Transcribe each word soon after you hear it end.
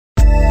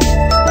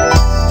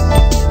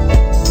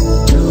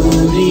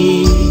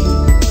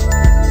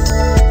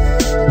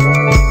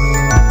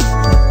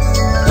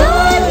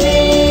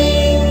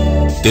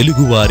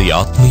తెలుగువారి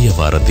ఆత్మీయ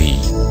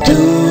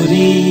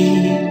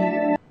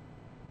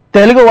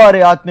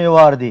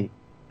వారధి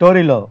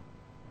టోరీలో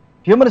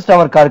హ్యూమనిస్ట్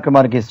అవర్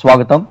కార్యక్రమానికి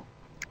స్వాగతం.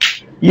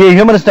 ఈ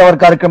హ్యూమనిస్ట్ అవర్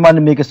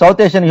కార్యక్రమాన్ని మీకు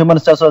సౌత్ ఏషియన్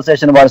హ్యూమనిస్ట్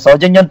అసోసియేషన్ వారి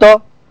సౌజన్యంతో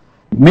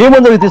మీ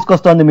ముందుకు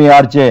తీసుకొస్తోంది మీ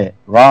ఆర్జే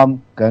రామ్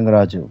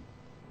గంగరాజు.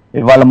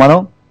 ఇవాళ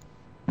మనం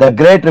the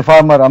great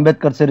reformer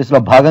Ambedkar series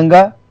లో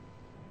భాగంగా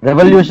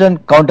రెవల్యూషన్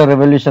కౌంటర్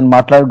రెవల్యూషన్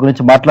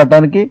గురించి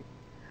మాట్లాడటానికి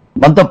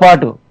మనతో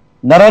పాటు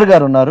నరహరి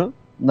గారు ఉన్నారు.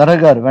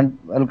 నరహరి గారు,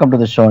 వెల్కమ్ టు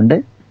ద షో అండి.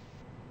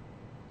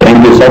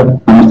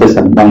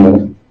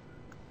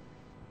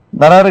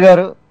 నరహరి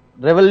గారు,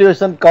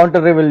 రెవల్యూషన్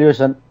కౌంటర్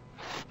రెవల్యూషన్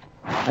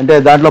అంటే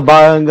దాంట్లో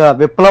భాగంగా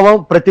విప్లవం,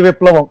 ప్రతి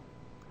విప్లవం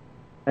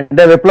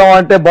అంటే విప్లవం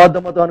అంటే బౌద్ధ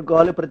మతం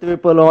అనుకోవాలి, ప్రతి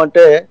విప్లవం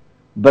అంటే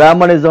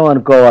బ్రాహ్మణిజం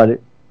అనుకోవాలి.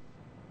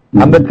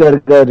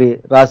 అంబేద్కర్ గారి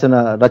రాసిన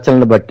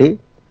రచనలు బట్టి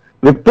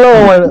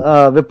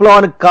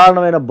విప్లవానికి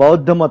కారణమైన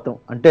బౌద్ధ మతం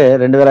అంటే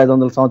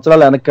 2500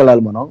 సంవత్సరాలు వెనక్కి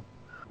వెళ్ళాలి మనం.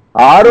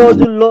 ఆ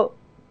రోజుల్లో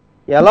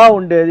ఎలా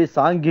ఉండేది ఈ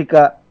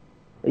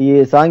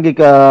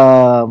సాంఘిక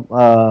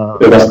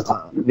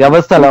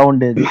వ్యవస్థ ఎలా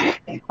ఉండేది,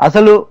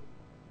 అసలు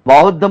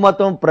బౌద్ధ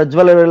మతం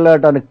ప్రజ్వల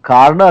వెళ్ళటానికి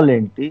కారణాలు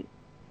ఏంటి,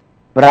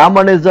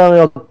 బ్రాహ్మణిజం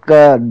యొక్క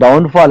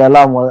డౌన్ఫాల్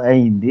ఎలా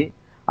అయింది,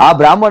 ఆ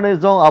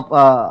బ్రాహ్మణిజం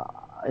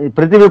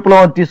ప్రతి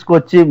విప్లవం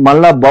తీసుకొచ్చి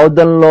మళ్ళా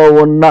బౌద్ధంలో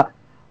ఉన్న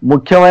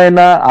ముఖ్యమైన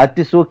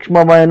అతి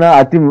సూక్ష్మమైన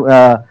అతి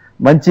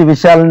మంచి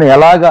విషయాలను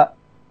ఎలాగా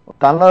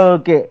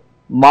తనలోకి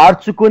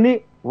మార్చుకుని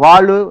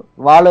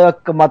వాళ్ళ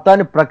యొక్క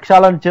మతాన్ని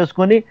ప్రక్షాళన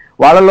చేసుకుని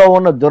వాళ్ళలో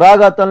ఉన్న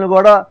దురాఘాతాలను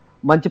కూడా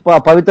మంచి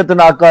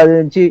పవిత్రతను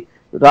ఆకాదించి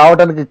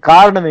రావడానికి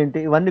కారణం ఏంటి,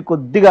 ఇవన్నీ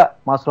కొద్దిగా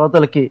మా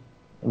శ్రోతలకి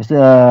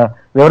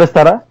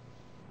వివరిస్తారా?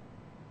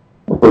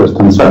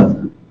 సార్,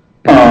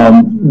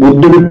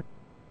 బుద్ధుడు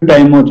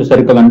టైం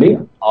వచ్చేసరికలండి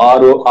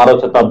 6వ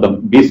శతాబ్దం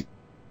బీసీ,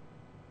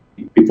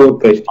 బిఫోర్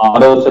క్రైస్ట్.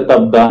 6వ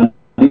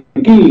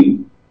శతాబ్దానికి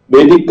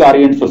వేదిక్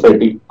ఆర్యన్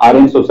సొసైటీ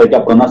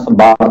అప్పుడున్న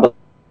భారత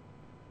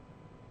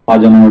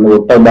సమాజం,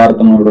 ఉత్తర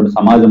భారతంలో ఉన్నటువంటి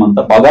సమాజం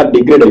అంతా బాగా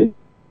డిగ్రేడ్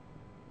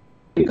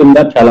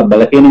అయిపోయింది, చాలా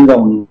బలహీనంగా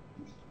ఉన్న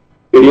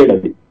పీరియడ్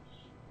అది.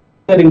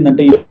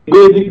 జరిగిందంటే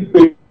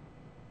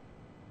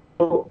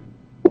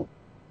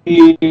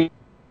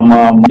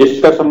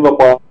డిస్కషన్ లో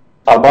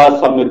సభా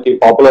సమితి,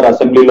 పాపులర్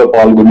అసెంబ్లీలో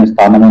పాల్గొనే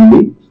స్థానం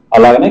ఉంది.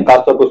 అలాగనే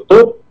కాస్త కూస్తూ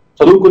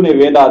చదువుకునే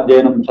వేద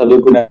అధ్యయనం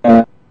చదువుకునే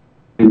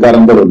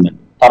అధికారం కూడా ఉందండి.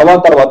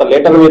 తర్వాత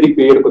లేటర్ వేదిక్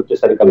పీరియడ్కి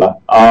వచ్చేసరికల్లా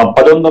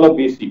 1100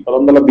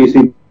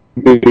 బీసీ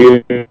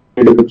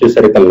పీరియడ్కి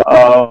వచ్చేసరికల్లా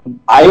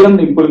ఐరన్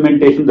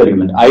ఇంప్లిమెంటేషన్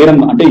జరిగిందండి.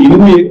 ఐరన్ అంటే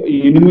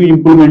ఇనుము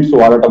ఇంప్లిమెంట్స్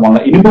వాడటం వల్ల,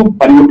 ఇనుము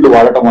పనిముట్లు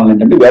వాడటం వల్ల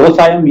ఏంటంటే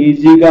వ్యవసాయం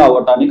ఈజీగా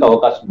అవటానికి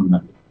అవకాశం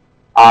ఉందండి.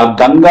 ఆ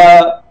గంగా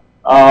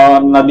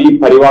నది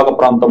పరివాహక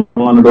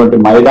ప్రాంతంలో ఉన్నటువంటి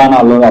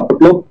మైదానాల్లో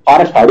అప్పట్లో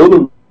ఫారెస్ట్ అడవులు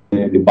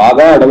ఉండేవి,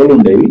 బాగా అడవులు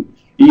ఉండేవి.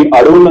 ఈ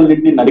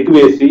అడవులన్నింటినీ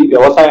నరికివేసి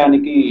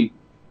వ్యవసాయానికి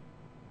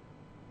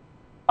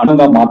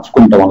అనుగా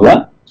మార్చుకుంటం వల్ల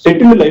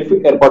సెటిల్ లైఫ్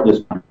ఏర్పాటు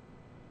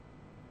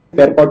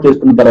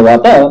చేసుకున్న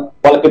తర్వాత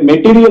వాళ్ళకి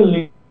మెటీరియల్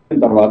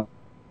తర్వాత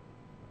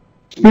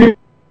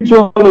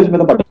స్పిరిచువలిజం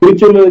మీద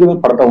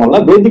పడటం వల్ల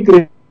వేదిక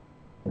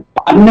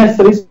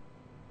అన్నెసరీ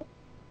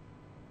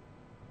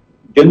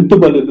జంతు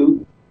బలులు.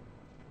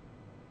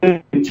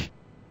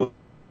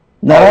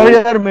 నరహరి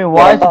గారు, మీ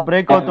వాయిస్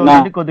బ్రేక్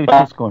అవుతుంది, కొద్దిగా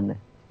చూసుకోండి.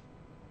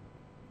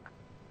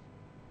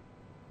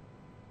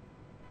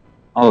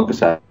 Okay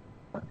sir.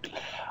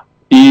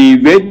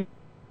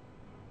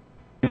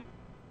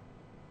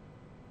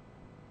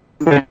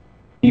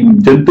 ఈ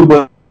జంతు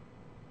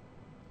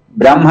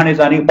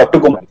బ్రాహ్మణిజానికి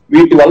పట్టుకోమని,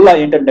 వీటి వల్ల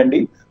ఏంటంటే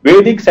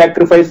వేదిక్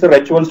సాక్రిఫైస్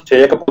రిచువల్స్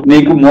చేయకపోతే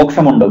నీకు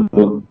మోక్షం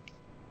ఉండదు.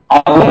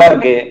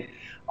 అలాగే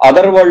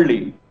అదర్ వరల్డ్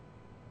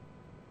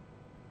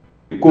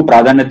ఎక్కువ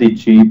ప్రాధాన్యత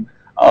ఇచ్చి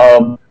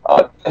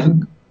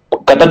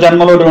గత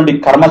జన్మలో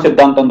కర్మ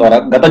సిద్ధాంతం ద్వారా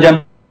గత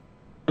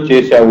జన్మ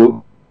చేశావు,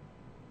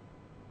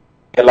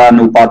 ఇలా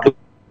నువ్వు పాటలు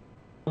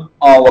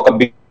ఒక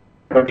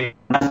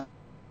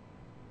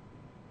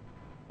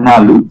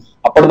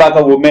అప్పటిదాకా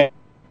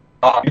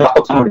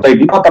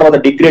తర్వాత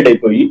డిగ్రేడ్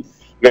అయిపోయి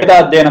వేద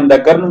అధ్యయనం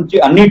దగ్గర నుంచి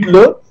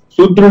అన్నిటిలో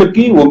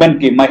శూద్రులకి, ఉమెన్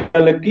కి,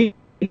 మహిళలకి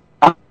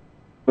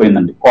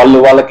పోయిందండి.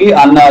 వాళ్ళకి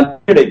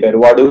డిగ్రేడ్ అయిపోయారు.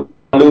 వాళ్ళు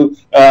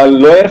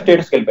లోయర్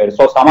స్టేటస్ కి వెళ్ళిపోయారు.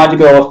 సో సామాజిక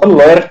వ్యవస్థలో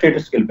లోయర్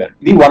స్టేటస్ కి వెళ్ళిపోయారు.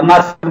 ఇది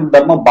వర్ణాశ్రమ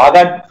ధర్మం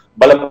బాగా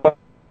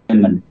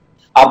బలపడిందండి.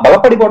 ఆ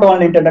బలపడిపోవడం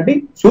వల్ల ఏంటంటే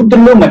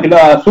శూద్రులు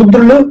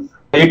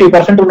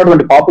 80%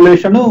 ఉన్నటువంటి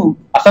పాపులేషన్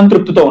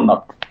అసంతృప్తితో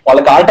ఉన్నారు.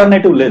 వాళ్ళకి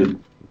ఆల్టర్నేటివ్ లేదు.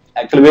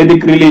 యాక్చువల్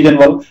వేదిక్ రిలీజన్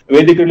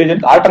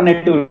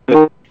ఆల్టర్నేటివ్ లేదు.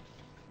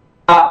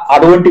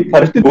 అటువంటి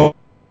పరిస్థితి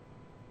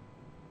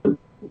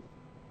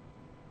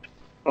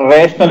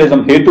రేషనలిజం,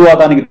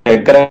 హేతువాదానికి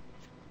దగ్గర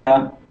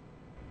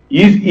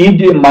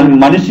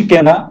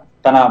మనిషికైనా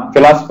తన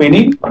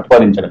ఫిలాసఫీని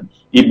ప్రతిపాదించడం.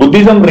 ఈ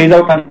బుద్ధిజం రైజ్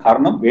అవడానికి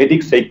కారణం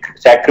వేదిక్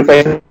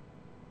సాక్రిఫైస్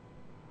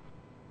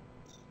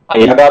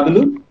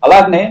యాగాదులు.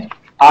 అలాగనే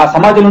ఆ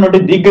సమాజంలో నుండి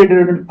డిగ్రేడ్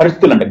అయినటువంటి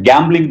పరిస్థితులు అంటే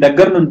గ్యాంబ్లింగ్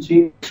దగ్గర నుంచి,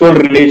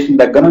 సెక్షువల్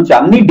రిలేషన్ దగ్గర నుంచి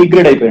అన్ని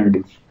డిగ్రేడ్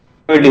అయిపోయాయండి.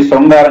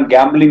 శృంగారం,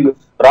 గ్యాంబ్లింగ్.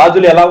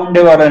 రాజులు ఎలా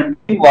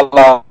ఉండేవారంటే వాళ్ళ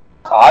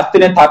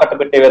ఆస్తినే తాకట్టు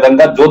పెట్టే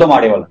విధంగా జోదం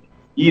ఆడేవాళ్ళు.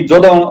 ఈ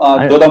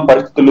జోదం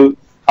పరిస్థితులు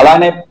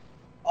అలానే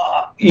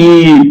ఈ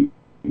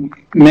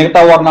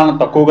మిగతా వర్ణాలను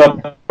తక్కువగా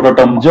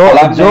చూడటం,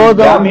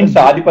 బ్రాహ్మిన్స్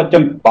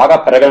ఆధిపత్యం బాగా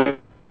పెరగడం,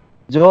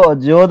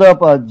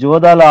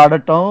 జోదాలు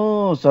ఆడటం,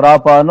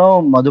 సురాపానం,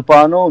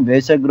 మధుపానం,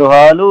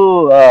 వేషగృహాలు,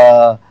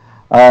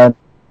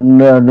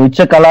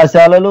 నృత్య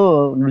కళాశాలలు,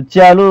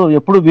 నృత్యాలు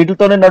ఎప్పుడు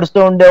వీటితోనే నడుస్తూ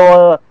ఉండే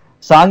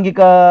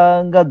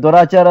సాంఘికంగా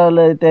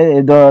దురాచారాలు అయితే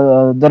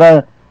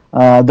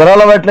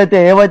దురలవాట్లయితే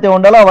ఏవైతే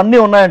ఉండాలో అవన్నీ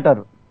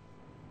ఉన్నాయంటారు.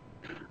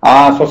 ఆ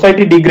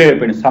సొసైటీ డిగ్రేడ్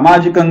అయిపోయింది,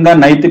 సామాజికంగా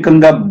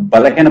నైతికంగా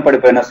బలహీన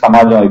పడిపోయిన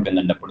సమాజం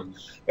అయిపోయిందండి. అప్పుడు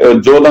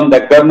జోదం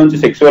దగ్గర నుంచి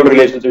సెక్సువల్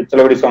రిలేషన్స్,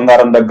 విచ్చలవిడి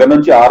శృంగారం దగ్గర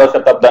నుంచి 6వ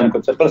శతాబ్దానికి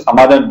వచ్చేసరికి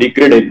సమాజం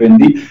డిగ్రేడ్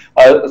అయిపోయింది.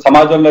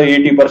 సమాజంలో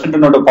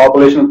 80% ఉన్న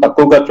పాపులేషన్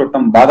తక్కువగా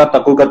చూడటం, బాగా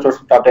తక్కువగా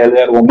చూడటం స్టార్ట్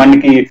అయ్యారు. ఉమెన్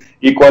కి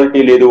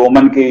ఈక్వాలిటీ లేదు,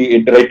 ఉమెన్ కి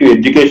రైట్ టు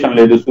ఎడ్యుకేషన్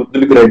లేదు,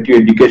 శూద్రులకి రైట్ టు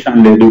ఎడ్యుకేషన్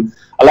లేదు.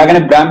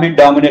 అలాగనే బ్రాహ్మిన్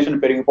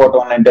డామినేషన్ పెరిగిపోవటం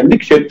వల్ల ఏంటంటే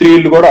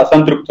క్షత్రియులు కూడా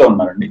అసంతృప్తితో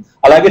ఉన్నారండి.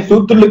 అలాగే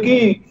శూద్రులకి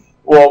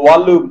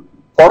వాళ్ళు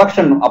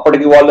ప్రొడక్షన్,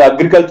 అప్పటికి వాళ్ళు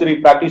అగ్రికల్చర్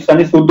ప్రాక్టీస్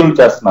అన్ని శూద్రులు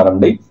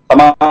చేస్తున్నారండి.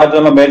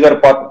 సమాజంలో మేజర్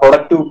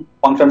ప్రొడక్టివ్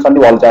ఫంక్షన్స్ అన్ని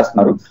వాళ్ళు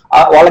చేస్తున్నారు.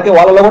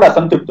 వాళ్ళలో కూడా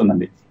అసంతృప్తి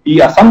ఉందండి. ఈ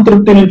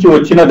అసంతృప్తి నుంచి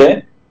వచ్చినదే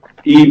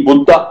ఈ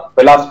బుద్ధ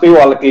ఫిలాసఫీ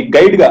వాళ్ళకి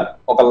గైడ్ గా,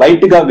 ఒక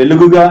లైట్ గా,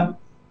 వెలుగుగా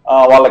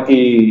వాళ్ళకి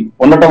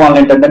ఉండటం వల్ల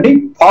ఏంటంటే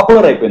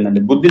పాపులర్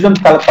అయిపోయిందండి. బుద్ధిజం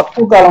చాలా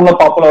తక్కువ కాలంలో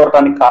పాపులర్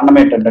అవడానికి కారణం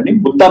ఏంటంటే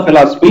బుద్ధ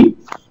ఫిలాసఫీ,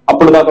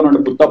 అప్పుడు దాకా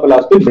ఉన్న Buddha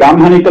philosophy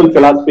Brahminical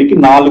ఫిలాసఫీకి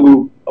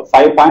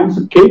 5 points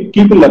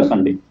key pillars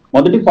అండి.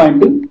 మొదటి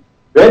పాయింట్,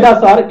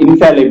 వేదాస్ ఆర్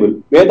ఇన్ఫాలిబుల్,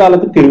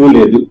 వేదాలకు తిరుగు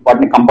లేదు,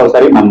 వాటిని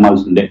కంపల్సరీ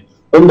నమ్మాల్సిందే.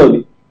 రెండోది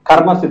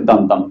కర్మ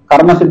సిద్ధాంతం.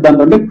 కర్మ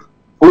సిద్ధాంతం అంటే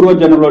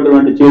పూర్వజన్మలో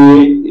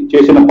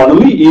చేసిన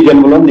పనులు ఈ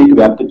జన్మలో నీకు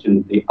వ్యాప్తి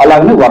చెందుతాయి.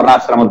 అలాగనే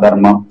వర్ణాశ్రమ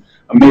ధర్మం,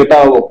 మిగతా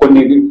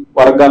కొన్ని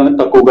వర్గాలను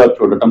తక్కువగా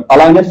చూడటం.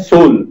 అలాగే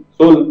సోల్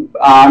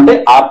అంటే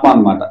ఆత్మ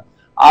అన్నమాట.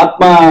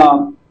 ఆత్మ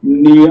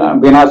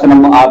వినాశనం,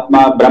 ఆత్మ,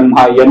 బ్రహ్మ,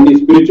 ఇవన్నీ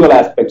స్పిరిచువల్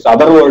ఆస్పెక్ట్స్,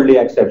 అదర్ వరల్డ్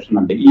యాక్సెప్షన్.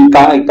 అంటే ఈ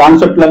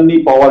కాన్సెప్ట్లన్నీ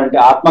పోవాలంటే,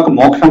 ఆత్మకు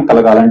మోక్షం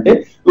కలగాలంటే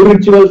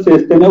రిచువల్స్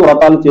చేస్తేనే,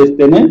 వ్రతాలు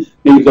చేస్తేనే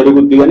నీకు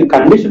జరుగుద్ది అని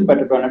కండిషన్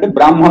పెట్టడం అంటే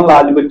బ్రాహ్మణుల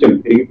ఆధిపత్యం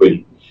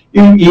పెరిగిపోయింది.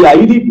 ఈ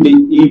 5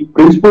 ఈ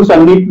ప్రిన్సిపల్స్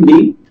అన్నింటినీ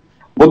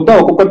బుద్ధ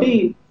ఒక్కొక్కటి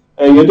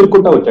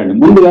ఎదుర్కొంటూ వచ్చాడు.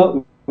 ముందుగా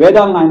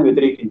వేదాలను ఆయన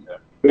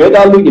వ్యతిరేకించాడు.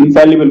 వేదాలు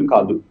ఇన్ఫాలిబుల్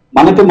కాదు,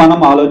 మనకి మనం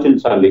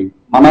ఆలోచించాలి,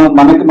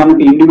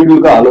 మనకి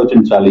ఇండివిజువల్ గా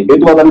ఆలోచించాలి.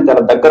 హేతువాదానికి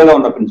చాలా దగ్గరగా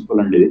ఉన్న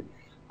ప్రిన్సిపల్ అండి ఇది.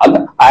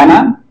 ఆయన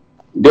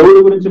దేవుడి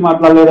గురించి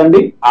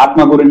మాట్లాడలేదండి, ఆత్మ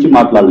గురించి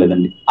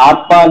మాట్లాడలేదండి.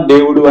 ఆత్మ,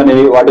 దేవుడు అనే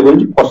వాటి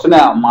గురించి క్వశ్చన్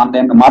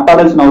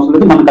మాట్లాడాల్సిన అవసరం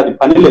లేదు, మనకు అది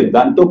పని లేదు,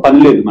 దాంతో పని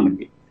లేదు.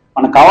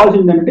 మనకు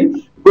కావాల్సింది ఏంటంటే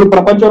ఇప్పుడు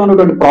ప్రపంచంలో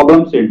ఉన్నటువంటి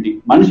ప్రాబ్లమ్స్ ఏంటి,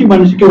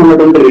 మనిషికి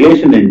ఉన్నటువంటి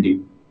రిలేషన్ ఏంటి,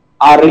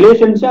 ఆ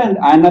రిలేషన్స్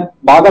ఆయన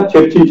బాగా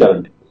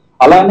చర్చించారండి.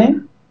 అలానే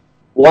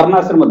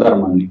వర్ణాశ్రమ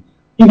ధర్మాన్ని,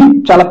 ఇది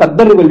చాలా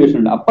పెద్ద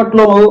రెవల్యూషన్ అండి.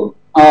 అప్పట్లో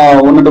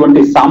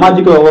ఉన్నటువంటి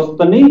సామాజిక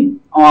వ్యవస్థని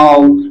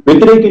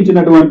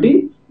వ్యతిరేకించినటువంటి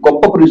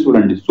గొప్ప ప్రిన్సిపల్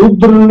అండి.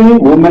 శూద్రుల్ని,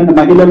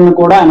 మహిళలను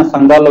కూడా ఆయన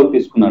సంఘాల్లోకి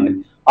తీసుకున్నాండి.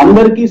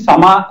 అందరికీ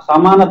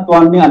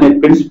సమానత్వాన్ని అనే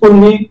ప్రిన్సిపల్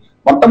ని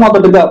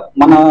మొట్టమొదటిగా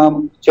మన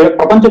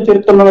ప్రపంచ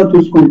చరిత్రలో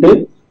చూసుకుంటే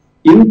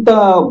ఇంత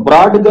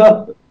బ్రాడ్ గా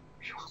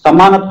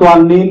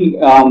సమానత్వాన్ని,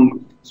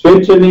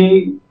 స్వేచ్ఛని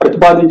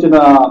ప్రతిపాదించిన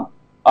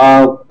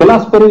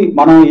ఫిలాసఫరీ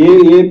మనం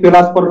ఏ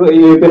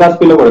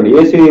ఫిలాసఫీలో కూడా,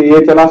 ఏ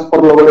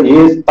ఫిలాసఫర్ లో కూడా, ఏ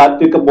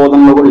తాత్విక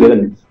బోధనలో కూడా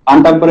లేదండి.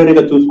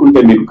 కాంటెంపరీగా చూసుకుంటే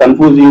మీకు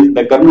కన్ఫ్యూజియస్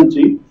దగ్గర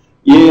నుంచి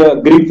ఏ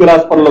గ్రీక్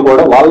ఫిలాసఫర్ లో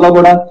కూడా, వాళ్ళలో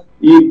కూడా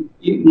ఈ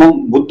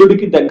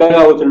బుద్ధుడికి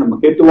దగ్గరగా వచ్చిన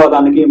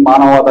హేతువాదానికి,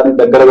 మానవవాదానికి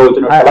దగ్గరగా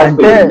వచ్చిన,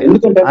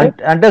 ఎందుకంటే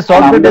అంటే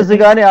సోక్రటీస్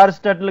గాని,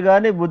 అరిస్టాటిల్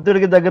గాని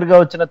బుద్ధుడికి దగ్గరగా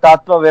వచ్చిన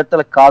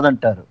తత్వవేత్తలు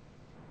కాదంటారు.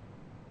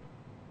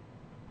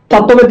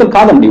 తత్వవేత్తలు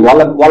కాదండి,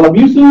 వాళ్ళ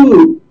వ్యూస్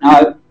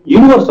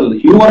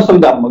యూనివర్సల్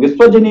గా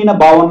విశ్వజనీయ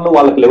భావనలు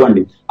వాళ్ళకి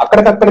లేవండి.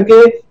 అక్కడికక్కడికే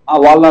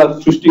వాళ్ళ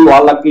సృష్టి,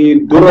 వాళ్ళకి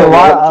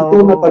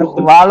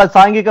వాళ్ళ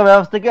సాంఘిక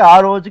వ్యవస్థకి ఆ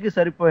రోజుకి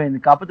సరిపోయింది.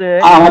 కాకపోతే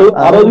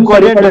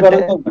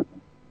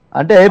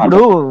అంటే ఇప్పుడు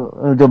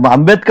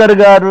అంబేద్కర్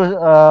గారు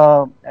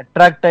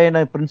అట్రాక్ట్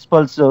అయిన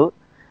ప్రిన్సిపల్స్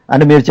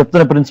అంటే మీరు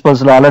చెప్తున్న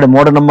ప్రిన్సిపల్స్ లో ఆల్రెడీ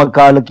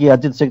మూఢనమ్మకాలకి,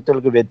 అతిథి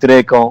శక్తులకు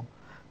వ్యతిరేకం,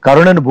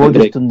 కరుణను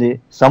బోధిస్తుంది,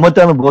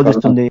 సమతను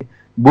బోధిస్తుంది,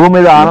 భూమి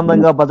మీద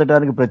ఆనందంగా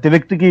బతకడానికి ప్రతి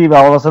వ్యక్తికి ఇవి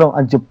అవసరం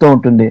అని చెప్తూ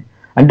ఉంటుంది.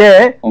 అంటే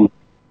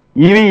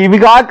ఇవి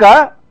కాక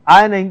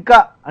ఆయన ఇంకా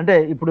అంటే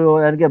ఇప్పుడు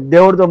ఆయనకి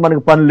దేవుడితో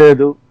మనకి పని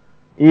లేదు,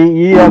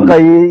 ఈ యొక్క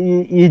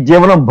ఈ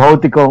జీవనం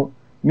భౌతికం,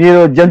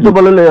 మీరు జంతు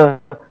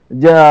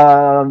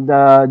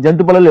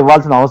బలులు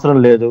ఇవ్వాల్సిన అవసరం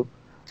లేదు.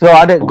 సో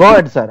అంటే గో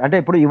అట్ సార్, అంటే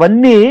ఇప్పుడు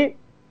ఇవన్నీ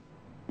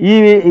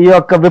ఈ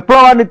యొక్క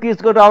విప్లవాన్ని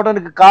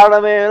తీసుకురావడానికి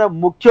కారణమైన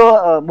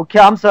ముఖ్య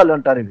అంశాలు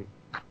అంటారు. ఇవి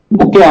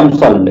ముఖ్య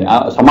అంశాలండి.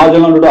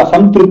 సమాజంలో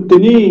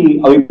అసంతృప్తిని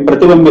అవి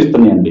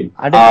ప్రతిబింబిస్తున్నాయండి.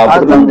 అంటే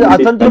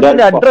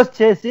అసంతృప్తిని అడ్రస్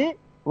చేసి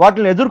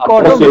వాటిని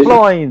ఎదుర్కోవడం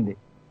విప్లవం అయింది.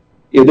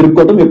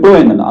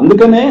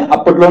 అందుకనే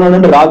అప్పట్లో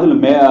ఉన్నటువంటి రాజులు,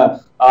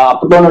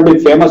 అప్పట్లో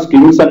ఉన్నటువంటి ఫేమస్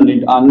కింగ్స్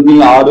అన్ని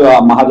 6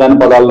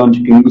 మహాజనపదాల నుంచి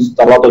కింగ్స్,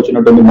 తర్వాత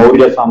వచ్చినటువంటి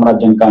మౌర్య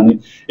సామ్రాజ్యం కానీ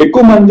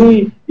ఎక్కువ మంది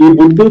ఈ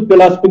బుద్ధ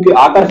ఫిలాసఫీకి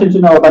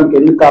ఆకర్షించిన అవడానికి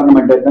ఎందుకు కారణం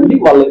ఏంటంటే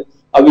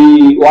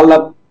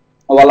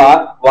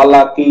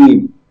వాళ్ళకి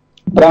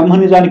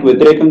బ్రాహ్మణిజానికి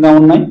వ్యతిరేకంగా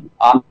ఉన్నాయి,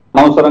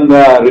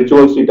 అనవసరంగా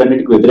రిచువల్స్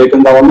వీటన్నిటికి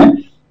వ్యతిరేకంగా ఉన్నాయి,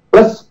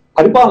 ప్లస్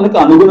పరిపాలనకు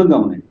అనుగుణంగా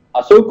ఉన్నాయి.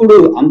 అశోకుడు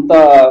అంత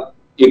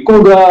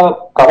ఎక్కువగా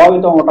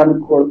ప్రభావితం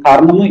అవడానికి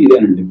కారణము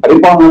ఇదేనండి,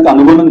 పరిపాలనకు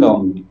అనుగుణంగా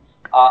ఉంది.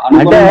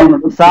 అంటే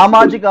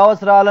సామాజిక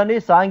అవసరాలని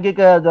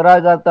సాంఘిక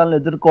దురాఘాతాలను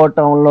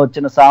ఎదుర్కోవటంలో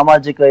వచ్చిన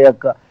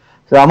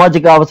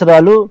సామాజిక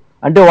అవసరాలు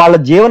అంటే వాళ్ళ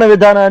జీవన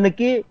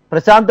విధానానికి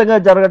ప్రశాంతంగా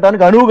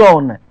జరగటానికి అనువుగా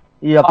ఉన్నాయి.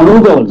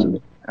 అనువుగా ఉందండి.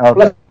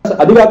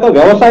 అది కాక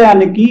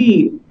వ్యవసాయానికి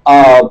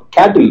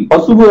క్యాటిల్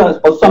పశు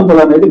సంపద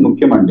అనేది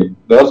ముఖ్యమండి.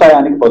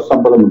 వ్యవసాయానికి పశు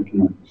సంపద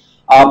ముఖ్యమండి.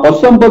 ఆ పశు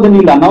సంపద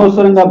నీళ్ళు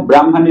అనవసరంగా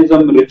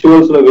బ్రాహ్మణిజం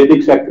రిచువల్స్ లో,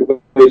 వేదిక్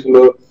సాక్రిఫైస్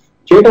లో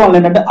చేయడం వల్ల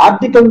ఏంటంటే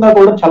ఆర్థికంగా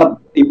కూడా చాలా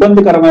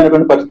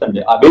ఇబ్బందికరమైనటువంటి పరిస్థితి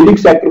అండి. ఆ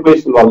వేదిక్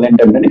సాక్రిఫైస్ వల్ల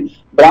ఏంటంటే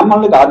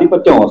బ్రాహ్మణులకు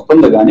ఆధిపత్యం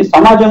వస్తుంది కానీ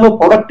సమాజంలో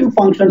ప్రొడక్టివ్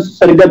ఫంక్షన్స్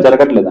సరిగ్గా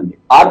జరగట్లేదండి.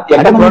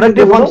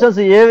 ప్రొడక్టివ్ ఫంక్షన్స్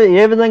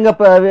ఏ విధంగా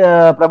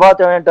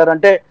ప్రభావితం అంటారు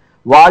అంటే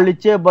వాళ్ళు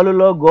ఇచ్చే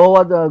బలులో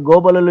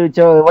గోబలు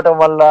ఇవ్వటం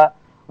వల్ల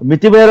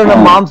మితిమీరిన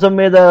మాంసం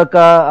మీద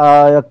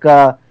యొక్క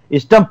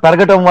ఇష్టం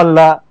పెరగటం వల్ల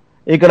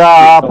ఇక్కడ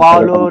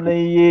పాలు,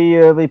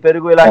 నెయ్యి,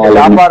 పెరుగు ఇలాంటి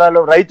వ్యాపారాలు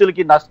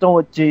రైతులకి నష్టం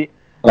వచ్చి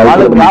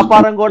వాళ్ళ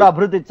వ్యాపారం కూడా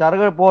అభివృద్ధి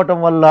జరగకపోవటం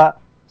వల్ల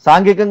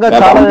సాంఘికంగా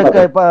చాలా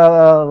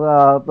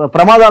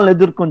ప్రమాదాలను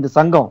ఎదుర్కొంది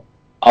సంఘం.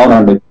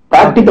 అవునండి.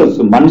 ప్రాక్టికల్స్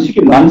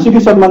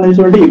మనిషికి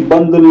సంబంధించిన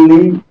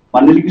ఇబ్బందుల్ని,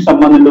 మనిషికి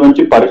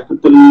సంబంధించిన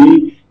పరిస్థితుల్ని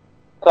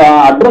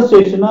అడ్రస్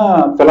చేసిన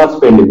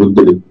ఫిలాసఫీ అండి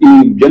బుద్ధుడు. ఈ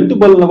జంతు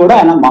బలులను కూడా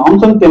ఆయన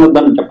మాంసం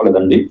తినొద్దని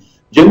చెప్పలేదండి.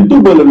 జంతు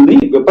బలుల్ని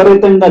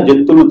విపరీతంగా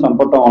జంతువులను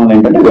చంపటం వల్ల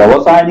ఏంటంటే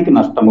వ్యవసాయానికి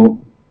నష్టము,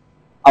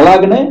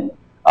 అలాగనే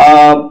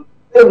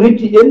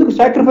ఎందుకు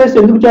సాక్రిఫైస్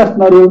ఎందుకు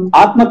చేస్తున్నారు?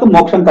 ఆత్మకు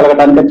మోక్షం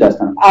కలగడానికే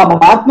చేస్తున్నారు. ఆ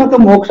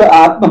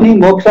ఆత్మని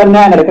మోక్షాన్ని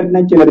ఆయన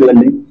రికగ్నైజ్ చేయలేదు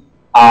కదండి.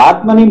 ఆ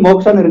ఆత్మని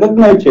మోక్షాన్ని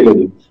రికగ్నైజ్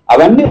చేయలేదు.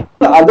 అవన్నీ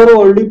అదర్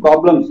వరల్డ్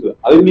ప్రాబ్లమ్స్,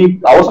 అవి మీకు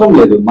అవసరం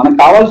లేదు. మనకు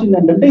కావాల్సింది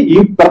ఏంటంటే ఈ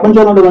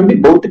ప్రపంచంలో ఉన్నటువంటి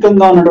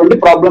భౌతికంగా ఉన్నటువంటి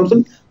ప్రాబ్లమ్స్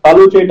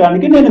సాల్వ్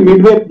చేయడానికి నేను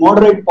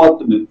మోడరేట్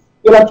పాతుంది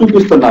ఇలా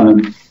చూపిస్తున్నాను.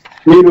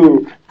 మీరు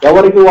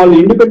ఎవరికి వాళ్ళు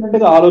ఇండిపెండెంట్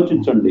గా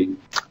ఆలోచించండి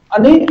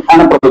అని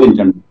ఆయన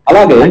ప్రబోధించండి.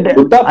 అలాగే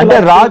అంటే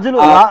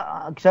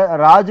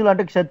రాజులు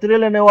అంటే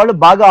క్షత్రియులు అనేవాళ్ళు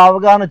బాగా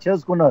అవగాహన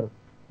చేసుకున్నారు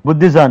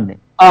బుద్ధిజాన్ని.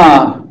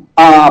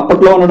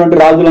 అప్పట్లో ఉన్నటువంటి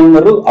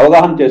రాజులందరూ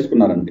అవగాహన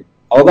చేసుకున్నారండి.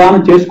 అవగాహన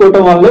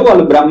చేసుకోవటం వల్ల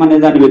వాళ్ళు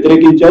బ్రాహ్మణిజాన్ని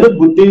వ్యతిరేకించారు.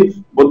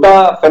 బుద్ధ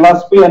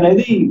ఫిలాసఫీ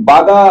అనేది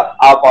బాగా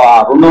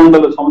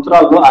 200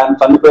 సంవత్సరాల్లో, ఆయన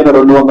చనిపోయిన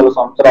 200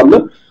 సంవత్సరాల్లో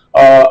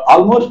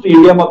ఆల్మోస్ట్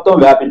ఇండియా మొత్తం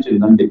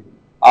వ్యాపించిందండి.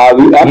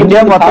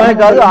 ఇండియా మొత్తమే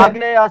కాదు,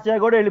 ఆగ్నేయ ఆసియా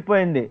కూడా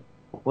వెళ్ళిపోయింది.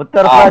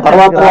 ఉత్తర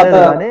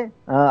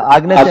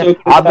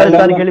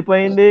ఆఫ్ఘనిస్తాన్కి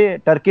వెళ్ళిపోయింది,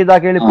 టర్కీ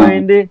దాకా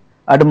వెళ్ళిపోయింది,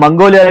 అటు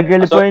మంగోలియాకి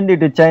వెళ్ళిపోయింది,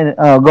 ఇటు చైనా.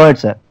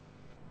 Go ahead sir.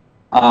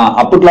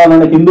 అప్పట్లో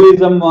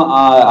హిందూయిజం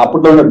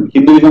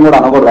కూడా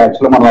అనకూడదు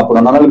యాక్చువల్. మనం అప్పుడు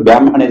అన్న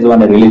బ్రాహ్మణిజం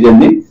అనే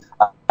రిలీజియన్ ని,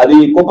 అది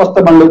కోపస్థ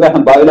బండ్లుగా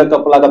బావిల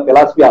కప్పలాగా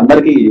ఫిలాసఫీ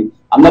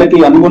అందరికీ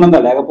అనుగుణంగా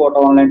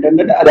లేకపోవడం వల్ల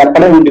ఏంటంటే అది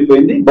అక్కడే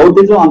ఉండిపోయింది.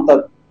 బౌద్ధిజం అంత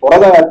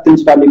త్వరగా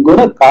వ్యాప్తించడానికి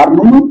కూడా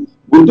కారణము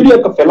బుద్ధుడి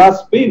యొక్క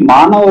ఫిలాసఫీ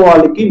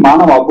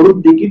మానవ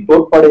అభివృద్ధికి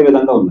తోడ్పడే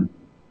విధంగా ఉంది.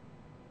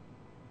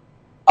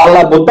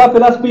 అలా బుద్ధ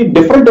ఫిలాసఫీ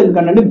డిఫరెంట్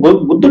ఎందుకంటే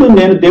బుద్ధుడు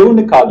నేను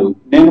దేవుణ్ణి కాదు,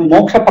 నేను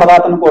మోక్ష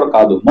ప్రదాతను కూడా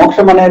కాదు,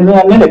 మోక్షం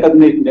అనేది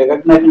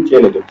రికగ్నైజేషన్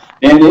చేయలేదు.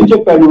 నేను ఏం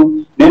చెప్పాను,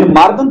 నేను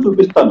మార్గం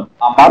చూపిస్తాను,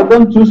 ఆ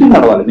మార్గం చూసి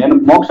నడవాలి, నేను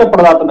మోక్ష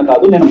ప్రదాతను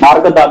కాదు, నేను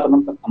మార్గదాతను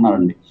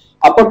అన్నానండి.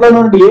 అప్పట్లో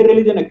ఏ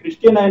రిలీజన్,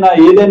 క్రిస్టియన్ అయినా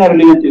ఏదైనా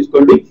రిలీజన్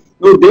తీసుకోండి,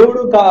 నువ్వు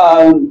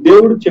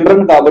దేవుడు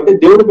చిల్డ్రన్ కాబట్టి,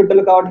 దేవుడు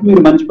బిడ్డలు కాబట్టి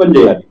మీరు మంచి పని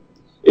చేయాలి,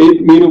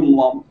 మీరు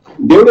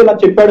దేవుడు ఇలా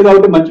చెప్పాడు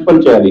కాబట్టి మంచి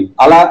పని చేయాలి,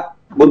 అలా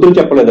బుద్ధుడు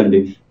చెప్పలేదండి.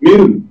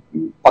 మీరు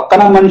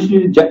పక్కన మనిషి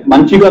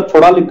మంచిగా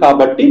చూడాలి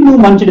కాబట్టి నువ్వు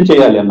మంచిని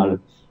చేయాలి అన్నాడు.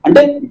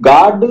 అంటే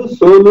గాడ్,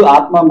 సోల్,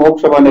 ఆత్మ,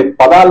 మోక్షం అనే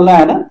పదాలను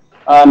ఆయన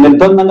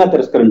నిర్బంధంగా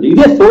తిరస్కరించి,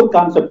 ఇదే సోల్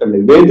కాన్సెప్ట్ అండి.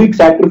 వేదిక్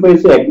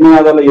సాక్రిఫైస్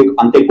యజ్ఞాదాలు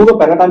అంత ఎక్కువగా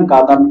పెరగడానికి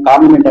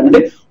కారణం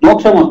ఏంటంటే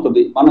మోక్షం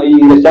వస్తుంది, మనం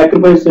ఈ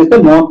సాక్రిఫైస్ చేస్తే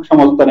మోక్షం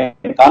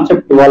వస్తుంది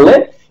కాన్సెప్ట్ వల్లే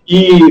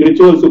ఈ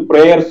రిచువల్స్,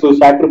 ప్రేయర్స్,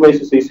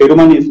 సాక్రిఫైసెస్, ఈ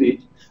సెరిమనీస్,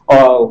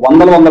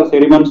 వందల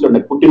సెరిమనీస్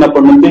ఉంటాయి.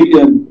 పుట్టినప్పటి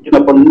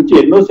నుంచి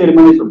ఎన్నో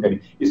సెరిమనీస్ ఉంటాయి.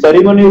 ఈ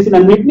సెరిమనీస్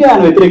అన్నింటినీ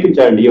ఆయన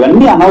వ్యతిరేకించాడండి.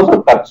 ఇవన్నీ అనవసర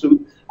ఖర్చు,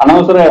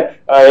 అనవసర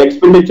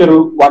ఎక్స్పెండిచర్,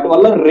 వాటి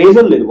వల్ల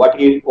రీజన్ లేదు,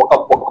 వాటికి ఒక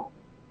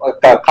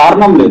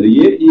కారణం లేదు.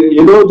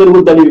 ఏదో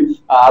జరుగుద్దని,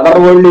 అదర్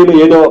వరల్డ్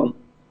ఏదో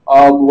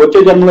వచ్చే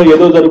జన్మలో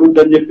ఏదో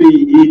జరుగుద్దని చెప్పి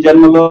ఈ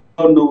జన్మలో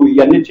నువ్వు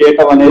ఇవన్నీ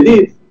చేయటం అనేది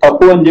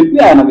తప్పు అని చెప్పి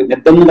ఆయన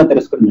నిర్బంధంగా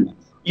తిరస్కరించాడు.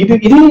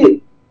 ఇది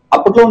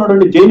అప్పట్లో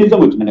ఉన్నటువంటి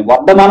జైనిజం వచ్చిందండి.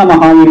 వర్ధమాన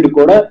మహావీరుడు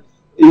కూడా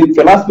ఈ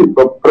ఫిలాసఫీ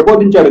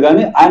ప్రబోధించాడు,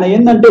 కానీ ఆయన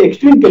ఏంటంటే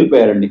ఎక్స్ట్రీమ్కి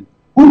వెళ్ళిపోయారండి.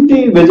 పూర్తి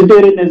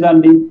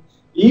వెజిటేరియనిజాన్ని,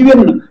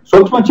 ఈవెన్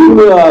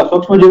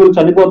సూక్ష్మజీవులు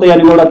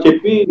చనిపోతాయని కూడా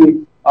చెప్పి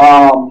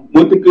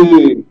మూతికి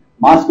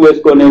మాస్క్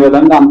వేసుకునే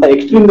విధంగా అంత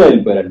ఎక్స్ట్రీమ్ గా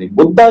వెళ్ళిపోయారండి.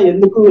 బుద్ధ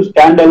ఎందుకు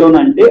స్టాండ్ అలోన్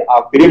అంటే ఆ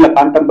పీరియడ్ లో,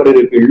 కాంటెంపరీ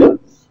పీరియడ్ లో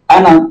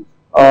ఆయన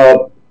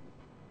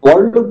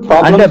వరల్డ్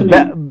ప్రాబ్లమ్స్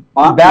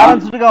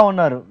బ్యాలెన్స్డ్ గా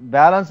ఉన్నారు,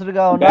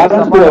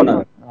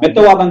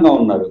 మితవాదంగా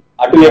ఉన్నారు.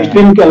 అటు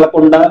ఎక్స్ట్రీమ్ కి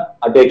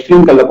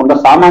వెళ్లకుండా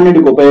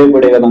సామాన్యుడికి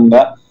ఉపయోగపడే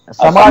విధంగా,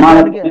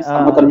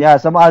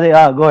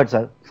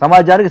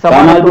 సమాజానికి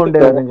సమానత్వాన్ని ఉండే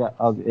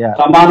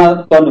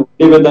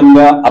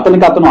విధంగా,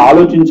 అతనికి అతను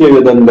ఆలోచించే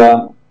విధంగా,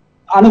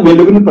 అని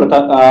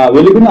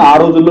వెలుగుని ఆ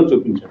రోజుల్లో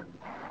చూపించాడు.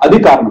 అది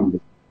కారణం.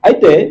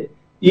 అయితే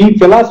ఈ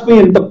ఫిలాసఫీ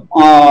ఇంత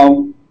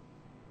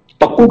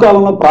తక్కువ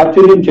కాలంలో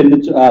ప్రాచుర్యం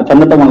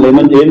చెందటం వల్ల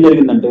ఏం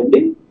జరిగిందంటే అండి,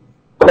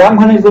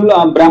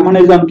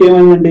 బ్రాహ్మణిజంకి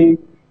ఏమైందండి,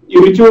 ఈ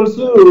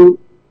రిచువల్స్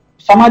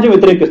సమాజం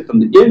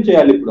వ్యతిరేకిస్తుంది. ఏం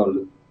చేయాలి ఇప్పుడు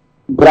వాళ్ళు?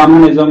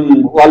 బ్రాహ్మణిజం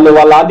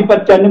వాళ్ళ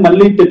ఆధిపత్యాన్ని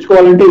మళ్ళీ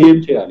తెచ్చుకోవాలంటే ఏం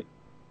చేయాలి?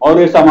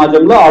 మౌర్య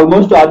సమాజంలో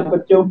ఆల్మోస్ట్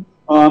ఆధిపత్యం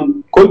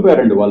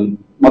కోల్పోయారండి. వాళ్ళు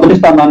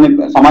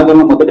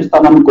సమాజంలో మొదటి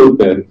స్థానాన్ని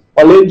కోల్పోయారు.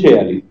 వాళ్ళు ఏం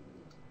చేయాలి?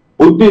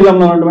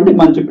 బుద్ధిజంలో ఉన్నటువంటి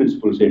మంచి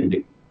ప్రిన్సిపల్స్ ఏంటి?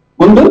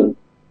 ముందు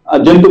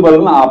జంతు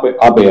బలను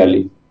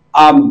ఆపేయాలి.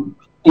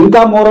 ఇంకా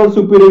మోరల్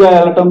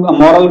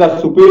గా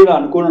సుపీరియర్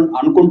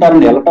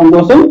అనుకుంటారని వెళ్ళటం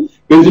కోసం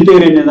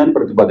వెజిటేరియనిజాన్ని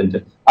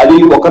ప్రతిపాదించారు. అది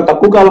ఒక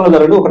తక్కువ కాలంలో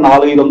జరగదు. ఒక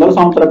 400-500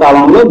 సంవత్సరాల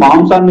కాలంలో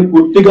మాంసాన్ని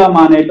పూర్తిగా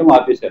మానేయటం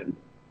ఆపేశారు.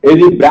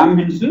 ఏది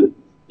బ్రాహ్మిన్స్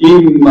ఈ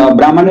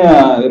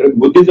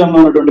బుద్ధిజంలో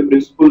ఉన్నటువంటి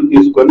ప్రిన్సిపల్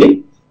తీసుకొని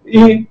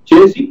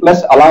చేసి,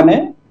 ప్లస్ అలానే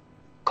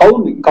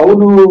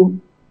కౌను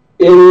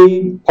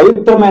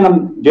పవిత్రమైన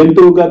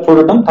జంతువుగా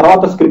చూడటం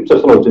తర్వాత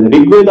స్క్రిప్చర్స్ లో వచ్చింది.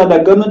 ఋగ్వేద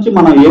దగ్గర నుంచి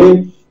మనం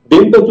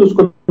దేంతో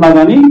చూసుకున్నా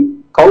గానీ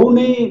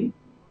కౌని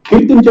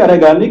కీర్తించారే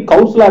గానీ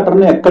కౌస్లాటర్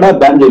ని ఎక్కడా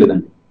బ్యాన్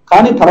చేయలేదండి.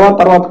 కానీ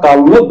తర్వాత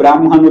కాలంలో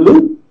బ్రాహ్మణులు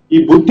ఈ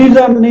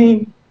బుద్ధిజాన్ని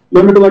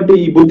ఉన్నటువంటి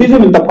ఈ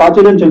బుద్ధిజం ఇంత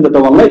ప్రాచుర్యం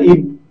చెందటం వల్ల ఈ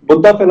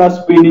బుద్ధ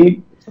ఫిలాసఫీని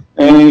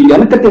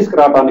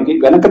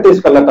వెనక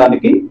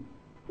తీసుకెళ్ళటానికి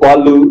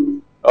వాళ్ళు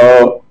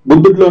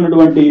బుద్ధుడిలో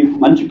ఉన్నటువంటి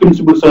మంచి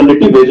ప్రిన్సిపల్స్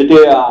అన్నిటి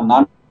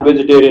నాన్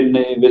వెజిటేరియన్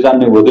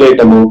విజాన్ని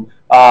వదిలేయటము,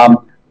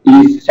 ఈ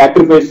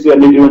సాక్రిఫైస్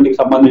అన్నిటికి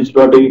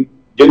సంబంధించినటువంటి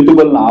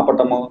జంతువులను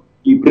ఆపటము,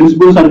 ఈ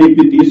ప్రిన్సిపల్స్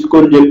అన్నిటిని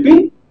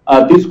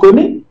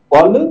తీసుకొని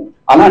వాళ్ళు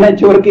అలానే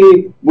చివరికి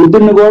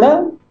బుద్ధుడిని కూడా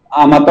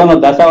ఆ మతంలో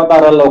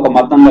దశావతారాల్లో ఒక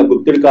మతంలో,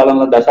 బుద్ధుడి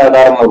కాలంలో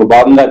దశావతారంలో ఒక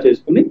భాగంగా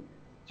చేసుకుని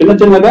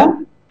చిన్నగా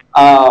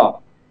ఆ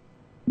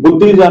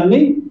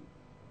బుద్ధిజాన్ని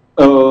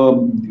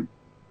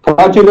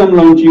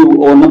ప్రాచుర్యంలోంచి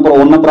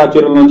ఉన్న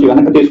ప్రాచుర్యంలోంచి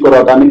వెనక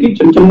తీసుకురావడానికి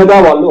చిన్నగా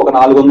వాళ్ళు ఒక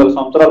 400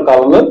 సంవత్సరాల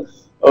కాలంలో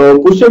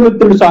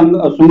పుష్యమిత్రుడు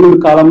శృంగుడి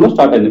కాలంలో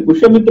స్టార్ట్ అయింది.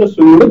 పుష్యమిత్ర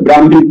శృంగుడు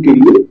బ్రాహ్మణ్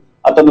కింగ్.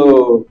 అతను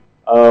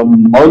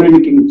మౌర్యుని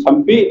కింగ్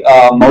చంపి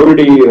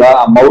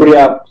మౌర్య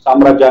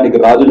సామ్రాజ్యానికి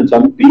రాజుని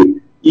చంపి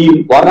ఈ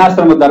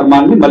వర్ణాశ్రమ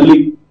ధర్మాన్ని మళ్ళీ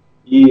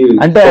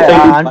అంటే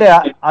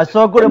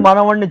అశోకుడు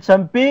మనవణ్ణి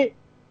చంపి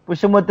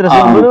పుష్యమిత్ర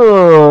శృంగుడు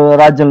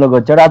రాజ్యంలోకి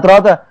వచ్చాడు. ఆ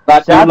తర్వాత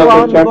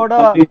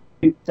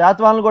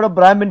శాతవాహనులు కూడా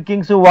బ్రాహ్మిన్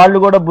కింగ్స్, వాళ్ళు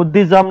కూడా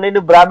బుద్ధిజం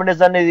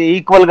బ్రాహ్మణిజాన్ని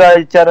ఈక్వల్ గా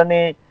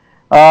ఇచ్చారని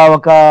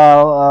ఒక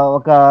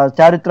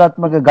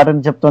చారిత్రాత్మక ఘటన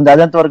చెప్తుంది.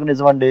 అదెంత వరకు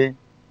నిజమండి?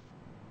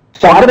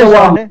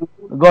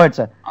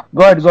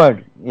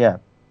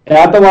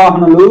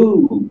 శాతవాహనులు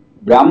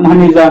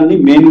బ్రాహ్మణిజాన్ని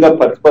మెయిన్ గా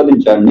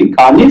ప్రతిపాదించారండి.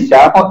 కానీ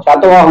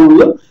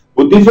శాతవాహనులు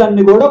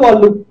బుద్ధిజాన్ని కూడా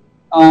వాళ్ళు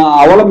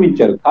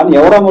అవలంబించారు. కానీ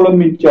ఎవరు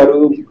అవలంబించారు?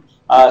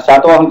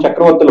 శాతవాహన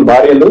చక్రవర్తుల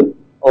భార్యలు.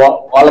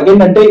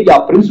 వాళ్ళకేంటంటే ఆ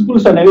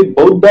ప్రిన్సిపల్స్ అనేవి,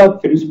 బౌద్ధ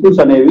ప్రిన్సిపల్స్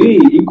అనేవి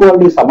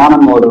ఈక్వాలిటీ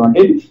సమానంగా అవడం.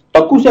 అంటే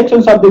తక్కువ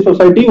సెక్షన్స్ ఆఫ్ ది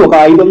సొసైటీ ఒక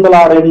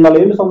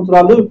 500-600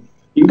 సంవత్సరాలు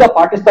ఇంకా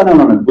పాటిస్తానే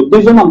ఉన్నాడు.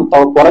 బుద్ధిజం అంత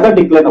త్వరగా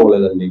డిక్లైన్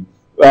అవ్వలేదండి.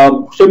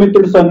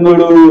 పుష్యమిత్రుడి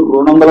సంఘుడు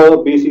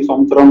 200 BC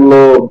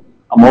సంవత్సరంలో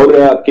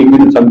మౌర్య కింగ్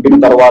ని చంపిన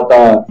తర్వాత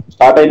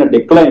స్టార్ట్ అయిన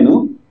డిక్లైన్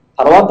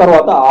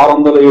తర్వాత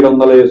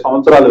 600-700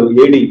 సంవత్సరాలు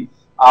ఏడి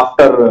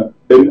ఆఫ్టర్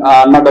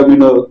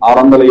అన్నడమిన్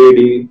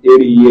 600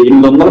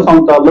 800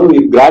 సంవత్సరాలు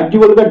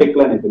గ్రాడ్యువల్ గా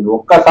డిక్లైన్ అయిపోయింది.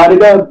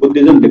 ఒక్కసారిగా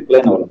బుద్ధిజం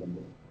డిక్లైన్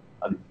అవ్వలేదండి.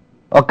 అది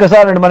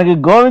ఒక్కసారి మనకి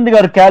గోవింద్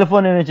గారు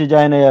కాలిఫోర్నియా నుంచి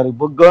జాయిన్ అయ్యారు.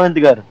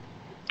 గోవింద్ గారు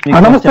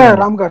నమస్తే.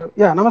 రామ్ గారు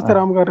నమస్తే.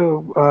 రామ్ గారు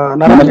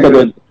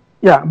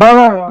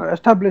బాగా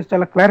ఎస్టాబ్లిష్,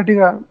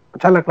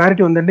 చాలా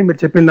క్లారిటీ ఉందండి మీరు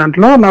చెప్పిన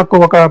దాంట్లో. నాకు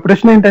ఒక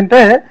ప్రశ్న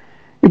ఏంటంటే,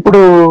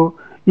 ఇప్పుడు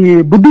ఈ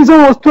బుద్ధిజం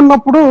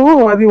వస్తున్నప్పుడు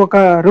అది ఒక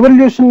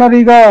రెవల్యూషన్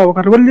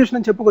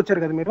అని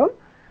చెప్పుకొచ్చారు కదా మీరు.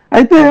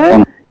 అయితే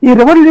ఈ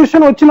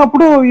రెవల్యూషన్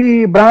వచ్చినప్పుడు ఈ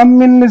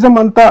బ్రాహ్మణిజం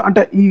అంతా,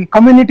 అంటే ఈ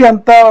కమ్యూనిటీ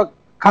అంతా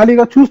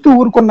ఖాళీగా చూస్తూ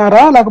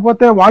ఊరుకున్నారా,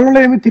 లేకపోతే వాళ్ళలో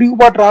ఏమి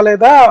తిరుగుబాటు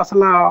రాలేదా?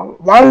 అసలు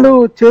వాళ్ళు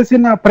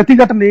చేసిన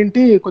ప్రతిఘటన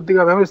ఏంటి,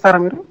 కొద్దిగా వివరిస్తారా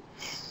మీరు?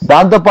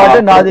 దాంతో పాటు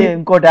నాది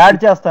ఇంకోటి యాడ్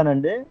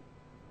చేస్తానండి.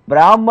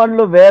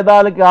 బ్రాహ్మణులు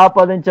వేదాలకి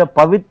ఆపాదించే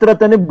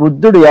పవిత్రతని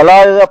బుద్ధుడు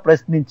ఎలాగా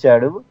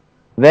ప్రశ్నించాడు?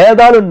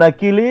 వేదాలు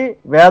నకిలీ,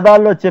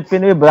 వేదాల్లో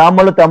చెప్పినవి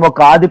బ్రాహ్మణులు తమ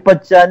ఒక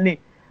ఆధిపత్యాన్ని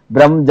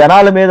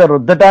జనాల మీద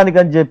రుద్దటానికి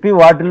అని చెప్పి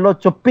వాటిల్లో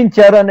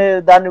చొప్పించారు అనే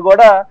దాన్ని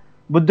కూడా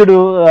బుద్ధుడు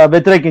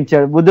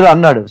వ్యతిరేకించాడు, బుద్ధుడు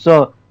అన్నాడు. సో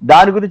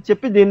దాని గురించి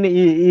చెప్పి దీన్ని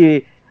ఈ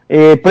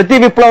ప్రతి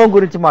విప్లవం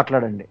గురించి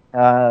మాట్లాడండి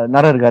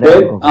నరహరి గారు.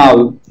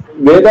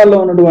 వేదాల్లో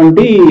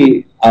ఉన్నటువంటి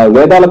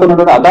వేదాలకు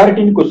ఉన్నటువంటి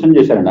అథారిటీని క్వశ్చన్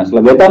చేశారండి. అసలు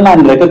వేదాలను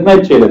ఆయన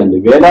రికగ్నైజ్ చేయలేదండి.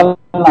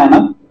 వేదాలను ఆయన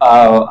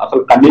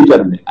అసలు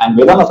ఖండించారండి. ఆయన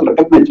వేదాలను అసలు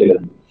రికగ్నైజ్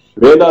చేయలేదండి.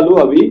 వేదాలు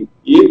అవి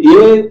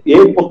ఏ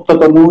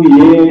పుస్తకము,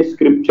 ఏ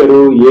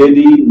స్క్రిప్చరు,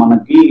 ఏది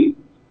మనకి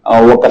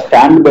ఒక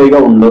స్టాండ్ బై గా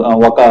ఉండదు,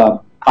 ఒక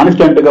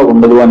కాన్స్టెంట్ గా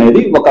ఉండదు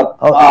అనేది ఒక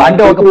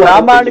అంటే ఒక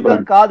ప్రామాణికం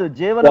కాదు,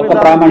 జీవన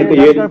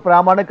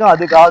ప్రామాణికం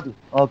అది కాదు.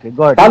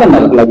 కాదండి,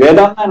 అసలు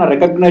వేదాన్ని ఆయన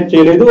రికగ్నైజ్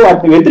చేయలేదు,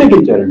 వాటిని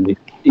వ్యతిరేకించారండి.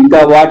 ఇంకా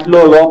వాటిలో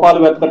లోపాలు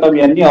వెతకటం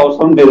ఇవన్నీ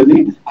అవసరం లేదని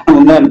ఆయన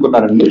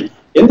ఉన్నాయనుకున్నారండి.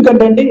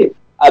 ఎందుకంటే అండి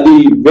అది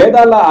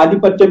వేదాల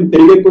ఆధిపత్యం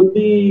పెరిగే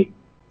కొద్దీ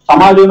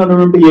సమాజంలో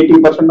ఉన్నటువంటి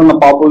 80% ఉన్న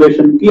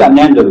పాపులేషన్ కి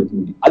అన్యాయం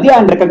జరుగుతుంది. అది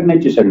ఆయన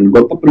రికగ్నైజ్ చేశాడు.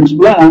 గొప్ప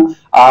ప్రిన్సిపల్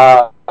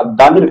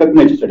దాన్ని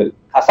రికగ్నైజ్ చేశాడు.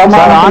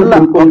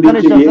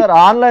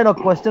 ఆన్లైన్ ఒక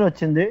క్వశ్చన్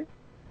వచ్చింది,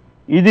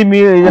 ఇది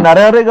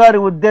నరహరి గారి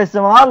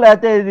ఉద్దేశమా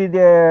లేకపోతే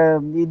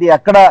ఇది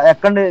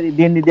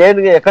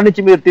ఎక్కడి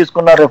నుంచి మీరు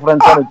తీసుకున్న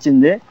రెఫరెన్స్ అని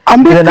వచ్చింది?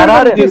 ఇది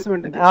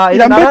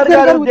నరహరి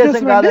గారి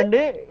ఉద్దేశం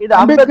కాదండి, ఇది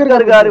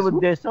అంబేద్కర్ గారి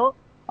ఉద్దేశం.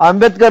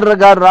 అంబేద్కర్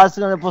గారు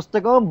రాసిన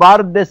పుస్తకం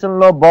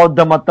భారతదేశంలో బౌద్ధ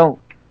మతం,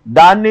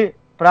 దాన్ని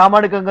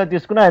ప్రామాణికంగా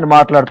తీసుకుని ఆయన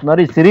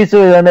మాట్లాడుతున్నారు. ఈ సిరీస్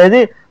అనేది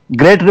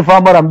గ్రేట్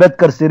రిఫార్మర్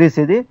అంబేద్కర్ సిరీస్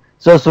ఇది.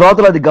 సో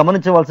శ్రోతలు అది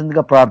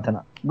గమనించవలసిందిగా ప్రార్థన.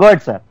 Go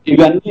head sir.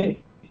 ఇవన్నీ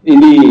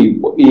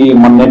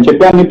నేను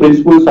చెప్పే అన్ని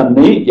ప్రిన్సిపల్స్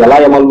అన్ని ఎలా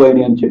ఎవాల్వ్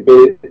అయినాయి అని చెప్పే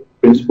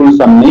ప్రిన్సిపల్స్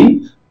అన్ని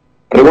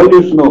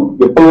రెవల్యూషన్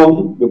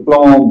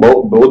విప్లవం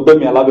బౌద్ధం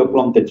ఎలా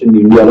విప్లవం తెచ్చింది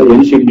ఇండియాలో,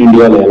 ఏన్షియంట్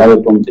ఇండియాలో ఎలా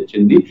విప్లవం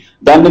తెచ్చింది,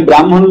 దాన్ని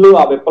బ్రాహ్మణులు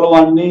ఆ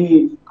విప్లవాన్ని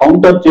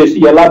కౌంటర్ చేసి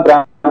ఎలా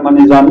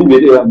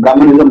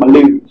బ్రాహ్మణిజం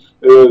మళ్ళీ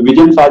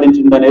విజయం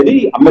సాధించింది అనేది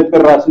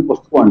అంబేద్కర్ రాసిన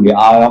పుస్తకం అండి.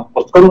 ఆ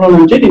పుస్తకంలో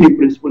నుంచే నేను ఈ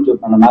ప్రిన్సిపల్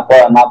చెప్తాను,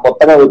 నా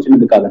కొత్తగా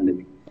వచ్చినది కాదండి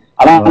ఇది.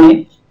 అలానే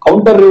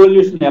కౌంటర్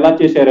రెవల్యూషన్ ఎలా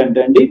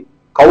చేశారంటే అండి,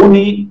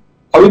 కౌని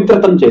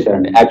పవిత్రతను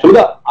చేశారండి. యాక్చువల్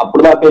గా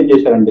అప్పుడు దాకా ఏం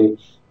చేశారండి,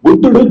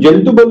 బుద్ధుడు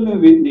జంతువులను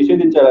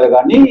నిషేధించారు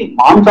కానీ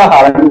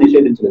మాంసాహారాన్ని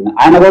నిషేధించలేదు.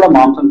 ఆయన కూడా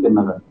మాంసం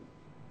తిన్నాడు.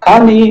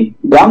 కానీ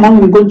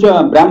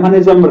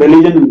బ్రాహ్మణిజం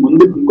రిలీజన్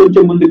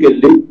ఇంకొంచెం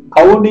ముందుకెళ్ళి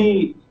కౌని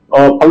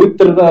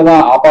పవిత్రతగా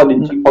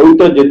ఆపాదించి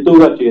పవిత్ర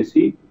జంతువుగా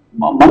చేసి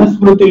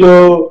మనుస్మృతిలో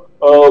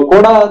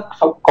కూడా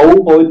కవు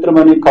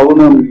పవిత్రమని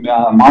కవును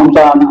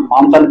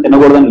మాంసాన్ని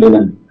తినకూడదని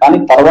లేదండి. కానీ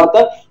తర్వాత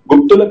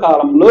గుప్తుల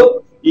కాలంలో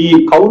ఈ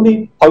కవుని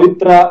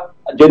పవిత్ర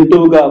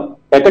జంతువుగా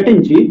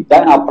ప్రకటించి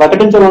ఆ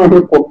ప్రకటించడం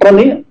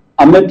కుట్రని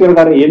అంబేద్కర్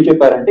గారు ఏం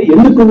చెప్పారంటే,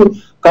 ఎందుకు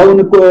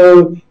కవుని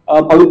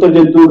పవిత్ర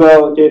జంతువుగా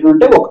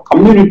చేయడం ఒక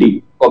కమ్యూనిటీ,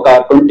 ఒక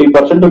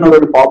 20%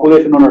 ఉన్నటువంటి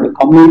పాపులేషన్ ఉన్నటువంటి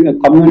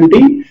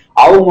కమ్యూనిటీ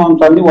ఆవు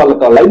మాంసాన్ని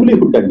వాళ్ళకి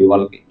లైవ్లీహుడ్ అండి,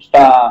 వాళ్ళకి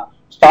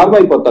స్టార్వ్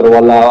అయిపోతారు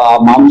వాళ్ళ ఆ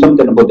మాంసం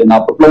తినకపోతే.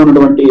 అప్పట్లో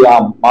ఉన్నటువంటి ఆ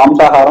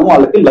మాంసాహారం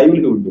వాళ్ళకి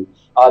లైవ్లీహుడ్,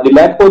 అది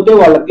లేకపోతే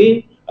వాళ్ళకి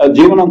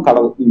జీవనం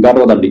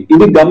గడవదండి.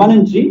 ఇది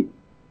గమనించి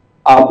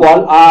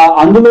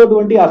అందులో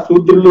ఆ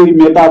శూద్రులు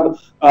మిగతా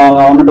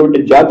ఉన్నటువంటి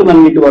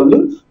జాతులన్నిటి వాళ్ళు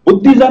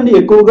బుద్ధిజాన్ని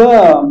ఎక్కువగా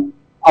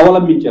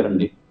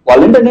అవలంబించారండి.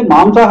 వాళ్ళు ఏంటంటే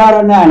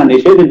మాంసాహారాన్ని ఆయన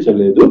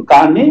నిషేధించలేదు,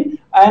 కానీ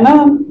ఆయన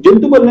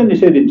జంతువుల్ని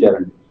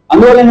నిషేధించారండి.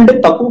 అందువల్ల ఏంటంటే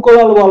తక్కువ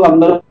కులాల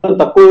వాళ్ళందరూ,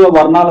 తక్కువ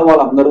వర్ణాల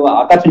వాళ్ళందరూ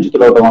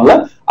ఆకర్షితులవడం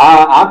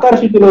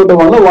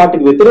వల్ల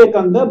వాటికి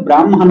వ్యతిరేకంగా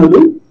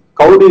బ్రాహ్మణులు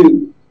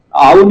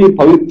ఆవుని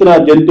పవిత్ర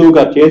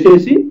జంతువుగా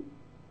చేసేసి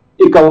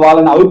ఇక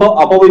వాళ్ళని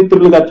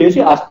అపవిత్రులుగా చేసి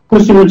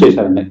అస్పృశ్యులు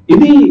చేశారండి.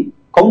 ఇది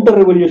కౌంటర్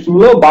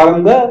రెవల్యూషన్ లో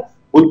భాగంగా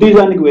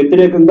బుద్ధిజానికి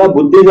వ్యతిరేకంగా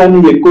బుద్ధిజాన్ని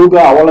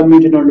ఎక్కువగా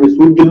అవలంబించినటువంటి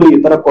శూద్రులు,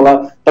 ఇతర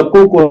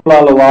తక్కువ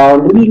కులాల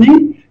వారిని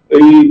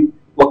ఈ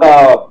ఒక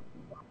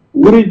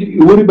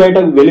ఊరి బయట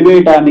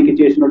వెలివేయటానికి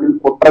చేసినటువంటి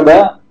కుట్రగా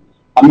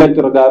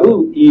అంబేద్కర్ గారు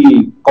ఈ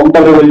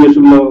కౌంటర్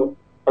రెవల్యూషన్ లో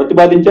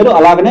ప్రతిపాదించారు.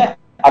 అలాగనే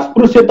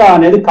అస్పృశ్యత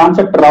అనేది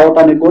కాన్సెప్ట్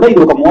రావటానికి కూడా ఇది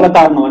ఒక మూల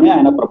కారణం అని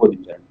ఆయన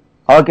ప్రబోధించారు.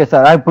 ఓకే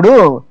సార్, ఇప్పుడు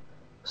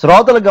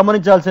శ్రోతలు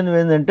గమనించాల్సినవి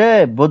ఏంటంటే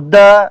బుద్ధ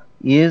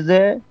ఈజ్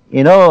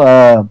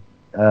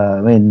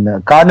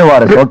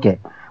కార్నివారస్. ఓకే,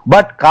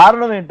 బట్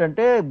కారణం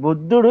ఏంటంటే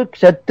బుద్ధుడు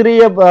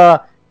క్షత్రియ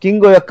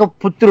కింగ్ యొక్క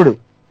పుత్రుడు,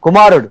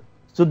 కుమారుడు.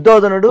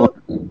 శుద్ధోదనుడు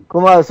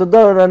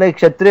అనే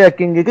క్షత్రియ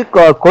కింగ్ కి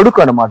కొడుకు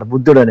అనమాట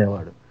బుద్ధుడు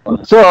అనేవాడు.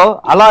 సో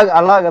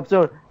అలాగ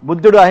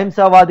బుద్ధుడు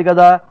అహింసావాది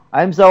కదా,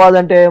 అహింసావాది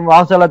అంటే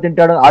మాంసం ఎలా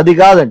తింటాడు, అది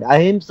కాదండి.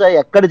 అహింస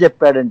ఎక్కడ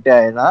చెప్పాడంటే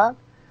ఆయన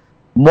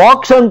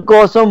మోక్షం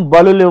కోసం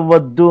బలులు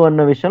ఇవ్వద్దు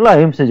అన్న విషయంలో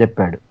అహింస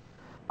చెప్పాడు.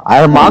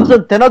 ఆయన మాంసం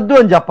తినొద్దు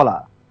అని చెప్పలా.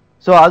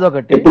 సో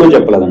అదొకటి,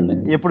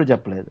 ఎప్పుడు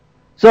చెప్పలేదు.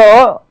 సో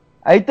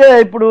అయితే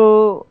ఇప్పుడు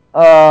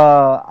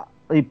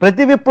ఈ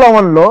ప్రతి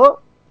విప్లవంలో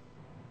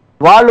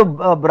వాళ్ళు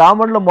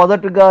బ్రాహ్మణులు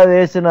మొదటగా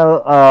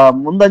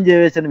ముందంజ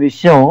వేసిన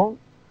విషయం,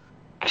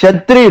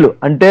 క్షత్రియులు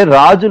అంటే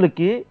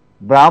రాజులకి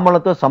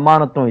బ్రాహ్మణులతో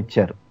సమానత్వం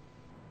ఇచ్చారు.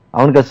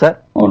 అవును కదా సార్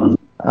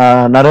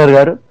నరహరి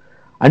గారు?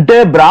 అంటే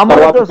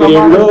బ్రాహ్మణులతో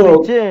సమానత్వం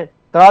ఇచ్చి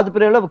తర్వాత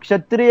పీరియడ్లో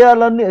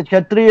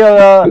క్షత్రియ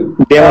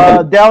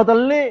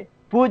దేవతల్ని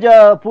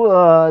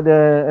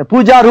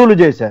పూజారులు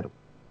చేశారు.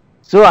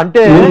 సో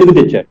అంటే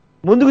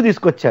ముందుకు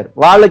తీసుకొచ్చారు,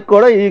 వాళ్ళకి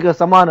కూడా ఈ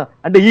సమాన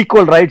అంటే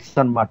ఈక్వల్ రైట్స్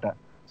అన్నమాట.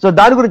 సో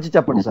దాని గురించి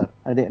చెప్పండి సార్.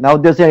 అదే నా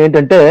ఉద్దేశం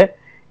ఏంటంటే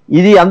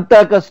ఇది అంత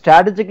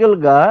స్ట్రాటజికల్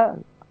గా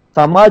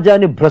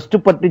సమాజాన్ని భ్రష్టు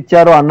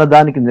పట్టించారో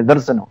అన్నదానికి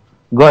నిదర్శనం.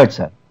 Go head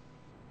sir.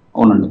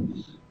 అవునండి,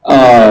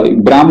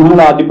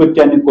 బ్రాహ్మణుల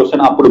ఆధిపత్యాన్ని కోసం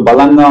అప్పుడు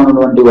బలంగా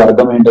ఉన్నటువంటి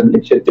వర్గం ఏంటంటే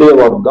క్షత్రియ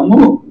వర్గము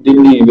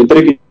దీన్ని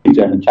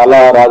వ్యతిరేకించాడు.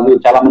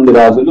 చాలా మంది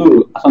రాజులు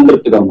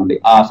అసంతృప్తిగా ఉంది.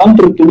 ఆ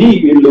అసంతృప్తిని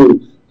వీళ్ళు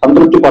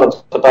సంతృప్తి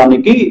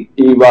పరచడానికి,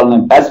 వాళ్ళని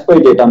పాసిఫై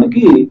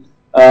చేయడానికి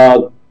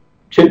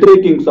క్షత్రియ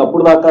కింగ్స్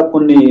అప్పుడు దాకా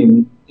కొన్ని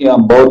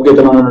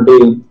భగవద్గీతలో ఉన్నటువంటి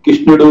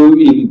కృష్ణుడు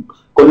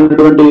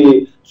కొన్నటువంటి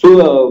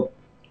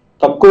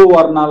తక్కువ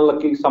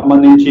వర్ణాలకి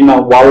సంబంధించిన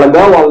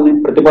వాళ్ళని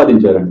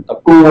ప్రతిపాదించారండి.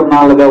 తక్కువ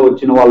వర్ణాలుగా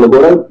వచ్చిన వాళ్ళు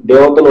కూడా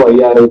దేవతలు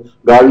అయ్యారు,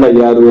 గాళ్ళు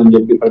అయ్యారు అని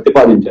చెప్పి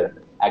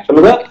ప్రతిపాదించారండి.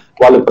 యాక్చువల్ గా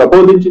వాళ్ళు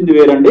ప్రబోధించింది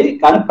వేరండి,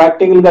 కానీ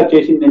ప్రాక్టికల్ గా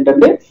చేసింది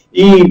ఏంటంటే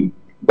ఈ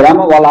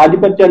వాళ్ళ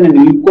ఆధిపత్యాన్ని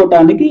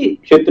నిలుపుకోవటానికి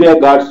క్షత్రియ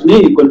గాడ్స్ ని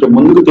కొంచెం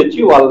ముందుకు తెచ్చి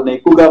వాళ్ళని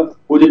ఎక్కువగా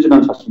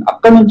పూజించడం వస్తుంది.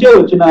 అక్కడి నుంచే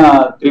వచ్చిన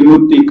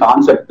త్రిమూర్తి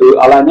కాన్సెప్ట్,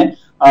 అలానే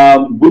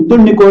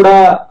బుద్ధుడిని కూడా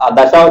ఆ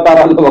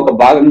దశావతారాల్లో ఒక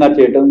భాగంగా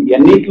చేయటం,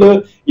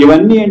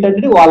 ఇవన్నీ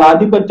ఏంటంటే వాళ్ళ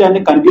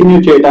ఆధిపత్యాన్ని కంటిన్యూ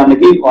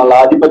చేయడానికి, వాళ్ళ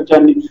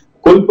ఆధిపత్యాన్ని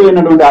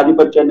కోల్పోయినటువంటి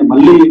ఆధిపత్యాన్ని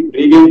మళ్ళీ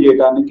రీగెయిన్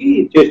చేయడానికి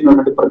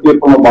చేసినటువంటి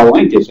ప్రతిరూపంలో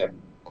భాగమై చేశారు.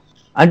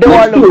 అంటే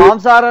వాళ్ళు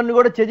మాంసాహారాన్ని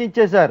కూడా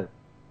త్యజించేశారు.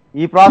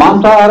 ఈ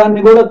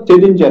మాంసాహారాన్ని కూడా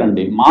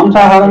త్యజించారండి,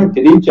 మాంసాహారాన్ని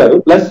త్యజించారు.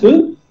 ప్లస్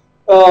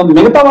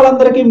మిగతా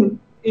వాళ్ళందరికీ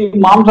ఈ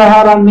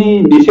మాంసాహారాన్ని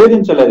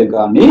నిషేధించలేదు,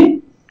 కానీ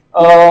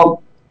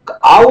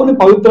ఆవుని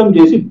పవిత్రం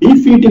చేసి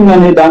డీఫీటింగ్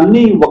అనే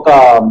దాన్ని ఒక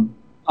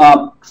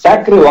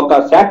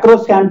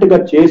సాక్రోశాంట్ గా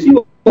చేసి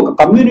ఒక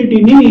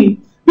కమ్యూనిటీని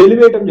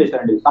వెలివేయటం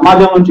చేశారండి.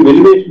 సమాజం నుంచి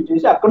వెలివేషన్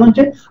చేసి అక్కడ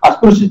నుంచే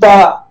అస్పృశ్యత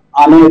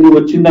అనేది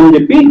వచ్చిందని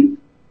చెప్పి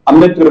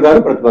అంబేద్కర్ గారు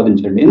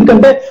ప్రతిపాదించండి.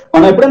 ఎందుకంటే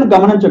మనం ఎప్పుడైనా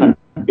గమనించండి,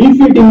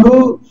 డీఫీటింగ్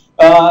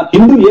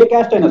హిందూ ఏ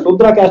క్యాస్ట్ అయినా,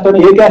 శూద్ర క్యాస్ట్ అయినా,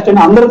 ఏ క్యాస్ట్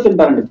అయినా అందరూ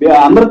తింటారండి,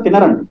 అందరూ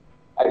తినరండి.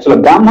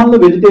 యాక్చువల్ బ్రాహ్మణులు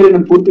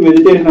వెజిటేరియన్, పూర్తి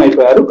వెజిటేరియన్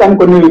అయిపోయారు, కానీ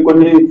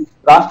కొన్ని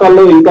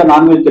రాష్ట్రాల్లో ఇంకా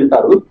నాన్ వెజ్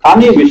తింటారు.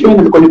 కానీ విషయం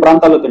ఏంటంటే కొన్ని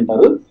ప్రాంతాల్లో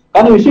తింటారు,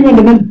 కానీ విషయం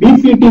ఏంటంటే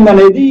బీఫ్ ఈటింగ్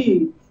అనేది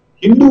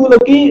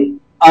హిందువులకి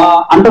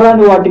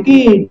అంటరాని వాటికి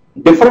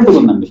డిఫరెంట్ గా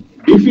ఉందండి.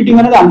 బీఫ్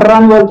ఈటింగ్ అనేది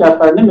అంటరాని వాళ్ళు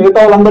చేస్తారండి, మిగతా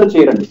వాళ్ళందరూ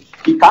చేయరండి.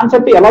 ఈ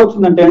కాన్సెప్ట్ ఎలా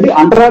వచ్చిందంటే అండి,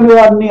 అంటరాని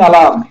వారిని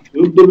అలా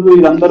యూదులు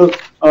వీళ్ళందరూ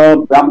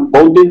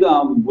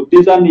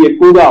బుద్ధిజాన్ని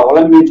ఎక్కువగా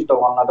అవలంబించడం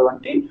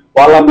అన్నటువంటి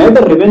వాళ్ళ మీద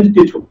రివెంజ్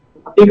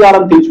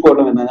ప్రతీకారం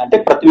తీర్చుకోవడం ఏంటంటే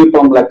ప్రతి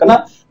విప్లవం లెక్కన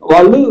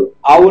వాళ్ళు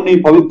ఆవుని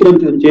పవిత్రం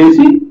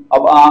చేసి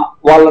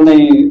వాళ్ళని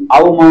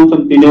ఆవు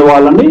మాంసం తినే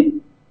వాళ్ళని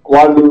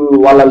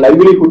వాళ్ళ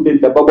లైవ్లీహుడ్ ని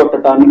దెబ్బ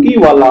కొట్టడానికి,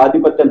 వాళ్ళ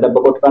ఆధిపత్యం దెబ్బ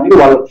కొట్టడానికి,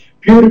 వాళ్ళ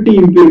ప్యూరిటీ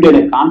ఇంప్యూరిటీ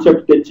అనే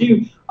కాన్సెప్ట్ తెచ్చి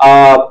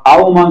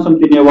ఆవు మాంసం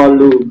తినే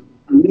వాళ్ళు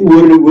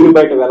ఊరి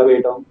బయట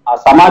వెలవేయడం, ఆ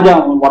సమాజ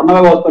వర్ణ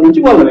వ్యవస్థ నుంచి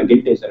వాళ్ళని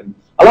గెంటేశారు.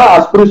 అలా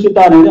అస్పృశ్యత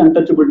అనేది,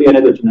 అన్టచబిలిటీ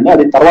అనేది వచ్చిందండి.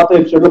 అది తర్వాత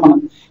ఎపిసోడ్ లో మనం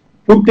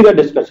పూర్తిగా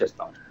డిస్కస్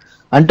చేస్తాం.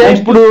 అంటే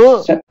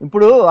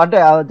ఇప్పుడు అంటే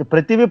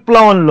ప్రతి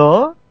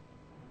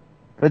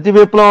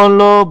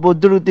విప్లవంలో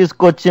బుద్ధుడు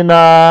తీసుకొచ్చిన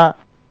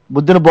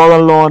బుద్ధుని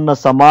బోధనలో ఉన్న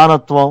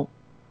సమానత్వం,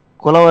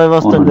 కుల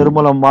వ్యవస్థ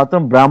నిర్మూలన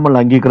మాత్రం బ్రాహ్మణులు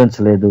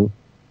అంగీకరించలేదు.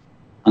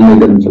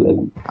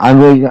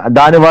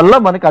 దానివల్ల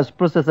మనకి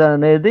అస్పృశ్యత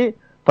అనేది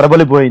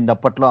ప్రబలిపోయింది.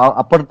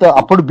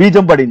 అప్పుడు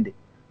బీజం పడింది.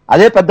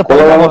 అదే పెద్ద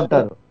కులం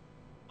అంటారు.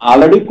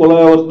 ఆల్రెడీ కుల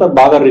వ్యవస్థ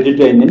బాగా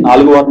రిజిట్ అయింది,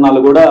 4 వర్ణాలు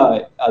కూడా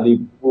అది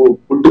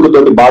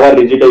పుట్టుకతోటి బాగా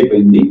రిజిట్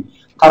అయిపోయింది.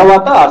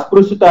 తర్వాత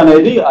అస్పృశ్యత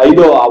అనేది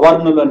 5వ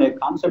అవర్ణులు అనే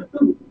కాన్సెప్ట్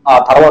ఆ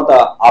తర్వాత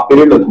ఆ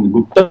పీరియడ్ లో వచ్చింది,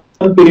 గుప్త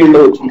పీరియడ్ లో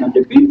వచ్చిందని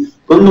చెప్పి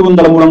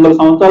 200-300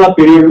 సంవత్సరాల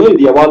పీరియడ్ లో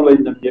ఇది ఎవాల్వ్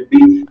అయిందని చెప్పి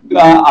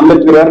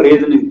అంబేద్కర్ గారు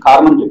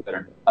కారణం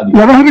చెప్పారండి. అది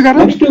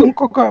నెక్స్ట్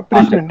ఇంకొక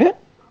ప్రశ్న అండి,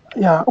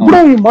 ఇప్పుడు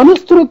ఈ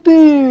మనుస్మృతి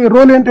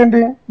రోల్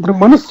ఏంటండి? ఇప్పుడు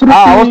మనుస్మృతి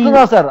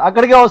వస్తున్నా సార్,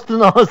 అక్కడికే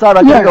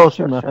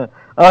వస్తున్నా.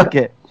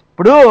 ఓకే,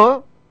 ఇప్పుడు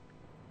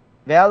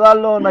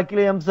వేదాల్లో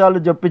నకిలీ అంశాలు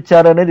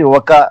జొప్పించారనేది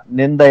ఒక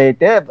నింద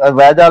అయితే,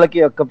 వేదాలకి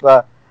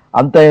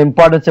అంత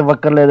ఇంపార్టెన్స్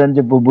ఇవ్వక్కర్లేదని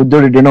చెప్పి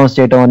బుద్ధుడు డినౌన్స్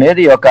చేయటం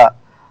అనేది ఒక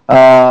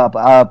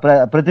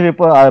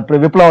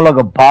విప్లవంలో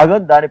ఒక భాగం.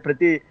 దాని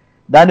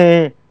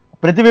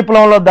ప్రతి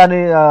విప్లవంలో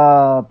దాన్ని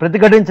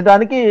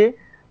ప్రతిఘటించడానికి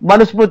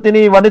మనుస్మృతిని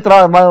ఇవన్నీ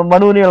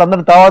మనువుని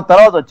వాళ్ళందరూ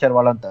తర్వాత వచ్చారు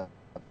వాళ్ళంతా.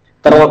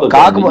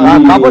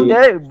 కాకపోతే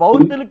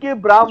బౌద్ధులకి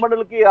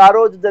బ్రాహ్మణులకి ఆ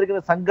రోజు జరిగిన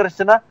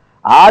సంఘర్షణ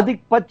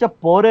ఆధిపత్య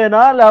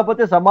పోరేనా,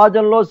 లేకపోతే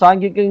సమాజంలో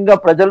సాంఘికంగా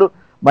ప్రజలు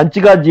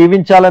మంచిగా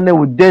జీవించాలనే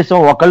ఉద్దేశం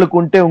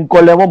ఒకళ్ళకుంటే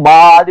ఇంకోళ్ళేమో మా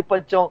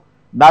ఆధిపత్యం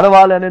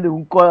నడవాలి అనేది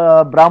ఇంకో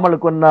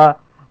బ్రాహ్మణులకున్న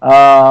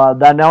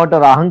దాన్ని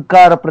ఏమంటారు,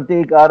 అహంకార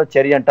ప్రతీకార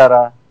చర్య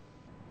అంటారా?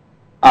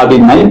 అది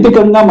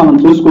నైతికంగా మనం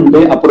చూసుకుంటే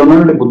అప్పుడు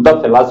ఉన్నటువంటి బుద్ధ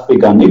ఫిలాసఫీ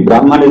కానీ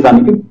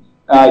బ్రాహ్మణిజానికి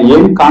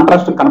ఏం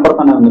కాంట్రాస్ట్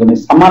కనపడుతూనే ఉంది. కానీ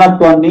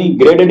సమానత్వాన్ని,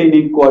 గ్రేడెడ్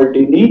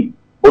ఇన్ఈక్వాలిటీని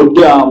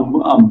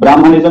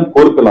బ్రాహ్మణిజం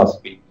కోర్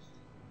ఫిలాసఫీ.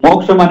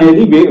 మోక్షం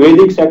అనేది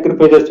వేదిక్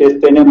సాక్రిఫైజెస్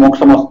చేస్తేనే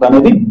మోక్షం వస్తుంది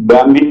అనేది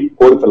బ్రాహ్మణ్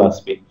కోర్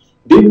ఫిలాసఫీ.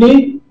 దీన్ని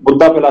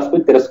బుద్ధ ఫిలాసఫీ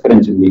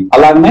తిరస్కరించింది.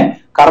 అలాగనే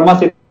కర్మ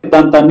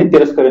సిద్ధాంతాన్ని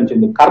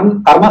తిరస్కరించింది.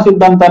 కర్మ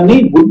సిద్ధాంతాన్ని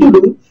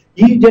బుద్ధుడు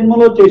ఈ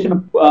జన్మలో చేసిన,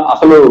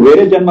 అసలు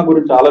వేరే జన్మ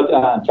గురించి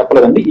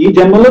చెప్పలేదండి, ఈ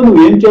జన్మలో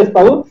నువ్వు ఏం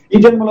చేస్తావో ఈ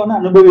జన్మలోనే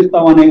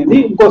అనుభవిస్తావు అనేది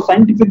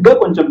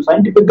కొంచెం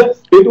సైంటిఫిక్ గా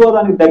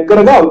హేతువాదానికి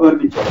దగ్గరగా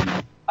అభివర్ణించారు.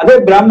 అదే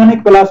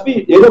బ్రాహ్మణిక్ ఫిలాసఫీ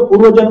ఏదో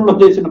పూర్వజన్మలో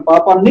చేసిన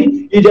పాపాన్ని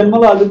ఈ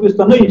జన్మలో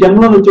అనిపిస్తాను, ఈ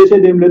జన్మలో నువ్వు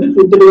చేసేది ఏం లేదు,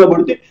 శూద్రుడిగా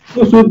పడితే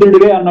నువ్వు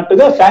శూద్రుడిగా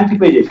అన్నట్టుగా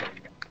శాంటిఫై చేశాడు.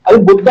 అది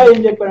బుద్ధ ఏం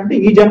చెప్పాడంటే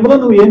ఈ జన్మలో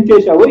నువ్వు ఏం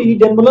చేశావో ఈ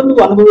జన్మలో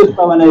నువ్వు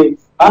అనుభవిస్తావు అనే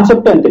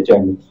కాన్సెప్ట్ అని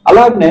తెచ్చాడు.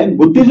 అలాగనే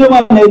బుద్ధిజం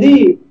అనేది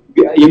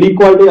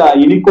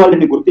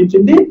ఇన్ఈక్వాలిటీని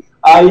గుర్తించింది,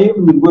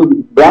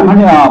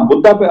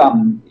 బుద్ధ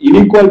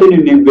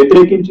ఇన్ఈక్వాలిటీని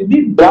వ్యతిరేకించింది.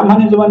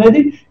 బ్రాహ్మణిజం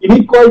అనేది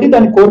ఇన్ఈక్వాలిటీ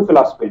దాని కోర్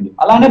ఫిలాసఫీ అండి.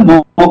 అలానే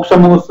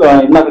మోక్షము,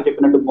 ఇందాక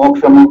చెప్పినట్టు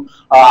మోక్షము,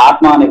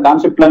 ఆత్మ అనే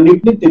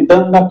కాన్సెప్ట్లన్నింటినీ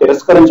సిద్ధంగా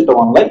తిరస్కరించడం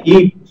వల్ల ఈ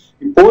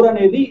పోర్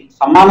అనేది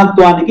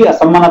సమానత్వానికి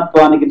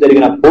అసమానత్వానికి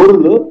జరిగిన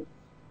పోరులో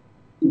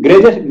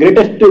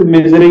గ్రేటెస్ట్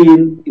మెజరీ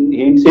ఇన్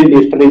ఏన్షియంట్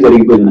హిస్టరీ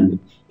జరిగిపోయిందండి.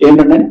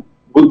 ఏంటంటే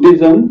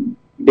బుద్ధిజం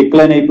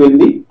డిక్లైన్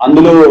అయిపోయింది.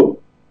 అందులో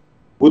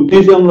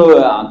బుద్ధిజంలో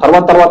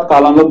తర్వాత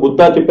కాలంలో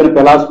బుద్ధ చెప్పిన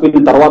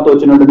ఫిలాసఫీని తర్వాత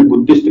వచ్చినటువంటి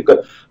బుద్ధిస్ట్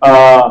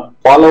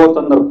ఫాలోవర్స్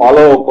అందరూ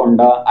ఫాలో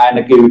అవ్వకుండా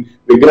ఆయనకి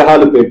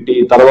విగ్రహాలు పెట్టి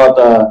తర్వాత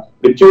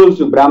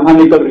రిచువల్స్,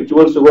 బ్రాహ్మణికల్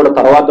రిచువల్స్ కూడా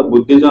తర్వాత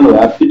బుద్ధిజంలో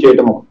వ్యాప్తి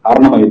చేయడం ఒక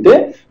కారణం అయితే,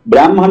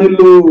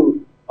 బ్రాహ్మణులు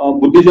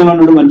బుద్ధిజంలో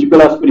నుండి మంచి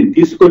ఫిలాసఫీని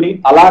తీసుకొని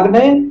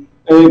అలాగనే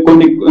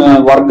కొన్ని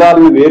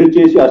వర్గాలను వేరు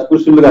చేసి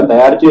అస్పృశ్యులుగా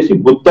తయారు చేసి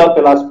బుద్ధ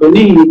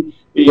ఫిలాసఫీని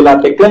ఇలా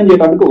డిక్లైన్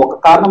చేయడానికి ఒక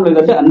కారణం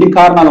లేదంటే అన్ని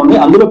కారణాలు ఉన్నాయి.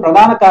 అందులో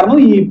ప్రధాన కారణం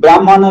ఈ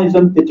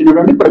బ్రాహ్మణిజం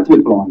తెచ్చినటువంటి ప్రతి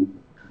విప్లవం,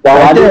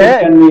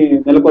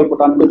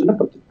 నెలకొల్పడానికి వచ్చిన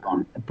ప్రతి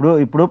విప్లవం.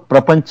 ఇప్పుడు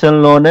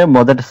ప్రపంచంలోనే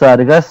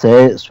మొదటిసారిగా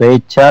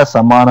స్వేచ్ఛ,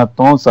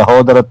 సమానత్వం,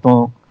 సహోదరత్వం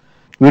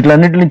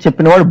వీటిలన్నింటిని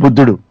చెప్పిన వాడు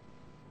బుద్ధుడు.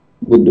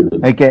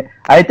 ఓకే,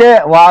 అయితే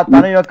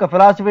తన యొక్క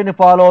ఫిలాసఫీని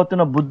ఫాలో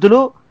అవుతున్న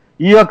బుద్ధులు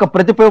ఈ యొక్క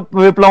ప్రతి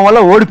విప్లవం వల్ల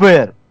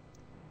ఓడిపోయారు.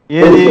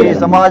 ఏది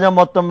సమాజం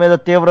మొత్తం మీద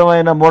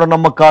తీవ్రమైన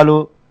మూఢనమ్మకాలు,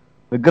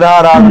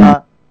 విగ్రహారాధన,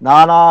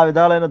 నానా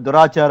విధాలైన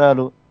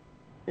దురాచారాలు,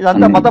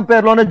 ఇదంతా మతం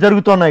పేరులోనే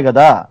జరుగుతున్నాయి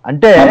కదా.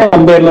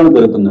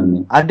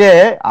 అంటే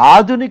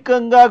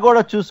ఆధునికంగా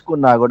కూడా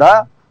చూసుకున్నా కూడా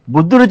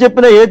బుద్ధుడు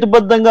చెప్పిన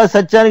హేతుబద్ధంగా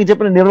సత్యానికి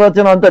చెప్పిన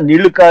నిర్వచనం అంతా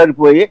నీళ్లు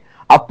కారిపోయి,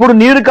 అప్పుడు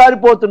నీరు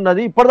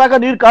కారిపోతున్నది, ఇప్పటిదాకా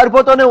నీరు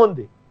కారిపోతూనే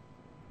ఉంది.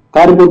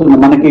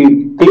 మనకి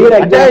క్లియర్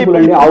ఎగ్జాంపుల్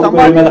అండి,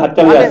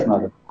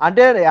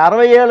 అంటే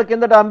 60 ఏళ్ల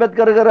కిందట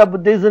అంబేద్కర్ గారు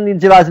బుద్ధిజం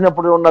నుంచి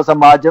రాసినప్పుడు ఉన్న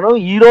సమాజం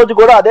ఈ రోజు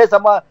కూడా అదే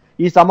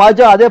ఈ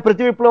సమాజం అదే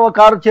ప్రతి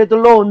విప్లవకారు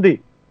చేతుల్లో ఉంది.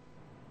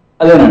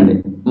 అదేనండి,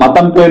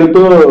 మతం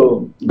పేరుతో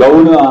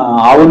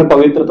ఆవుని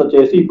పవిత్రత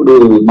చేసి ఇప్పుడు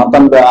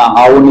మతం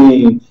ఆవుని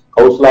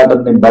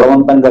కౌసులాటని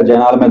బలవంతంగా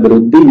జనాల మీద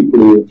రుద్ది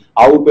ఇప్పుడు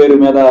ఆవు పేరు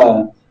మీద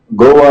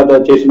గోవాద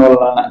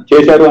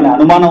చేశారు అనే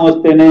అనుమానం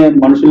వస్తేనే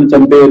మనుషుల్ని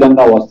చంపే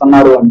విధంగా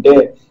వస్తున్నారు అంటే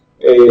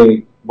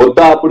బుద్ధ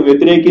అప్పుడు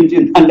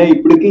వ్యతిరేకించిందంటే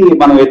ఇప్పటికీ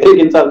మనం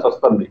వ్యతిరేకించాల్సి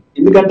వస్తుంది.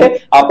 ఎందుకంటే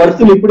ఆ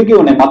పరిస్థితులు ఇప్పటికీ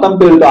ఉన్నాయి. మతం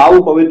పేరుతో ఆవు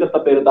పవిత్రత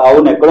పేరుతో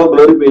ఆవును ఎక్కడో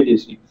గ్లోరిఫై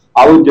చేసి,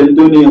 ఆవు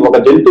ఒక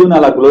జంతువుని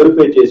అలా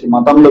గ్లోరిఫై చేసి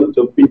మతంలోకి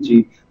చొప్పించి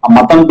ఆ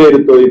మతం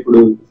పేరుతో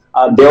ఇప్పుడు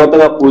ఆ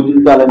దేవతగా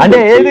పూజించాలని. అంటే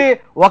ఏది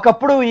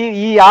ఒకప్పుడు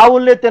ఈ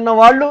ఆవుల్ని తిన్న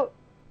వాళ్ళు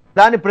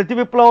దాని ప్రతి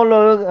విప్లవంలో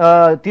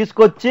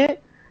తీసుకొచ్చి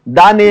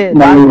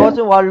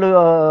దానికోసం వాళ్ళు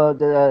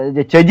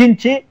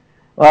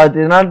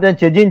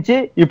త్యజించి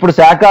ఇప్పుడు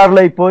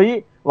శాకాహారులు అయిపోయి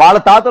వాళ్ళ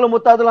తాతలు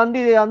ముత్తాతలు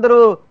అందరూ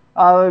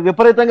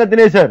విపరీతంగా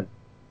తినేశారు.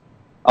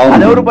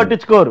 అదెవరు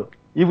పట్టించుకోరు.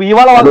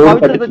 ఇవాళ వాళ్ళ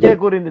పవిత్రత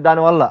చేకూరింది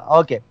దానివల్ల.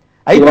 ఓకే,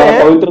 అయితే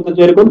పవిత్రత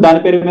చేరుకుని దాని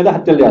పేరు మీద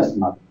హత్యలు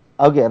చేస్తున్నారు.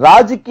 ఓకే,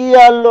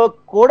 రాజకీయాల్లో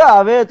కూడా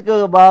అవేత్క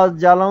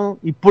భావజాలం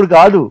ఇప్పుడు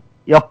కాదు,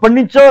 ఎప్పటి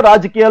నుంచో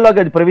రాజకీయాల్లో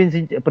అది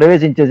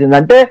ప్రవేశించేసింది.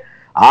 అంటే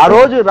ఆ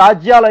రోజు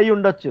రాజ్యాలు అయి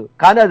ఉండొచ్చు,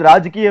 కానీ అది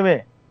రాజకీయమే.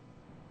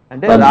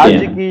 అంటే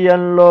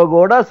రాజకీయంలో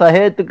కూడా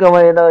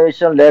సహేతుకమైన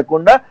విషయం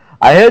లేకుండా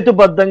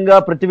అహేతుబద్ధంగా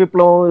ప్రతి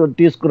విప్లవం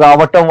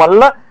తీసుకురావటం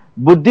వల్ల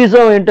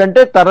బుద్ధిజం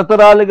ఏంటంటే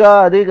తరతరాలుగా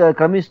అది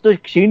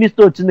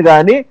క్షీణిస్తూ వచ్చింది.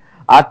 కానీ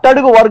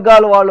అట్టడుగు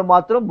వర్గాల వాళ్ళు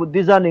మాత్రం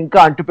బుద్ధిజాన్ని ఇంకా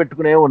అంటు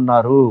పెట్టుకునే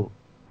ఉన్నారు.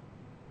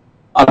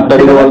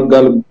 అట్టడుగు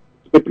వర్గాలు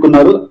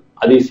పెట్టుకున్నారు.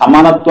 అది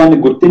సమానత్వాన్ని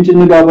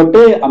గుర్తించింది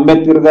కాబట్టి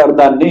అంబేద్కర్ గారు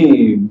దాన్ని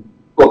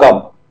ఒక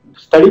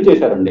స్టడీ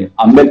చేశారండి.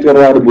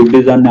 అంబేద్కర్ గారు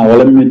బుద్ధిజాన్ని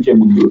అవలంబించే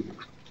ముందు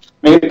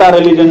మిగతా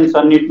రిలీజన్స్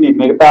అన్నిటిని,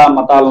 మిగతా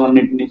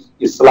మతాలన్నింటినీ,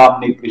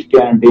 ఇస్లాంని,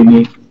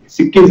 క్రిస్టియానిటీని,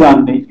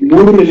 సిక్కిజాన్ని, ఈ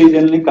 3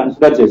 రిలీజన్ ని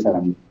కన్సిడర్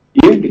చేశారండి.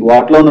 ఏంటి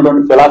వాటిలో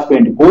ఉన్నటువంటి ఫిలాసఫీ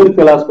ఏంటి, కోర్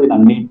ఫిలాసఫీని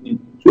అన్నింటినీ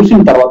చూసిన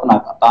తర్వాత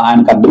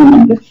ఆయనకు అర్థం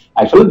ఏంటంటే,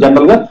 యాక్చువల్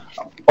జనరల్ గా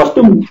ఫస్ట్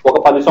ఒక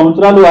 10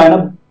 సంవత్సరాలు ఆయన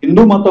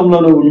హిందూ మతంలో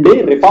ఉండి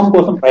రిఫార్మ్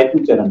కోసం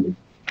ప్రయత్నించారండి.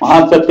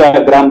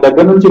 మహాసత్యాగ్రహం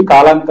దగ్గర నుంచి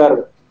కాలాంకర్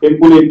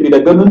టెంపుల్ ఎంట్రీ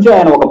దగ్గర నుంచి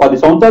ఆయన ఒక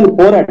 10 సంవత్సరాలు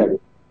పోరాడారు.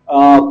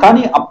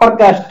 కానీ అప్పర్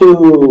కాస్ట్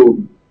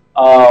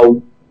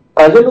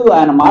ప్రజలు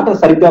ఆయన మాట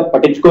సరిగ్గా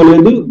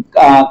పట్టించుకోలేదు.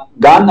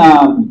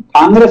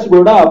 కాంగ్రెస్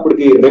కూడా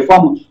అప్పటికి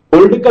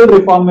పొలిటికల్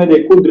రిఫార్మ్ మీద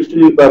ఎక్కువ దృష్టి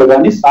నిలిపారు,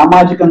 కానీ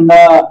సామాజికంగా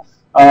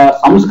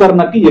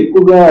సంస్కరణకి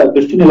ఎక్కువగా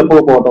దృష్టి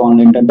నిలపకపోవటం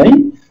వల్ల ఏంటంటే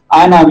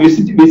ఆయన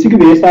విసిగి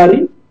వేసారి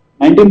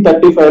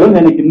 1935లో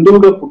నేను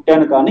హిందువుగా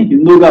పుట్టాను కానీ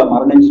హిందువుగా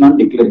మరణించినాను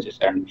డిక్లేర్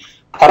చేశాడు.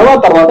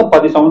 తర్వాత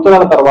 10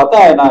 సంవత్సరాల తర్వాత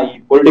ఆయన ఈ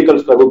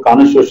పొలిటికల్ స్ట్రగుల్,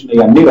 కాన్స్టిట్యూషన్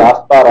ఇవన్నీ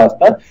రాస్తా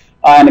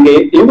ఆయనకి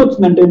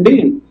ఏమొచ్చిందంటే అండి,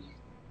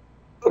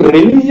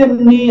 రిలీజన్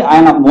ని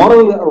ఆయన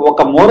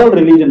ఒక మోరల్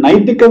రిలీజన్,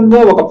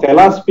 నైతికంగా ఒక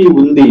ఫిలాసఫీ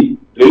ఉంది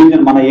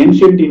రిలీజన్. మన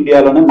ఏన్షియంట్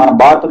ఇండియాలోనే, మన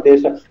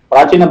భారతదేశ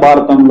ప్రాచీన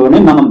భారతంలోనే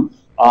మనం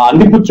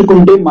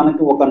అందిపుచ్చుకుంటే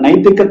మనకి ఒక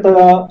నైతికత,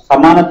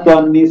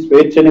 సమానత్వాన్ని,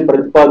 స్వేచ్ఛని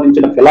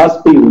ప్రతిపాదించిన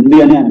ఫిలాసఫీ ఉంది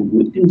అని ఆయన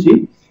గుర్తించి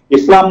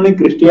ఇస్లాంని,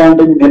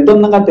 క్రిస్టియానిటీని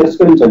నిర్బంధంగా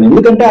తిరస్కరించాడు.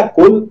 ఎందుకంటే ఆ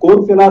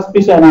కోర్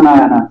ఫిలాసఫీస్ ఆయన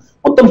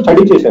మొత్తం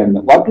స్టడీ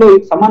చేశాడండి. వాటిలో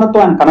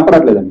సమానత్వం ఆయన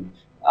కనపడట్లేదండి.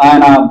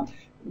 ఆయన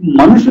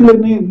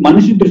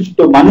మనిషి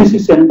దృష్టితో, మనిషి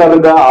సెంటర్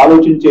గా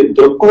ఆలోచించే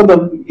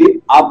దృక్పథం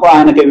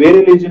ఆయనకి వేరే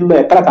రిలీజన్ లో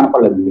ఎక్కడ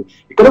కనపడలేదండి.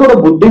 ఇక్కడ కూడా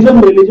బుద్ధిజం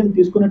రిలీజన్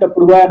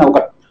తీసుకునేటప్పుడు ఆయన ఒక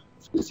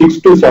 6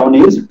 to 7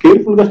 years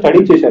కేర్ఫుల్ గా స్టడీ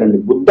చేశారండి.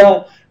 బుద్ధ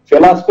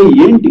ఫిలాసఫీ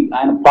ఏంటి,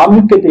 ఆయన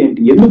ప్రాముఖ్యత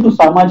ఏంటి, ఎందుకు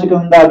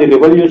సామాజికంగా అది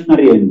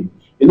రెవల్యూషనరీ అయింది,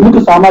 ఎందుకు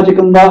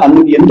సామాజికంగా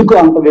ఎందుకు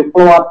అంత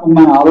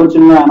విప్లవాత్మకమైన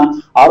ఆలోచనలు ఆయన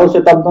 6వ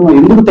శతాబ్దంలో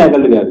ఎందుకు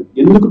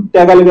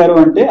తేగలిగారు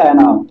అంటే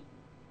ఆయన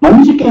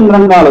మనిషి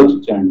కేంద్రంగా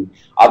ఆలోచించాడండి.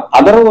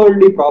 అదర్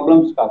వరల్డ్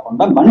ప్రాబ్లమ్స్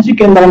కాకుండా మనిషి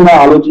కేంద్రంగా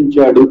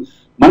ఆలోచించాడు.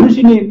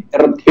 మనిషిని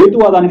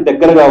హేతువాదానికి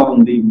దగ్గరగా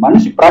ఉంది.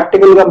 మనిషి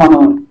ప్రాక్టికల్ గా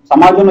మనం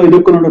సమాజంలో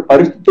ఎదుర్కొన్న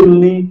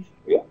పరిస్థితుల్ని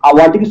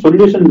వాటికి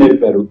సొల్యూషన్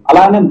నేర్పారు.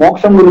 అలానే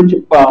మోక్షం గురించి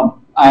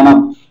ఆయన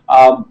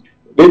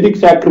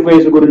వేదిక్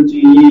సాక్రిఫైస్ గురించి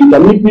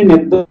వీటన్నిటిని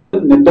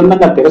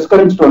నిర్బంధంగా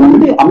తిరస్కరించడం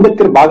అనేది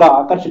అంబేద్కర్ బాగా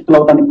ఆకర్షితులు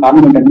అవడానికి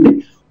కారణం ఏంటంటే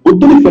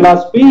బుద్ధుడి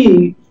ఫిలాసఫీ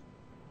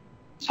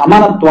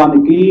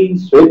సమానత్వానికి,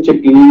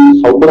 స్వేచ్ఛకి,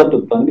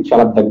 సౌభ్రతత్వానికి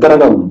చాలా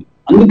దగ్గరగా ఉంది.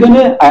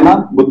 అందుకనే ఆయన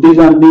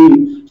బుద్ధిజాన్ని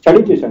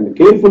స్టడీ చేశాడు.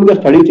 కేర్ఫుల్ గా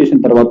స్టడీ చేసిన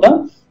తర్వాత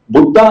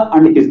బుద్ధ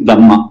అండ్ హిస్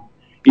ధమ్మ,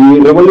 ఈ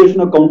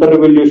రెవల్యూషన్ కౌంటర్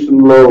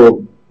రెవల్యూషన్ లో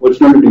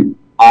వచ్చినటువంటి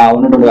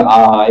ఆ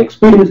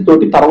ఎక్స్పీరియన్స్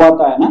తోటి తర్వాత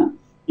ఆయన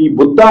ఈ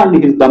బుద్ధ అండ్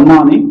హిస్ ధమ్మ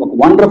అని ఒక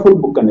వండర్ఫుల్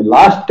బుక్ అండి,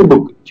 లాస్ట్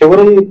బుక్,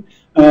 చివరి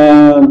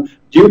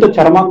జీవిత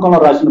చరమాంకంలో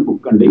రాసిన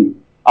బుక్ అండి.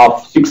 ఆ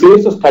 6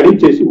 years స్టడీ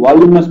చేసి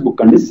వాల్యూమినస్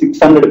బుక్ అండి,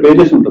 600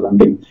 pages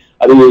ఉంటుందండి.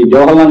 అది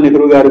జవహర్లాల్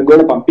నెహ్రూ గారికి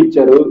కూడా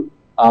పంపించారు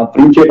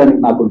ప్రింట్ చేయడానికి,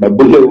 నాకు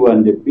డబ్బులు లేవు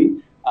అని చెప్పి.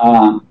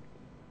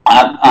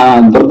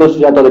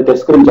 దురదృష్టజాత అది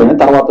తిరస్కరించాలని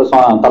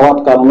తర్వాత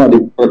కాలంలో అది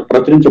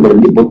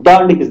ప్రచురించబడింది. బుద్ధ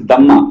అండ్ హిస్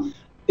ధమ్మ,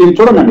 ఇది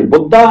చూడండి.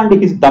 Buddha and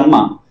his Dhamma,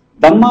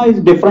 Dhamma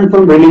is different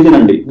from religion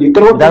అండి.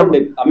 ఇక్కడ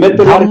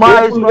అంబేద్కర్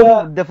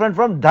డిఫరెంట్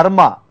ఫ్రమ్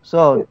ధర్మ. సో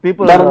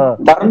పీపుల్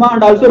ధర్మ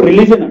అండ్ ఆల్సో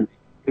రిలీజన్ అండి.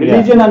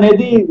 రిలీజన్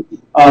అనేది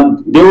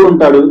దేవుడు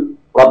ఉంటాడు,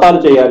 వ్రతాలు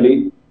చేయాలి,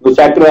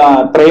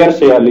 ప్రేయర్స్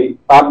చేయాలి,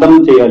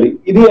 ప్రార్థనలు చేయాలి,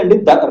 ఇది అండి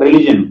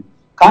రిలీజన్.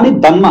 కానీ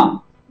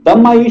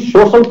ధమ్మ ఈ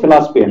సోషల్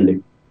ఫిలాసఫీ అండి.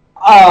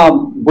 ఆ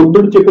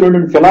బుద్ధుడు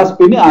చెప్పినటువంటి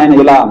ఫిలాసఫీని ఆయన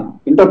ఇలా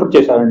ఇంటర్ప్రిట్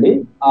చేశారండి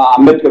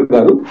అంబేద్కర్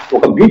గారు.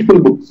 ఒక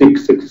beautiful book,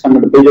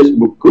 600 pages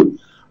book,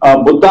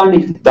 Buddha and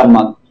his Dhamma.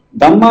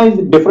 Dhamma is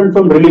different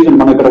from religion.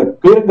 మనం ఇక్కడ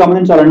క్లియర్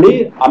గమనించాలండి.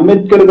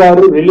 అంబేద్కర్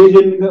గారు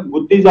రిలీజన్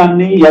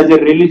బుద్ధిజాన్ని యాజ్ ఎ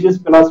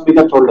రిలీజియస్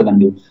ఫిలాసఫీగా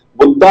చూడలేదండి.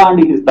 బుద్ధ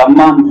అండ్ హిస్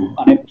ధమ్మ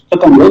అనే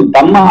పుస్తకంలో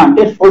ధమ్మ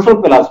అంటే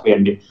సోషల్ ఫిలాసఫీ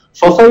అండి.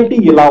 సొసైటీ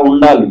ఇలా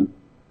ఉండాలి.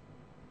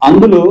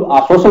 అందులో ఆ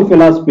సోషల్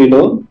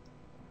ఫిలాసఫీలో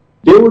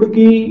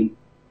దేవుడికి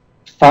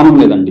స్థానం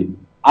లేదండి,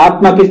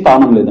 ఆత్మకి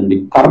స్థానం లేదండి,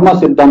 కర్మ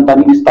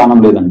సిద్ధాంతానికి స్థానం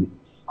లేదండి,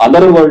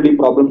 అదర్ వరల్డ్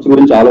ప్రాబ్లమ్స్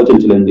గురించి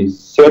ఆలోచించలేండి,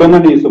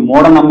 సెరమనీస్,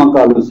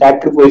 మూఢనమ్మకాలు,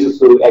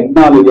 సాక్రిఫైసెస్,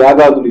 యజ్ఞాలు,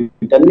 యాగాదులు,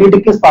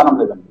 వీటన్నిటికీ స్థానం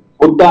లేదండి.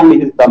 బుద్ధ అండ్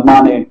హిస్ ధమ్మ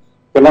అనే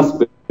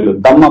ఫిలాసఫీలో,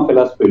 ధమ్మ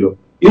ఫిలాసఫీలో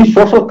ఈ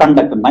సోషల్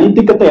కండక్ట్,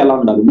 నైతికత ఎలా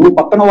ఉండాలి, నువ్వు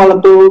పక్కన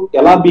వాళ్ళతో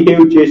ఎలా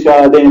బిహేవ్ చేసా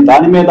అదే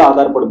దాని మీద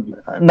ఆధారపడుతుంది.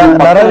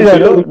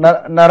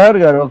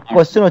 నరహరి గారు ఒక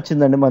క్వశ్చన్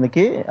వచ్చిందండి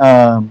మనకి.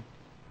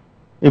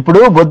 ఇప్పుడు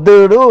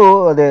బుద్ధుడు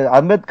అదే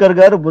అంబేద్కర్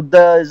గారు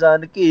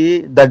బుద్ధిజానికి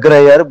దగ్గర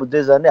అయ్యారు,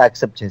 బుద్ధిజాన్ని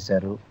యాక్సెప్ట్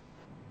చేశారు.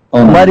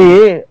 మరి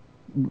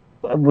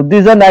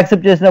బుద్ధిజాన్ని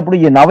యాక్సెప్ట్ చేసినప్పుడు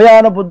ఈ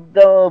నవయాన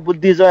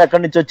బుద్ధిజం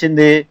ఎక్కడి నుంచి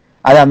వచ్చింది?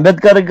 అది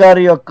అంబేద్కర్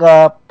గారి యొక్క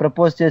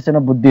ప్రపోజ్ చేసిన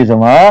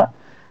బుద్ధిజమా,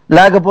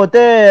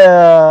 లేకపోతే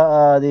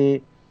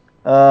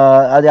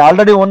అది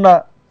ఆల్రెడీ ఉన్న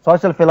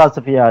సోషల్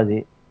ఫిలాసఫీ? అది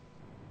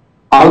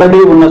ఆల్రెడీ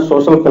ఉన్న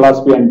సోషల్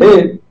ఫిలాసఫీ అంటే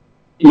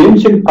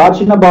ఏన్షియంట్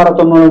ప్రాచీన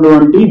భారతంలో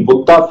ఉన్నటువంటి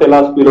బుద్ధ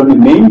ఫిలాసఫీలోని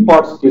మెయిన్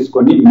పార్ట్స్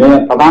తీసుకొని,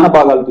 ప్రధాన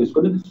భాగాలు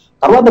తీసుకొని,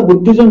 తర్వాత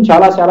బుద్ధిజం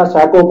చాలా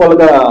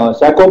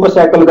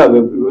శాఖోపశాఖలుగా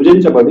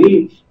విభజించబడి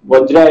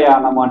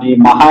వజ్రయానం అని,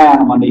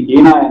 మహాయానం అని,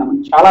 హీనాయానం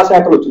అని చాలా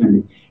శాఖలు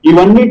వచ్చినాయండి.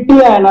 ఇవన్నిటి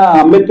ఆయన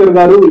అంబేద్కర్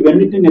గారు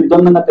ఇవన్నిటిని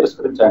నిర్బంధంగా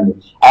తిరస్కరించారండి.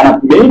 ఆయన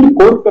మెయిన్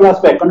కోర్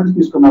ఫిలాసఫీ ఎక్కడి నుంచి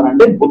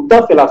తీసుకున్నారంటే బుద్ధ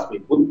ఫిలాసఫీ.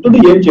 బుద్ధుడు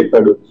ఏం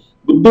చెప్పాడు?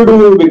 బుద్ధుడు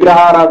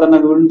విగ్రహారాధన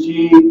గురించి,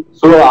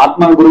 సో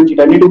ఆత్మ గురించి,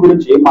 ఇటన్నిటి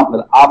గురించి ఏం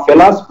మాట్లాడదు. ఆ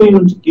ఫిలాసఫీ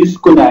నుంచి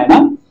తీసుకుని ఆయన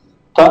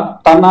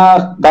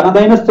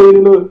తనదైన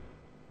శైలిలో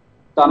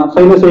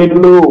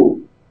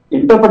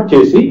ఇంటర్ప్రిట్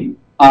చేసి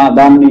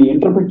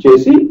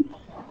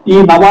ఈ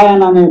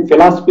నవయాన అనే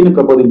ఫిలాసఫీని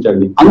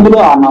ప్రబోధించండి. అందులో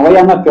ఆ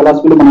నవయాన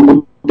ఫిలాసఫీలో మనం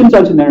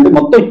గుర్తించాల్సింది ఏంటంటే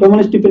మొత్తం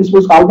హ్యూమనిస్ట్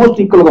ప్రిన్సిపల్స్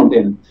ఆల్మోస్ట్ ఈక్వల్ గా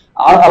ఉంటాయండి,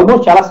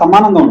 ఆల్మోస్ట్ చాలా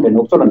సమానంగా ఉంటాయండి.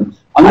 ఒకసారి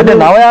అంటే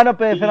నవయాన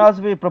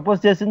ఫిలాసఫీ ప్రపోజ్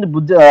చేసింది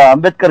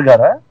అంబేద్కర్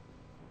గారా?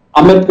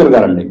 అంబేద్కర్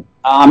గారు అండి.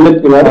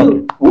 అంబేద్కర్ గారు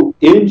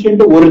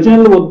ఏన్షియంట్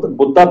ఒరిజినల్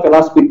బుద్ధ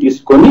ఫిలాసఫీ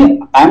తీసుకొని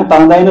ఆయన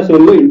తనదైన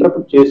శైలిలో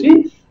ఇంటర్ప్రిట్ చేసి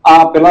ఆ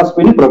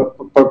ఫిలాసఫీని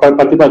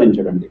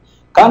ప్రతిపాదించాడండి.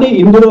 కానీ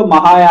ఇందులో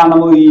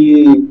మహాయానము, ఈ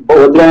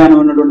వజ్రయానం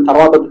ఉన్నటువంటి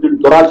తర్వాత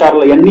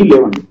దురాచారాలు ఇవన్నీ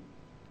లేవండి.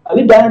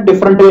 అది దాని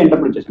డిఫరెంట్ గా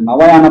ఇంటర్ప్రిట్ చేశాడు.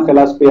 నవయాన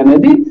ఫిలాసఫీ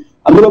అనేది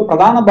అందులో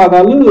ప్రధాన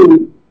భాగాలు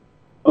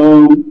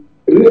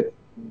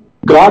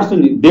గాడ్స్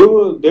ని,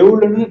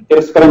 దేవుళ్ళని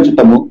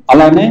తిరస్కరించటము,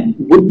 అలానే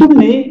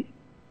బుద్ధుడిని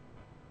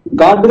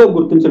గాడ్ గా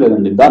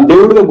గుర్తించలేదండి,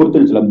 దేవుడిగా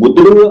గుర్తించలేదు.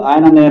 బుద్ధుడు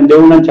ఆయన నేను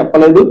దేవుడు అని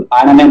చెప్పలేదు,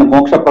 ఆయన నేను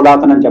మోక్ష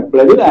ప్రదాతనని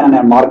చెప్పలేదు, ఆయన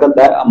నేను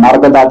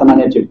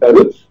మార్గదాతననే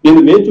చెప్పారు. నేను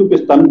వే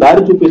చూపిస్తాను,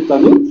 దారి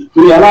చూపిస్తాను,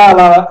 నువ్వు ఎలా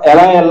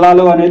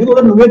వెళ్ళాలో అనేది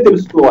కూడా నువ్వే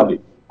తెలుసుకోవాలి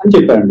అని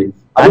చెప్పారండి.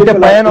 అంటే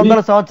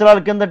 1500 సంవత్సరాల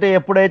కిందట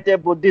ఎప్పుడైతే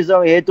బుద్ధిజం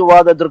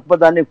హేతువాద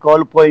దృక్పథాన్ని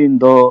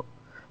కోల్పోయిందో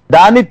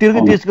దాన్ని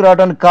తిరిగి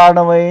తీసుకురావడానికి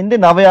కారణమైంది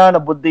నవయాన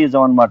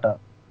బుద్ధిజం అన్నమాట.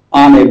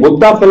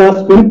 బుద్ధ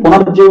ఫిలాసఫీని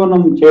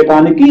పునర్జీవనం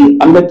చేయడానికి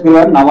అంబేద్కర్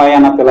గారు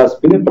నవయాన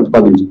ఫిలాసఫీని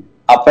ప్రతిపాదించారు.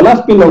 ఆ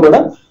ఫిలాసఫీలో కూడా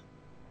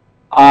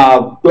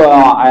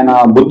ఆయన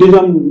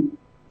బుద్ధిజం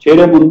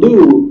చేరే ముందు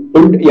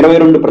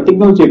 22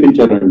 ప్రతిజ్ఞలు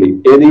చేపించారండి.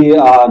 ఏది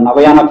ఆ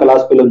నవయాన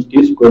ఫిలాసఫీ నుంచి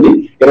తీసుకొని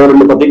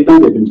 22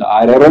 ప్రతిజ్ఞలు చేపించారు. ఆ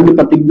 22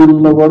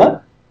 ప్రతిజ్ఞల్లో కూడా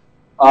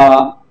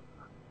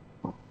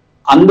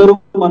అందరూ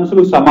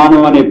మనుషులు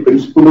సమానం అనే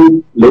principle,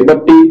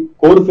 Liberty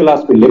core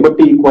philosophy,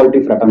 Liberty, equality,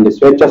 fraternity,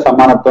 స్వేచ్ఛ,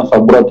 సమానత్వం,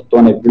 సౌభ్రతత్వం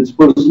అనే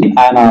ప్రిన్సిపల్స్ ని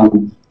ఆయన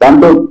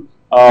దాంట్లో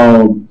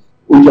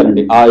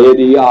ఉంచారండి.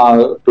 ఏది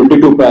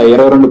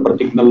 22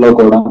 ప్రతిజ్ఞల్లో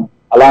కూడా.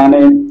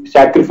 అలానే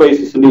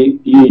సాక్రిఫైసెస్ ని,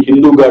 ఈ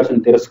హిందూ గాడ్స్ ని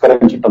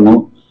తిరస్కరించటము,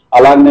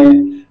 అలానే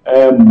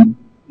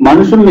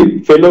మనుషుల్ని,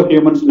 ఫెలో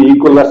హ్యూమన్స్ ని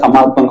ఈక్వల్ గా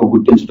సమానత్వంగా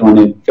గుర్తించడం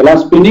అనే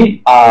ఫిలాసఫీని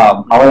ఆ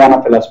నవయాన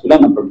ఫిలాసఫీలో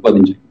ఆయన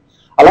ప్రతిపాదించారు.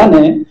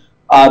 అలానే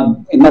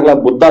ఇందాక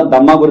బుద్ధ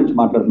ధమ్మ గురించి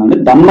మాట్లాడుతున్నాను.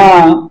 ధమ్మ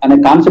అనే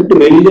కాన్సెప్ట్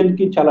రిలీజియన్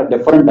కి చాలా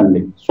డిఫరెంట్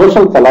అండి.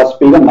 సోషల్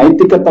ఫిలాసఫీగా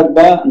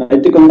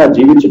నైతికంగా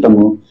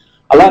జీవించటము,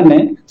 అలానే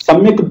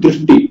సమ్యక్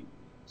దృష్టి,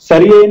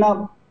 సరి అయిన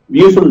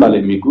వ్యూస్ ఉండాలి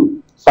మీకు,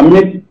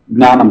 సమ్యక్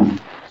జ్ఞానము,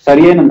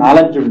 సరి అయిన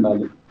నాలెడ్జ్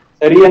ఉండాలి,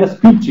 సరి అయిన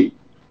స్పీచ్,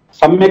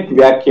 సమ్యక్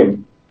వ్యాఖ్యం,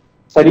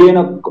 సరి అయిన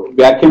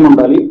వ్యాఖ్యం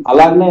ఉండాలి.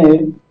 అలానే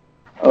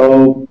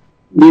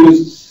మీరు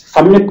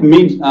సమ్యక్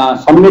మీన్స్,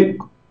 సమ్యక్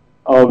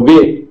వే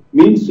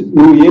మీన్స్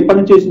నువ్వు ఏ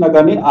పని చేసినా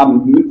కానీ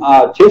ఆ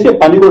చేసే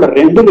పని కూడా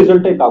రెండు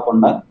రిజల్టే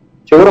కాకుండా,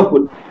 చివరకు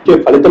వచ్చే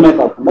ఫలితమే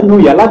కాకుండా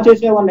నువ్వు ఎలా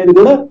చేసావు అనేది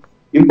కూడా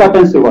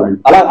ఇంపార్టెన్స్ ఇవ్వాలండి.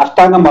 అలా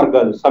అష్టాంగ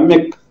మార్గాలు,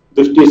 సమ్యక్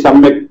దృష్టి,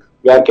 సమ్యక్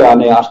వ్యాఖ్య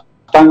అనే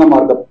అష్టాంగ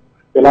మార్గ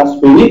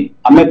ఫిలాసఫీని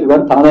అంబేద్కర్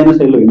గారు తనదైన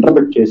శైలిలో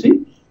ఇంటర్ప్రిట్ చేసి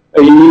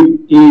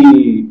ఈ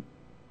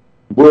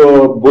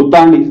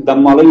బుద్ధాన్ని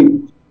ధమ్మాలో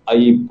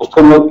ఈ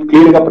పుస్తకంలో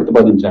క్లియర్ గా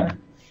ప్రతిపాదించాడు.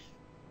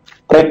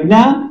 ప్రజ్ఞ,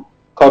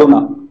 కరుణ,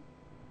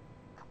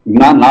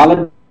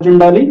 నాలెడ్జ్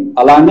ఉండాలి,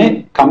 అలానే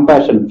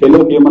కంపాషన్, ఫెలో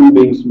హ్యూమన్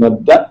బీయింగ్స్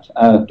మధ్య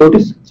తోటి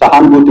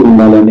సహానుభూతి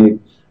ఉండాలి అనే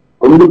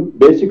 2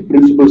 బేసిక్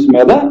ప్రిన్సిపల్స్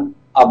మీద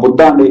ఆ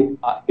బుద్ధ అండి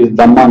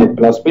ధమ్మ అనే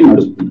ఫిలాసఫీ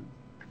నడుస్తుంది.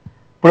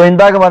 ఇప్పుడు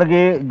ఇందాక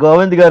మనకి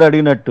గోవింద్ గారు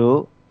అడిగినట్టు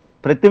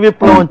ప్రతి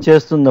విప్లవం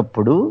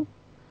చేస్తున్నప్పుడు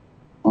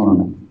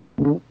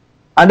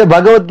అంటే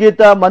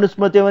భగవద్గీత,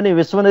 మనుస్మృతి అని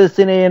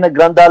విశ్వసనీయమైన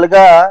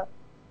గ్రంథాలుగా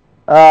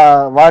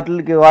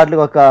వాటికి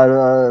ఒక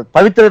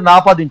పవిత్రత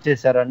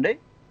ఆపాదించేశారండి.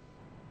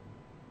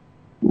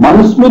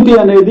 మనుస్మృతి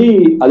అనేది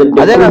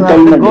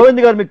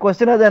గోవింద్ గారు మీకు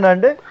క్వశ్చన్ అదేనా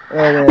అండి?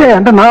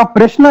 అంటే నా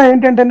ప్రశ్న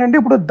ఏంటంటేనండి,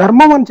 ఇప్పుడు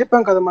ధర్మం అని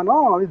చెప్పాం కదా మనం,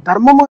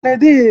 ధర్మం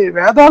అనేది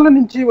వేదాల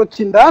నుంచి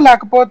వచ్చిందా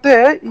లేకపోతే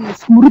ఈ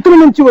స్మృతుల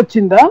నుంచి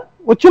వచ్చిందా?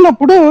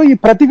 వచ్చినప్పుడు ఈ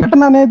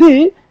ప్రతిఘటన అనేది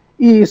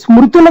ఈ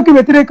స్మృతులకు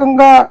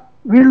వ్యతిరేకంగా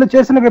వీళ్ళు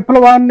చేసిన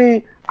విప్లవాన్ని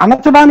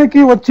అణచడానికి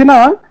వచ్చిన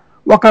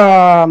ఒక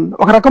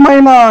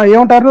రకమైన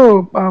ఏమంటారు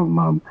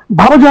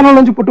భావజాలం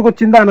నుంచి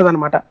పుట్టుకొచ్చిందా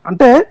అన్నదన్నమాట.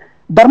 అంటే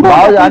ధర్మం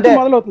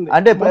మొదలవుతుంది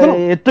అంటే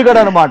ఎత్తుగడ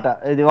అనమాట,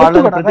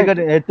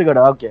 ఎత్తుగడ.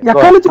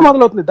 ఎక్కడి నుంచి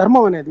మొదలవుతుంది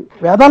ధర్మం అనేది?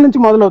 వేదాల నుంచి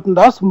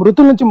మొదలవుతుందా,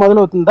 స్మృతుల నుంచి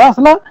మొదలవుతుందా?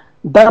 అసలు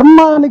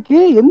ధర్మానికి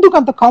ఎందుకు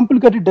అంత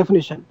కాంప్లికేటెడ్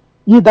డెఫినేషన్?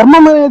 ఈ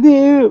ధర్మం అనేది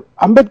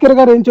అంబేద్కర్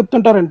గారు ఏం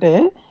చెప్తుంటారంటే,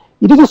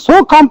 it is so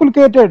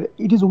complicated,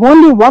 it is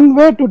only one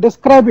way to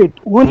describe it,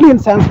 only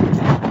in Sanskrit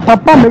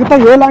తప్ప మిగతా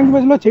ఏ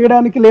లాంగ్వేజ్ లో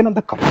చేయడానికి లేనంత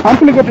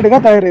కాంప్లికేటెడ్ గా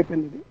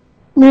తయారైపోయింది.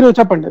 మీరు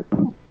చెప్పండి.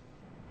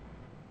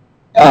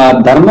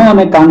 ధర్మం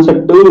అనే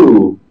కాన్సెప్ట్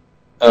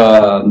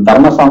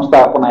ధర్మ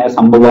సంస్థాపనాయ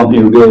సంభవం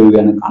యుగే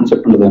అనే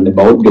కాన్సెప్ట్ ఉంటుందండి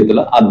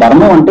భగవద్గీతలో. ఆ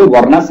ధర్మం అంటే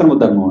వర్ణాశ్రమ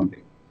ధర్మం అండి.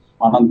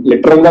 మనం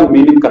లిటరల్ గా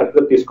మీనింగ్ కరెక్ట్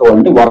గా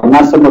తీసుకోవాలంటే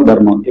వర్ణాశ్రమ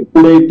ధర్మం.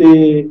 ఎప్పుడైతే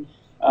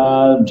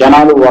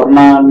జనాలు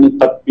వర్ణాన్ని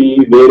తప్పి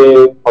వేరే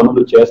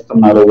పనులు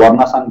చేస్తున్నారు,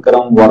 వర్ణ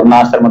సంకరం,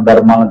 వర్ణాశ్రమ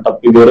ధర్మాలను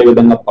తప్పి వేరే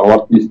విధంగా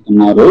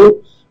ప్రవర్తిస్తున్నారు,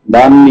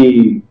 దాన్ని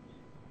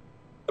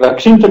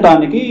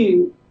రక్షించటానికి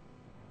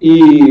ఈ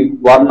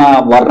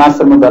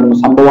వర్ణాశ్రమ ధర్మ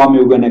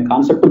సంభవామియుగ అనే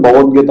కాన్సెప్ట్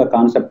భగవద్గీత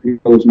కాన్సెప్ట్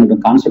వచ్చిన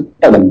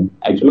కాన్సెప్ట్ అదండి.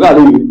 యాక్చువల్ గా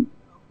అది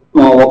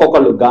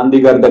ఒక్కొక్కళ్ళు గాంధీ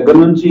గారి దగ్గర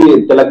నుంచి,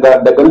 తిలక్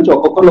గారి దగ్గర నుంచి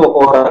ఒక్కొక్కళ్ళు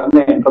ఒక్కొక్క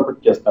రకంగా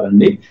ఇంటర్ప్రిట్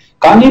చేస్తారండి.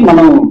 కానీ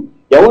మనం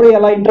ఎవరు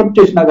ఎలా ఇంటర్ప్రిట్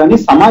చేసినా కానీ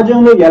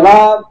సమాజంలో ఎలా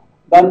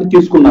దాన్ని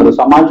తీసుకున్నారు,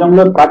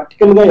 సమాజంలో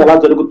ప్రాక్టికల్ గా ఎలా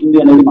జరుగుతుంది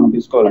అనేది మనం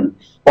తీసుకోవాలండి.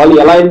 వాళ్ళు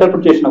ఎలా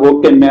ఇంటర్ప్రిట్ చేసినా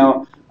ఓకే,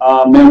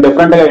 మేము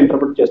డిఫరెంట్ గా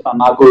ఇంటర్ప్రిట్ చేస్తాం.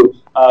 నాకు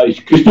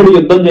కృష్ణుడు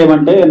యుద్ధం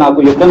చేయమంటే నాకు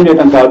యుద్ధం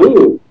చేయటం కాదు,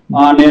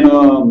 నేను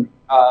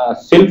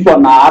సెల్ఫ్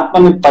నా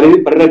ఆత్మని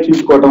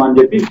పరిరక్షించుకోవటం అని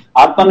చెప్పి,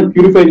 ఆత్మని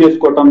ప్యూరిఫై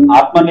చేసుకోవటం,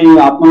 ఆత్మ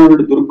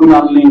నుండి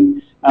దుర్గుణాలని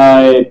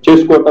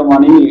చేసుకోవటం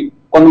అని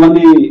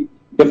కొంతమంది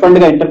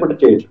డిఫరెంట్ గా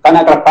ఇంటర్ప్రిట్ చేయొచ్చు. కానీ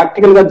అక్కడ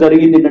ప్రాక్టికల్ గా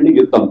జరిగింది ఏంటంటే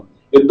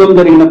యుద్ధం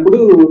జరిగినప్పుడు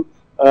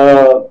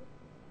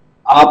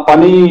ఆ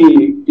పని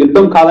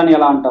యుద్ధం కాదని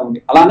ఎలా అంటామండి.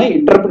 అలానే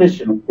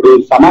ఇంటర్ప్రిటేషన్. ఇప్పుడు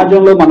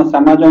సమాజంలో మన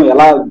సమాజం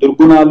ఎలా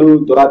దుర్గుణాలు,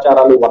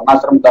 దురాచారాలు,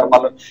 వర్ణాశ్రమ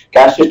ధర్మాలు,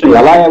 క్యాస్ట్ సిస్టమ్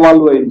ఎలా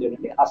ఎవాల్వ్ అయింది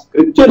అండి, ఆ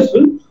స్క్రిప్చర్స్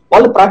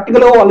వాళ్ళు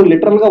ప్రాక్టికల్ గా వాళ్ళు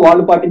లిటరల్ గా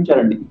వాళ్ళు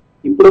పాటించారండి.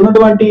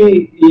 ఇప్పుడున్నటువంటి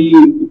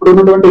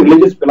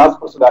రిలీజియస్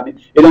ఫిలాసఫర్స్ కానీ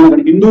ఏదైనా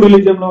కానీ హిందూ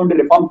రిలీజియన్ లో ఉండి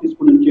రిఫార్మ్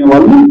తీసుకుని వచ్చే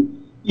వాళ్ళు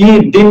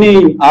దీన్ని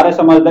ఆర్య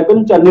సమాజ్ దగ్గర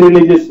నుంచి అన్ని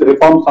రిలీజియస్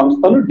రిఫార్మ్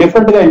సంస్థలు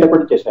డిఫరెంట్ గా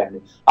ఇంటర్ప్రిట్ చేశాయండి.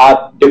 ఆ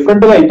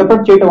డిఫరెంట్ గా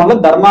ఇంటర్ప్రిట్ చేయడం వల్ల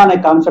ధర్మ అనే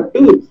కాన్సెప్ట్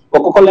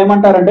ఒక్కొక్కళ్ళు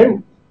ఏమంటారంటే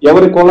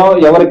ఎవరి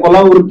కుల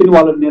వృత్తిని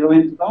వాళ్ళు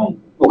నిర్వహించడం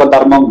ఒక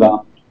ధర్మంగా,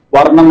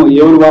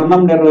 ఎవరి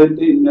వర్ణం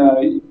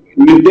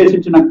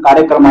నిర్దేశించిన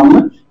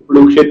కార్యక్రమాలను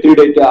ఇప్పుడు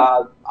క్షత్రియుడైతే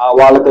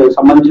వాళ్ళకి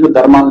సంబంధించిన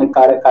ధర్మాలని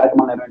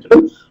కార్యక్రమాలు నిర్వహించడం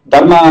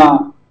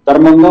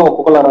ధర్మంగా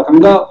ఒక్కొక్క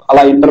రకంగా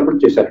అలా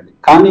ఇంటర్ప్రిట్ చేశారండి.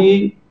 కానీ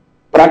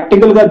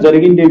ప్రాక్టికల్ గా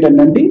జరిగింది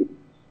ఏంటంటే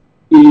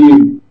ఈ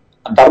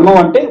ధర్మం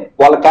అంటే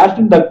వాళ్ళ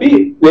క్యాస్ట్ని తప్పి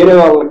వేరే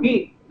వాళ్ళకి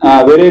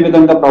వేరే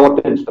విధంగా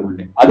ప్రవర్తించడం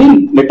అండి. అది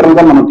లిటరల్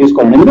గా మనం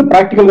తీసుకోవాలి, ఎందుకంటే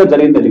ప్రాక్టికల్ గా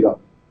జరిగింది అది కాదు.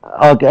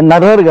 ఓకే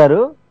నరహరి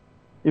గారు,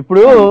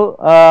 ఇప్పుడు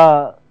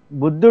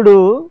బుద్ధుడు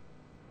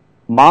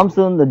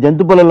మాంసం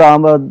జంతు బలులు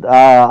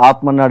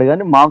ఆత్మన్నాడు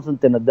కానీ మాంసం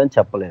తినొద్దని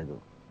చెప్పలేదు.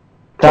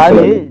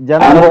 కానీ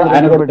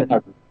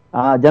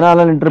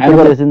జనాలను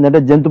ఇంటర్ప్రిట్ చేసింది అంటే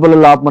జంతు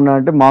బలులు ఆత్మన్నాడు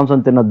అంటే మాంసం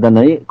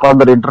తినొద్దని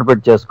కొందరు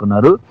ఇంటర్ప్రిట్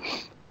చేసుకున్నారు.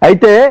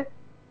 అయితే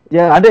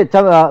అంటే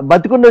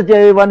బతికున్న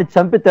జీవాన్ని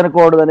చంపి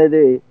తినకూడదు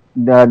అనేది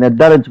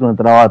నిర్ధారించుకున్న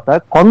తర్వాత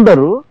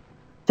కొందరు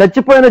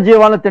చచ్చిపోయిన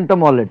జీవాలను తినటం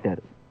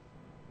మొదలెట్టారు.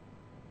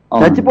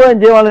 చచ్చిపోయిన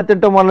జీవాలను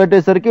తినటం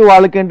మొదలెట్టేసరికి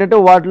వాళ్ళకి ఏంటంటే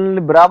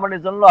వాటిని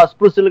బ్రాహ్మణిజంలో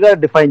అస్పృశ్యులుగా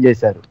డిఫైన్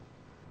చేశారు.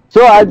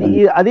 సో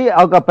అది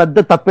ఒక పెద్ద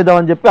తప్పిదం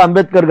అని చెప్పి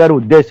అంబేద్కర్ గారి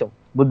ఉద్దేశం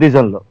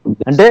బుద్ధిజంలో.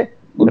 అంటే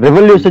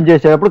రెవల్యూషన్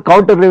చేసేటప్పుడు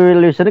కౌంటర్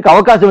రెవల్యూషన్ కి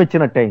అవకాశం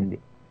ఇచ్చినట్టు అయింది.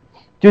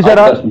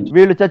 చూసారా,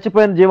 వీళ్ళు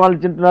చచ్చిపోయిన జీవాలు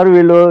తింటున్నారు,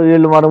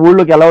 వీళ్ళు మన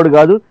ఊళ్ళోకి అలౌడ్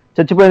కాదు,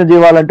 చచ్చిపోయిన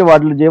జీవాలంటే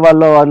వాటి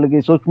జీవాల్లో వాళ్ళకి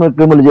సూక్ష్మ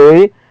క్రిములు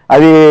చేయి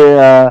అవి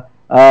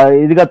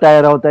ఇదిగా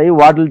తయారవుతాయి,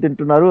 వాటిని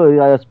తింటున్నారు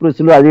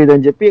అస్పృశ్యులు అది ఇది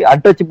అని చెప్పి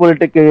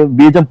అన్టచబిలిటీకి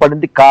బీజం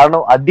పడింది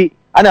కారణం అది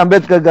అని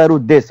అంబేద్కర్ గారి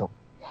ఉద్దేశం.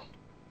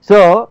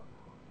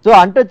 సో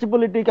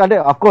అన్టచబిలిటీకి అంటే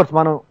అఫ్ కోర్స్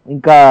మనం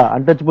ఇంకా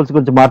అన్టచబుల్స్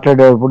గురించి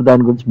మాట్లాడేటప్పుడు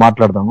దాని గురించి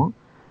మాట్లాడదాము.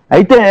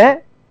 అయితే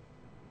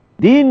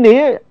దీన్ని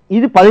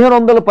ఇది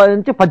 1500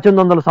 నుంచి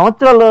 1800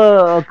 సంవత్సరాల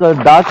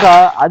దాకా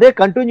అదే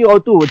కంటిన్యూ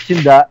అవుతూ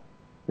వచ్చిందా,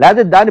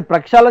 లేదా దాన్ని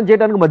ప్రక్షాళన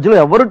చేయడానికి మధ్యలో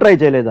ఎవరు ట్రై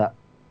చేయలేదా?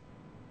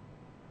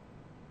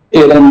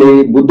 ఏదండి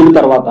బుద్ధుడి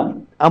తర్వాత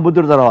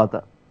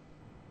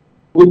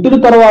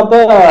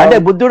అంటే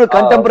బుద్ధుడు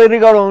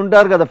కంటెంపరీగా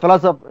ఉంటారు కదా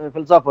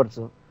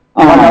ఫిలాసఫర్స్.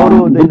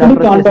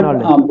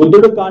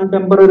 బుద్ధుడు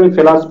కాంటెంపరీ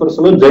ఫిలాసఫర్స్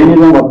లో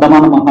జైనిజం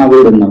వర్ధమాన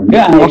మహావీరుడు ఉన్నారండి.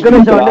 ఒక్క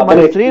నిమిషం అండి,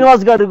 మరి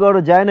శ్రీనివాస్ గారు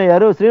కూడా జాయిన్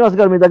అయ్యారు. శ్రీనివాస్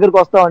గారు మీ దగ్గరకు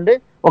వస్తామండి,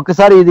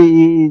 ఒక్కసారి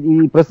ఈ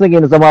ప్రశ్నకి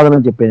నేను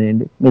సమాధానం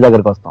చెప్పేయండి, మీ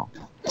దగ్గరకు వస్తాం.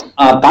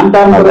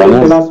 కాంటెంపరీ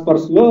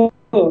ఫిలాసఫర్స్ లో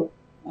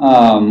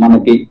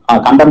మనకి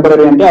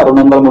కంటెంపరీ అంటే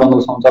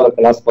 200-300 సంవత్సరాల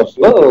ఫిలాసఫర్స్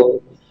లో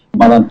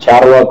మన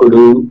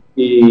చార్వాకుడు,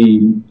 ఈ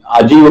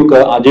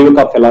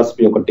అజీవిక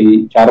ఫిలాసఫీ ఒకటి,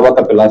 చార్వాక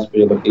ఫిలాసఫీ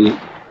ఒకటి,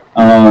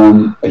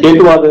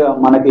 హేతువాద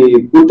మనకి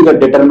పూర్తిగా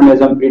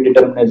డిటర్మినిజం ప్రీ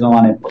డిటర్మినిజం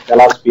అనే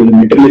ఫిలాసఫీలు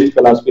మెటీరియలిస్ట్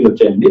ఫిలాసఫీలు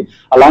వచ్చాయండి.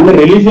 అలాగే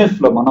రిలీజియన్స్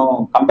లో మనం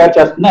కంపేర్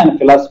చేస్తుంది ఆయన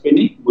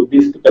ఫిలాసఫీని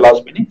బుద్ధిస్ట్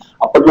ఫిలాసఫీని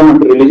అప్పట్లో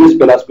మనకి రిలీజియస్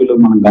ఫిలాసఫీలో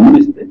మనం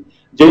గమనిస్తే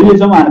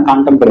జైనిజం ఆయన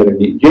కాంటెంపరీ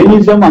అండి.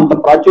 జైనిజం అంత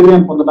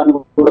ప్రాచుర్యం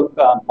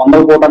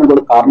పొందకపోవడానికి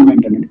కూడా కారణం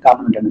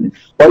ఏంటంటే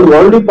వాళ్ళు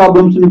వరల్డ్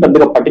ప్రాబ్లమ్స్ ని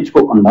పెద్దగా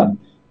పట్టించుకోకుండా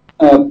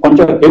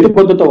కొంచెం హేతు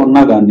పద్ధతితో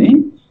ఉన్నా గానీ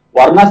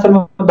వర్ణాశ్రమ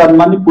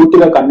ధర్మాన్ని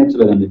పూర్తిగా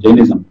ఖండించలేదండి.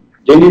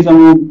 జైనిజం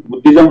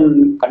బుద్ధిజం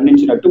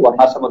ఖండించినట్టు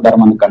వర్ణాశ్రమ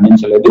ధర్మాన్ని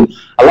ఖండించలేదు.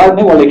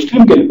 అలాగే వాళ్ళు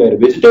ఎక్స్ట్రీమ్కి వెళ్ళిపోయారు.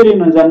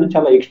 వెజిటేరియనిజాన్ని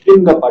చాలా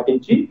ఎక్స్ట్రీమ్ గా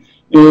పాటించి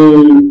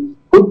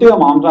పూర్తిగా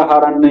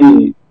మాంసాహారాన్ని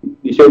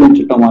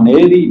నిషేధించటం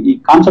అనేది ఈ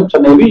కాన్సెప్ట్స్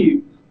అనేవి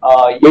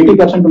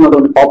 80%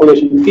 ఉన్నటువంటి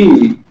పాపులేషన్ కి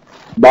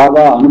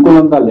బాగా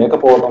అనుకూలంగా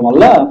లేకపోవడం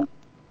వల్ల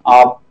ఆ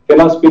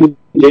ఫిలాసఫీ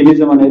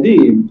జైనిజం అనేది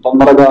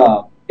తొందరగా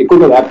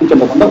ఎక్కువగా వ్యాప్తి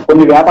చెందకుండా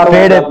కొన్ని వ్యాపార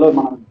వర్గాల్లో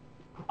మనం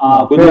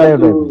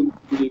గుజరాత్,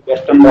 ఈ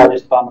వెస్టర్న్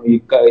రాజస్థాన్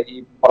ఈ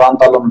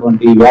ప్రాంతాల్లో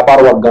ఉన్నటువంటి వ్యాపార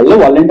వర్గాల్లో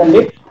వాళ్ళు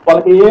ఏంటంటే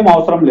వాళ్ళకి ఏం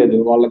అవసరం లేదు,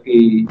 వాళ్ళకి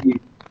ఈ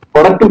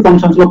ప్రొడక్టివ్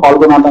ఫంక్షన్స్ లో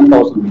పాల్గొనడానికి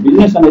అవసరం లేదు.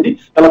 బిజినెస్ అనేది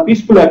చాలా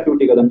పీస్ఫుల్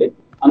యాక్టివిటీ కదండి.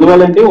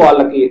 అందువల్ల ఏంటి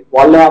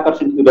వాళ్ళే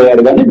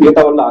ఆకర్షించుకోలేరు కానీ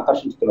మిగతా వాళ్ళు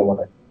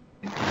ఆకర్షించుకోవాలి.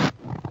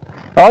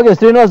 ఓకే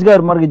శ్రీనివాస్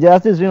గారు, మనకి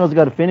జాస్తి శ్రీనివాస్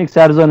గారు ఫీనిక్స్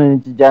అరిజోనా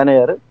నుంచి జాయిన్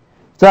అయ్యారు.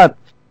 సార్,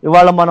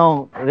 ఇవాళ మనం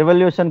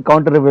రెవల్యూషన్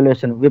కౌంటర్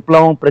రెవల్యూషన్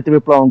విప్లవం ప్రతి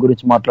విప్లవం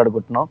గురించి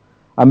మాట్లాడుకుంటున్నాం.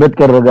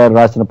 అంబేద్కర్ గారు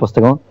రాసిన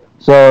పుస్తకం.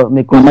 సో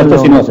మీకు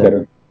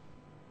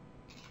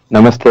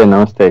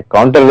నమస్తే.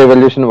 కౌంటర్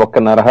రెవల్యూషన్ ఒక్క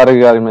నరహరి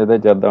గారి మీదే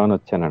చేద్దామని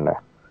వచ్చానండి.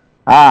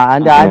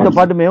 అంటే ఆయనతో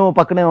పాటు మేము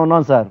పక్కనే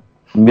ఉన్నాం సార్.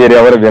 మీరు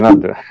ఎవరు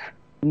వినద్దు,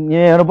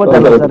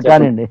 సార్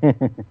కానివ్వండి.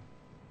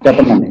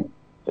 చెప్పండి.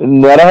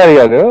 నరహరి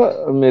గారు,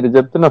 మీరు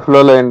చెప్తున్న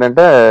ఫ్లోలో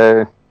ఏంటంటే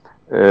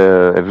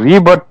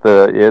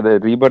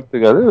రీబర్త్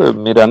కాదు,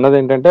 మీరు అన్నది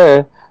ఏంటంటే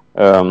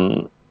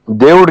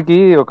దేవుడికి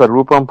ఒక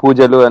రూపం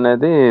పూజలు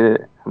అనేది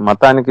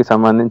మతానికి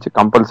సంబంధించి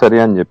కంపల్సరీ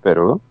అని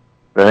చెప్పారు,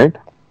 రైట్?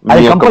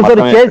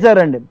 కంపల్సరీ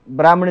చేశారండి,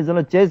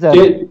 బ్రాహ్మణిజంలో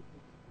చేశారు.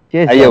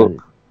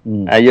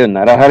 అయ్యో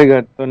నరహరి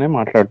గారితోనే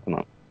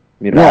మాట్లాడుతున్నాం.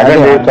 మీరు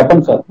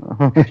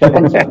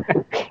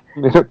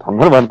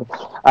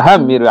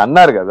మీరు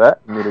అన్నారు కదా,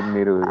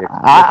 మీరు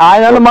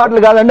ఆయన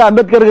మాటలు కాదండి,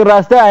 అంబేద్కర్ గారు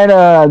రాస్తే ఆయన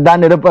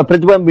దాన్ని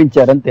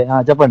ప్రతిబింబించారు అంతే.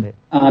 చెప్పండి.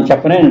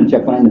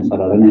 చెప్పనండి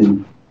సార్.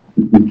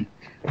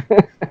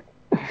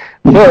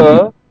 సో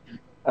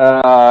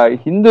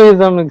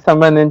హిందూయిజం కి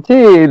సంబంధించి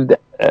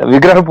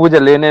విగ్రహ పూజ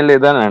లేనే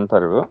లేదని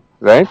అంటారు,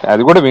 రైట్?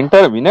 అది కూడా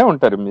వినే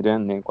ఉంటారు మీరే,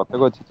 నేను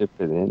కొత్తగా వచ్చి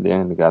చెప్పేది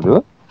లేని కాదు.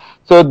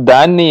 సో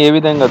దాన్ని ఏ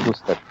విధంగా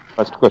చూస్తారు?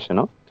 First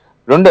question.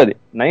 రెండోది,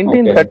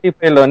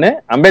 1935 లోనే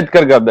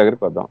అంబేద్కర్ గారి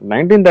దగ్గరికి వద్దాం.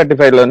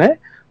 1935 లోనే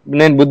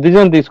నేను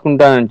బుద్ధిజం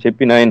తీసుకుంటానని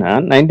చెప్పిన ఆయన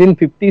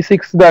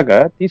 1956 దాకా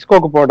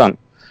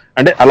తీసుకోకపోవడానికి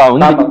అంటే అలా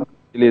ఉంది,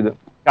 తెలియదు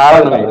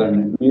కారణం.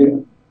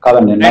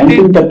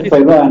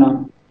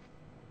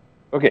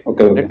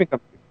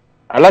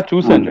 అలా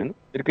చూసాను నేను,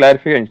 మీరు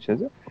క్లారిఫికేషన్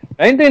చేసి.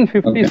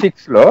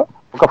 1956 లో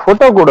ఒక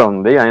ఫోటో కూడా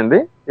ఉంది ఆయనది.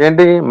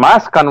 ఏంటి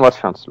మాస్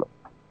కన్వర్షన్స్ లో,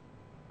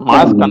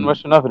 mass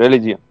conversion of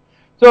religion.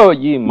 So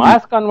ఈ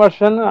mass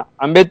conversion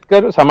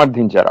Ambedkar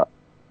సమర్థించారా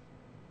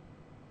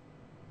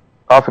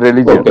of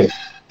religion?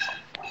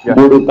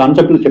 మూడు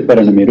కాన్సెప్ట్లు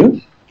చెప్పారండి మీరు.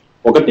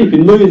 ఒకటి,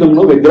 హిందూయిజం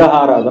లో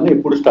విగ్రహారాధన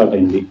ఎప్పుడు స్టార్ట్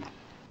అయింది?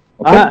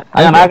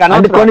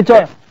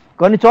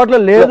 కొన్ని చోట్ల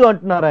లేదు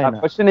అంటున్నారు ఆయన.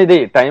 క్వశ్చన్ ఇది,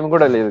 టైం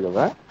కూడా లేదు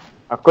కదా,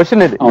 ఆ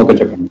క్వశ్చన్ ఇది.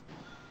 చెప్పండి.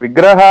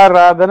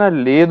 విగ్రహారాధన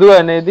లేదు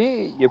అనేది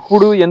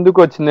ఎప్పుడు ఎందుకు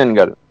వచ్చిందని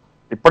కాదు,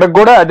 ఇప్పటికి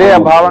కూడా అదే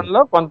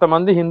భావనలో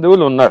కొంతమంది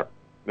హిందువులు ఉన్నారు,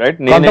 రైట్?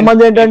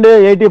 కొంతమంది ఏంటంటే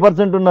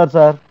 80% ఉన్నారు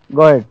సార్.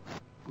 Go head.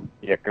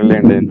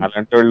 ఎక్కడలేండి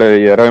అలాంటి వాళ్ళు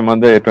 20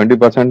 మంది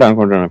 20%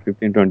 అనుకుంటున్నాను,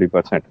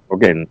 15-20%.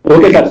 ఓకే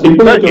సార్,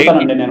 సింపుల్ గా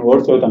చూస్తానండి, నేను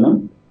వర్డ్స్ చదువుతాను.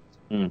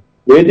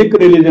 వేదిక్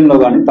రిలీజన్ లో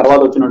కానీ తర్వాత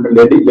వచ్చినట్టు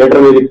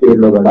లేటర్ వేదిక్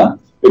పీరియడ్ లో కూడా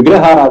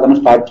విగ్రహారాధన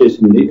స్టార్ట్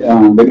చేసింది.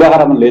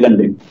 విగ్రహారాధన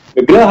లేదండి,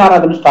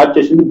 విగ్రహారాధన స్టార్ట్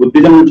చేసింది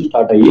బుద్ధిజం నుంచి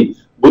స్టార్ట్ అయ్యి,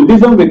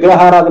 బుద్ధిజం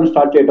విగ్రహారాధన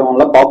స్టార్ట్ చేయడం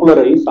వల్ల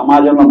పాపులర్ అయ్యి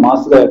సమాజంలో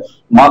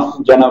మాస్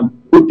జనం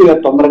పూర్తిగా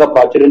తొందరగా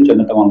ప్రాచుర్యం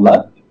చెందటం వల్ల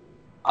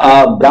ఆ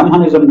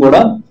బ్రాహ్మణిజం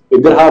కూడా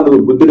విగ్రహాలు,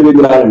 బుద్ధుడి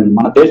విగ్రహాలండి.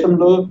 మన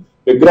దేశంలో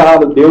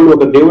విగ్రహాలు,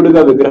 ఒక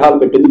దేవుడిగా విగ్రహాలు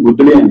పెట్టింది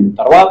బుద్ధుడే అండి.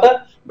 తర్వాత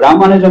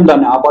బ్రాహ్మణిజం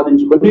దాన్ని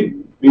ఆపాదించుకొని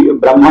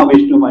బ్రహ్మ,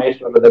 విష్ణు,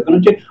 మహేశ్వరుల దగ్గర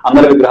నుంచి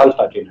అందరి విగ్రహాలు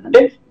స్టార్ట్ చేయండి.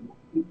 అంటే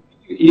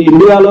ఈ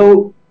ఇండియాలో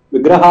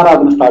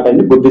విగ్రహారాధన స్టార్ట్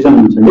అయింది బుద్ధిజం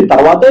నుంచి అండి.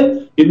 తర్వాత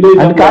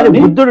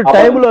బుద్ధుడి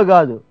టైంలో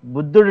కాదు,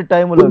 బుద్ధుడి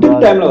టైంలో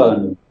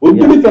కాదండి.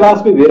 బుద్ధుడి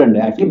ఫిలాసఫీ వేరండి.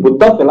 యాక్చువల్లీ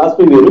బుద్ధ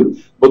ఫిలాసఫీ వేరు,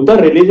 బుద్ధ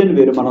రిలీజన్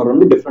వేరు. మనం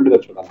రెండు డిఫరెంట్ గా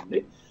చూడాలండి.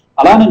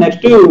 అలానే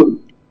నెక్స్ట్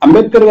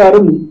అంబేద్కర్ గారు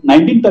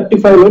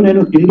 1935 లో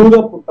నేను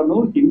హిందూగా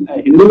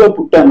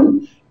పుట్టాను,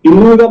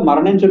 హిందూగా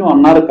మరణించను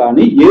అన్నారు.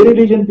 కానీ ఏ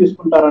రిలీజన్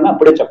తీసుకుంటారని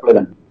అప్పుడే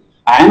చెప్పలేదండి.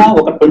 ఆయన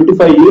ఒక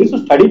 25 years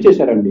స్టడీ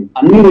చేశారండి,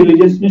 అన్ని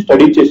రిలీజియన్స్ ని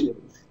స్టడీ చేశారు.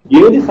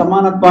 ఏది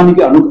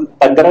సమానత్వానికి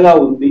దగ్గరగా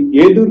ఉంది,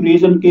 ఏది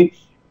రీజన్ కి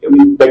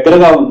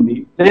దగ్గరగా ఉంది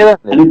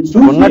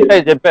ఉన్నట్టే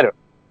చెప్పారు.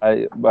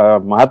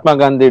 మహాత్మా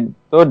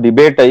గాంధీతో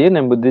డిబేట్ అయ్యి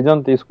నేను బుద్ధిజం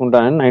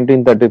తీసుకుంటానని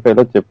 1935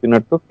 లో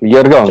చెప్పినట్టు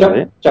క్లియర్ గా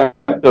ఉంది.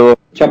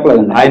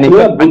 చెప్పలేదండి. ఆయన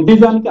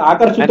బుద్ధిజానికి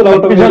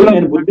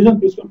బుద్ధిజం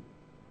తీసుకుంటాను.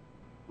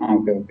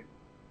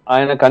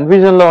 ఆయన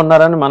కన్ఫ్యూజన్ లో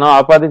ఉన్నారని మనం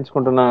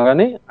ఆపాదించుకుంటున్నాం,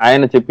 కానీ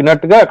ఆయన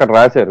చెప్పినట్టుగా అక్కడ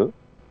రాశారు.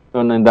 సో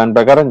నేను దాని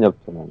ప్రకారం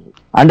చెప్తున్నాను.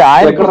 అంటే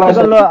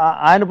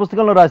ఆయన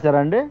పుస్తకంలో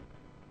రాశారండి?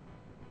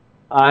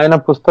 ఆయన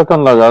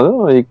పుస్తకంలో కాదు,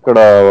 ఇక్కడ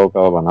ఒక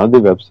వన్ ఆఫ్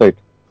ది వెబ్సైట్.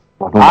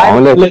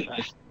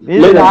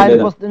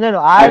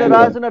 ఆయన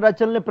రాసిన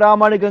రచనల్ని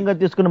ప్రామాణికంగా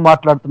తీసుకుని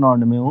మాట్లాడుతున్నాం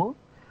అండి మేము.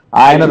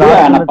 ఆయన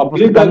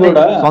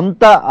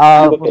సొంత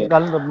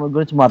పుస్తకాల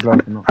గురించి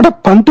మాట్లాడుతున్నాం. అంటే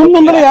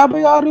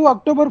 1956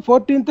 అక్టోబర్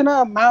 14th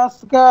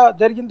మ్యాథ్స్ గా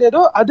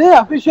జరిగిందేదో అదే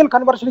అఫీషియల్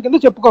కన్వర్షన్ కింద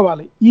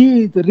చెప్పుకోవాలి. ఈ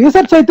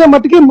రీసెర్చ్ అయితే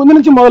మట్టుకి ముందు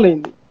నుంచి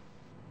మొదలైంది.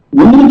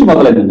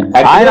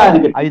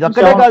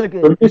 ఇదొక్కటే కాదు,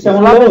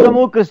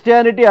 ఇస్లామిజము,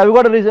 క్రిస్టియానిటీ అవి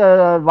కూడా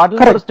వాటిని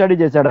కూడా స్టడీ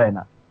చేశాడు ఆయన.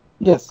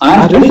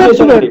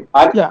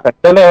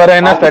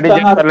 ఎవరైనా స్టడీ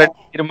చేస్తారంటే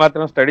మీరు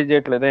మాత్రం స్టడీ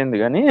చేయట్లేదైంది,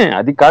 కానీ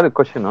అది కాదు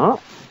క్వశ్చన్.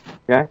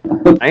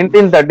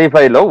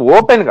 1935 లో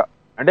ఓపెన్ గా,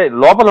 అంటే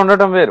లోపల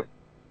ఉండటం వేరు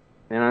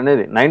నేను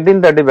అనేది.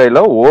 1935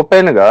 లో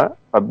ఓపెన్ గా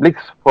పబ్లిక్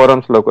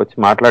ఫోరమ్స్ లోకి వచ్చి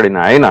మాట్లాడిన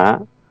ఆయన,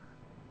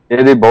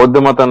 ఏది బౌద్ధ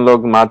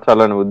మతంలోకి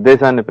మార్చాలనే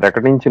ఉద్దేశాన్ని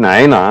ప్రకటించిన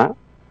ఆయన,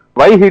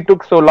 why he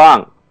took so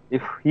long?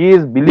 If he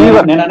is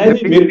believer,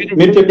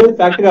 మీరు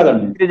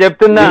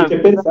చెప్తున్న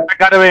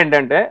ప్రకారం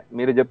ఏంటంటే,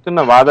 మీరు చెప్తున్న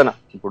వాదన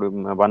ఇప్పుడు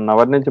 1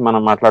 hour నుంచి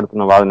మనం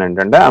మాట్లాడుతున్న వాదన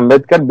ఏంటంటే,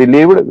 Ambedkar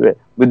believed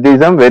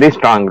Buddhism very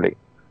strongly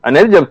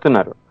అనేది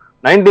చెప్తున్నారు.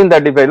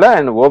 1935 లో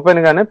ఆయన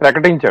ఓపెన్ గానే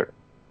ప్రకటించాడు.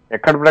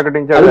 ఎక్కడ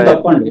ప్రకటించాడు?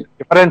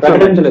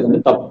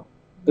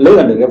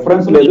 లేదండి,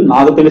 రెఫరెన్స్ లేదు,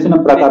 నాకు తెలిసిన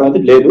ప్రకారం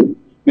అయితే లేదు.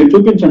 మీరు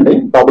చూపించండి,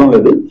 ప్రాబ్లం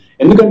లేదు.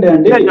 ఎందుకంటే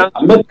అండి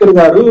అంబేద్కర్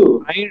గారు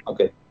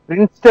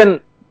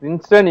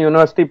ప్రిన్స్టన్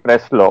యూనివర్సిటీ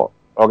ప్రెస్ లో,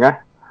 okay,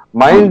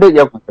 mind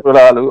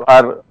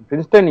are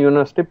Princeton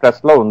university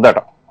press లో ఉందట.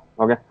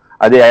 ఓకే,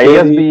 అది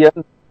ISBN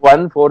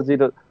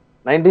 140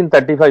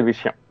 1935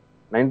 విషయం.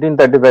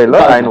 1935 లో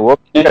ఆయన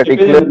ఓపెన్ గా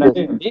డిక్లేర్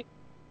చేసింది.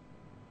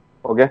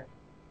 ఓకే,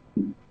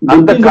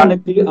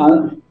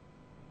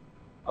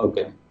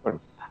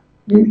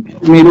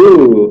 మీరు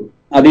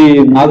అది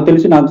నాకు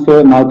తెలిసిన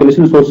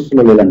సోర్సెస్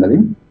లో లేదండి. అది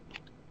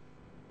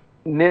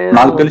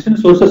నాకు తెలిసిన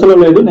సోర్సెస్ లో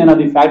లేదు. నేను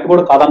అది ఫ్యాక్ట్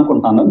కూడా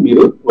కాదనుకుంటున్నాను.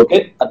 మీరు ఓకే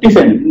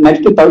తీసేయండి.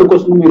 నెక్స్ట్ థర్డ్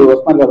క్వశ్చన్ మీరు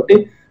వస్తున్నారు కాబట్టి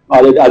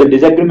అది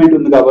డిసగ్రిమెంట్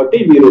ఉంది కాబట్టి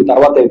మీరు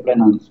తర్వాత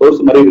ఎప్పుడైనా సోర్స్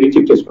మరీ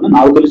రీచెక్ చేసుకోండి.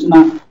 నాకు తెలిసిన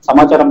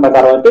సమాచారం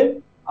ప్రకారం అయితే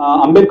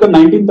అంబేద్కర్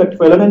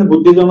 1935 లో నేను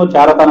బుద్ధిజంలో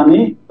చేరతానని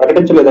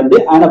ప్రకటించలేదండి.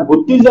 ఆయన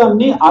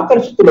బుద్ధిజాన్ని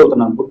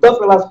ఆకర్షితులవుతున్నాను, బుద్ధ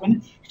ఫిలాసఫీని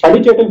స్టడీ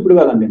చేయడం ఇప్పుడు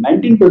కాదండి.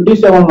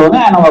 1927 లోనే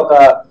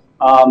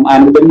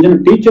ఆయనకు తెలిసిన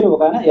టీచర్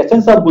ఒక ఆయన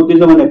ఎసెన్స్ ఆఫ్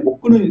బుద్ధిజం అనే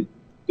బుక్ ని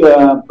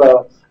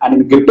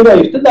ఆయనకి గిఫ్ట్ గా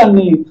ఇస్తే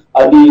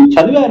అది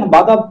చదివి ఆయన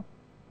బాగా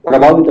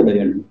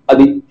ప్రభావితుడయ్యాడు.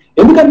 అది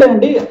ఎందుకంటే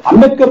అండి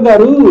అంబేద్కర్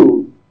గారు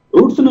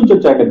రూట్స్ నుంచి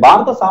వచ్చాయండి.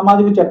 భారత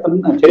సామాజిక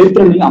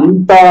చరిత్రని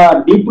అంత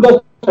డీప్ గా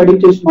స్టడీ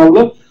చేసిన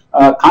వాళ్ళు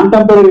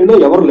కాంటెంపరీలో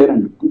ఎవరు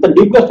లేరండి. అంత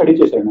డీప్ గా స్టడీ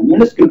చేశారండి.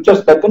 ఎందుకంటే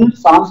స్క్రిప్చర్స్ దగ్గర నుంచి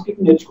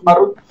సాంస్క్రిట్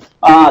నేర్చుకున్నారు.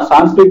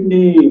 సాంస్క్రిట్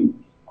ని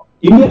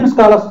ఇండియన్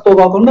స్కాలర్స్ తో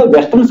కాకుండా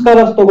వెస్టర్న్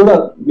స్కాలర్స్ తో కూడా,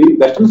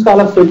 వెస్టర్న్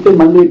స్కాలర్స్ చెప్తే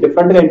మళ్ళీ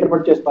డిఫరెంట్ గా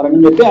ఇంటర్ప్రిట్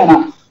చేస్తారని చెప్పి ఆయన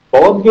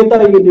భగవద్గీత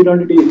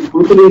ఇటువంటి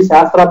స్మృతులు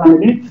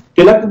శాస్త్రాలన్నీ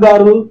తిలక్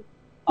గారు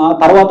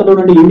తర్వాత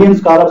ఇండియన్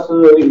స్కాలర్స్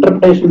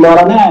ఇంటర్ప్రిటేషన్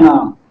ద్వారానే ఆయన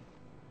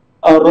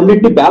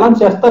రెండింటిని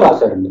బ్యాలెన్స్ చేస్తా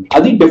రాశారండి.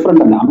 అది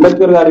డిఫరెంట్ అండి.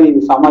 అంబేద్కర్ గారి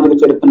సామాజిక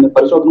చరిత్ర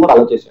పరిశోధన కూడా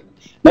అలా చేశారు.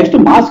 నెక్స్ట్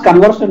మాస్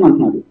కన్వర్షన్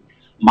అంటున్నారు.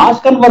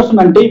 మాస్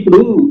కన్వర్షన్ అంటే ఇప్పుడు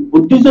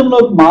బుద్ధిజం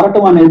లోకి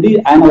మారటం అనేది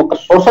ఆయన ఒక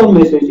సోషల్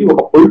మెసేజ్,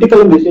 ఒక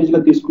పొలిటికల్ మెసేజ్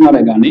గా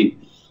తీసుకున్నారే కానీ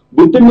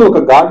బుద్ధుడిని ఒక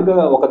గాడ్ గా,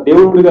 ఒక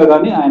దేవుడిగా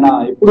కానీ ఆయన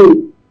ఎప్పుడు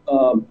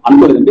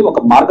అనుకోలేదండి. ఒక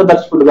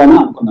మార్గదర్శకుడుగానే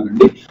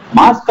అనుకున్నారండి.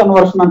 మాస్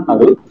కన్వర్షన్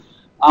అంటున్నారు.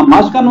 ఆ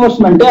మాస్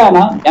కన్వర్షన్ అంటే ఆయన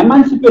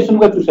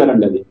ఎమాన్సిపేషన్ గా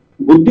చూశారండి. అది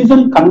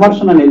బుద్ధిజం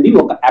కన్వర్షన్ అనేది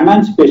ఒక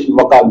ఎమాన్సిపేషన్,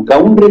 ఒక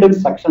గ్రౌండ్ రీడెడ్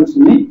సెక్షన్స్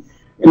ని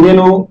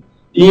నేను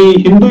ఈ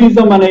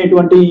హిందూయిజం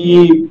అనేటువంటి ఈ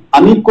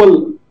అన్ఈక్వల్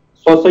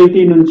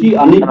సొసైటీ నుంచి,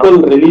 అన్ఈక్వల్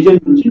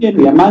రిలీజియన్ నుంచి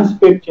నేను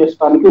ఎమాన్సిపేట్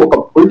చేయడానికి, ఒక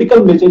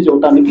పొలిటికల్ మెసేజ్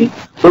ఇవ్వడానికి,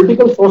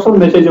 పొలిటికల్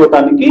సోషల్ మెసేజ్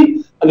ఇవ్వడానికి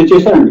అది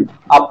చేశారండి.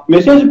 ఆ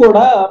మెసేజ్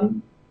కూడా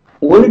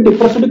ఓన్లీ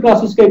డిప్రెస్డ్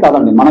క్లాసెస్ కే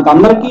కాదండి, మనకు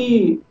అందరికీ.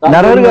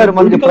 నరహరి గారు,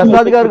 మనకి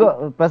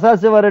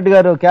ప్రసాద్ శివారెడ్డి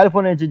గారు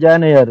కాలిఫోర్నియా నుంచి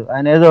జాయిన్ అయ్యారు.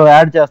 ఆయన ఏదో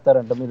యాడ్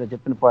చేస్తారంట మీరు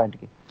చెప్పిన పాయింట్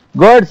కి.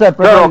 Gourd sir.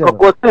 ఒక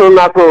క్వశ్చన్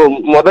నాకు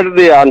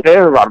మొదటిది అంటే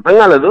అర్థం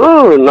కాలేదు.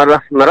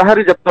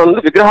 నరహరి చెప్తుంది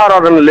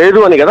విగ్రహారాధన లేదు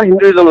అని కదా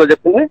హిందూయిజం లో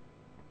చెప్పింది.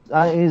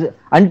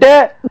 అంటే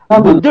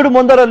బుద్ధుడు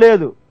ముందర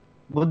లేదు,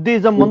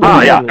 బుద్ధిజం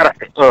ముందర.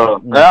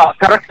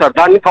 Correct sir.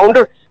 దాన్ని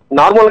కౌంటర్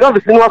నార్మల్ గా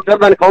శ్రీనివాస్ గారు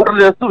దాన్ని కౌంటర్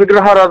చేస్తూ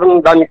విగ్రహారాధన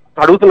దాన్ని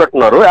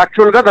అడుగుతున్నట్టున్నారు.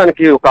 యాక్చువల్ గా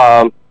దానికి ఒక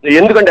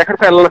ఎందుకంటే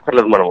ఎక్కడికి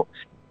వెళ్ళనక్కర్లేదు మనము.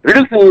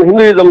 రిడిల్స్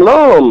హిందూయిజం లో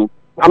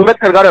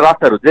అంబేద్కర్ గారే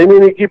రాస్తారు.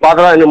 జైమినికి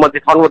బాదరాయణ మధ్య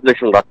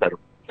కాన్వర్జేషన్ రాస్తారు.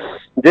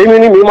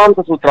 జైమిని మీమాంస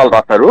సూత్రాలు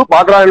రాస్తారు.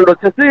 బాదరాయణుడు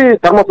వచ్చేసి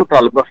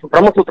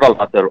బ్రహ్మసూత్రాలు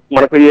రాస్తారు.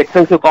 మనకు ఈ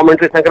ఎక్స్టెన్సివ్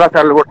కామెంటరీ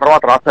శంకరాచార్యులు కూడా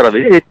తర్వాత రాస్తారు.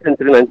 అది 8th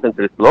century 9th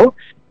centuries లో.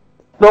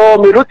 సో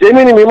మీరు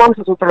జైమిని మీమాంస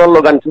సూత్రాలలో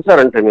కానీ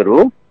చూసారంటే మీరు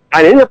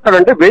ఆయన ఏం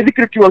చెప్తారంటే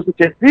వేదిక్ రిచువల్స్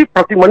చేసి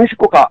ప్రతి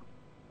మనిషికి ఒక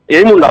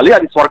ఏముండాలి,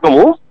 అది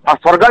స్వర్గము. ఆ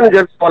స్వర్గాన్ని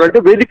చేర్చుకోవాలంటే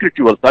వేదిక్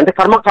రిచువల్స్ అంటే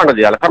కర్మకాండ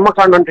చేయాలి.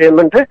 కర్మకాండ అంటే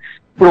ఏంటంటే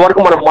ఇప్పుడు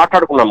వరకు మనం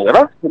మాట్లాడుకున్నాం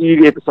కదా ఈ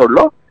ఎపిసోడ్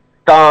లో,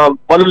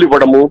 బలులు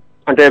ఇవ్వడము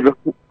అంటే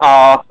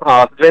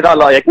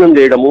వేదాల యజ్ఞం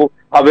చేయడము,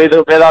 ఆ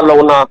వేదాల్లో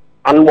ఉన్న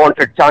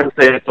అన్వాంటెడ్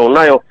ఛాన్స్ ఏవైతే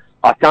ఉన్నాయో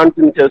ఆ ఛాన్స్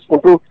ని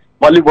చేసుకుంటూ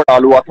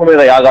బలిపడాలు,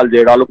 అసమైన యాగాలు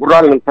చేయడాలు,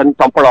 గుర్రాలను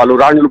చంపడాలు,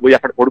 రాణులు పోయి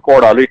అక్కడ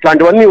పడుకోవడాలు,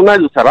 ఇట్లాంటివన్నీ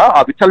ఉన్నాయి చూసారా.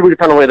 ఆ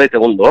విచ్చలవిడితనం ఏదైతే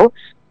ఉందో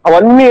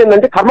అవన్నీ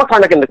ఏంటంటే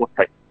కర్మకాండ కిందకి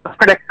వస్తాయి.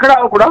 అక్కడెక్కడ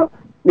కూడా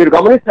మీరు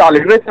గమనిస్తే ఆ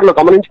లిటరేచర్ లో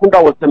గమనించుకుంటా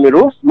వస్తే మీరు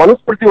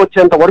మనుస్మృతి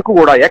వచ్చేంత వరకు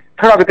కూడా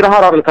ఎక్కడ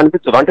విగ్రహారాధన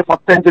కనిపించదు. అంటే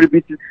ఫస్ట్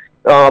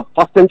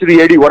సెంచురీ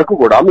AD వరకు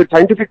కూడా మీరు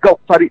సైంటిఫిక్ గా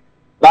ఒకసారి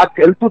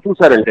బ్యాక్ వెళ్తూ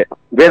చూసారంటే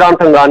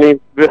వేదాంతం కానీ,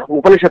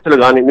 ఉపనిషత్తులు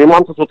కానీ,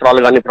 మీమాంస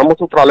సూత్రాలు కానీ,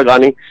 బ్రహ్మసూత్రాలు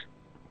కానీ,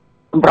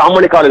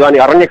 బ్రాహ్మణికాలు కానీ,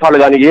 అరణ్యకాలు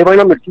కానీ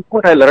ఏవైనా మీరు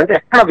చూసుకుంటా వెళ్ళారంటే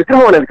ఎక్కడ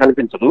విగ్రహం అనేది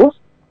కనిపించదు.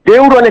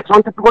 దేవుడు అనే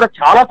కాన్సెప్ట్ కూడా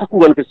చాలా తక్కువ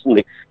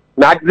కనిపిస్తుంది.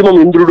 మాక్సిమం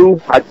ఇంద్రుడు,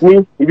 అగ్ని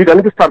ఇవి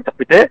కనిపిస్తారు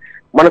తప్పితే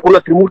మనకున్న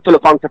త్రిమూర్తుల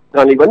కాన్సెప్ట్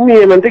కానీ ఇవన్నీ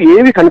ఏమంటే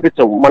ఏవి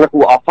కనిపించవు మనకు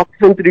ఆ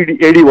ఫస్ట్ సెంచురీ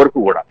AD వరకు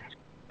కూడా.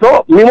 సో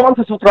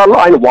మీమాంస సూత్రాల్లో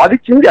ఆయన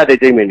వాదించింది అదే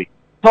జైమిని.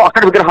 సో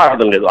అక్కడ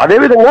విగ్రహారాధన లేదు.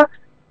 అదేవిధంగా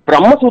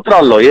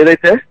బ్రహ్మసూత్రాల్లో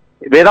ఏదైతే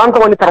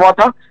వేదాంతం అని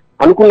తర్వాత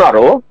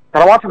అనుకున్నారో,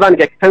 తర్వాత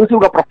దానికి ఎక్స్టెన్సివ్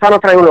గా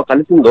ప్రస్థానత్రయంలో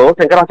కలిసిందో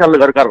శంకరాచార్యులు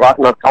గారు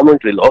రాసిన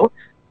కామెంటరీలో,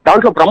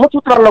 దాంట్లో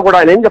బ్రహ్మసూత్రాల్లో కూడా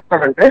ఆయన ఏం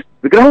చెప్తాడంటే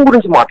విగ్రహం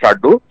గురించి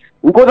మాట్లాడు,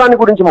 ఇంకో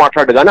దాని గురించి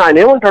మాట్లాడు, కానీ ఆయన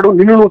ఏమంటాడు,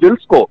 నిన్ను నువ్వు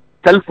తెలుసుకో,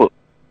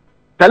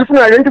 సెల్ఫ్ ని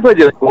ఐడెంటిఫై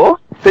చేసుకో,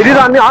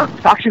 శరీరాన్ని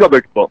సాక్షిగా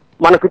పెట్టుకో.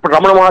 మనకు ఇప్పుడు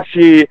రమణ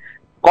మహర్షి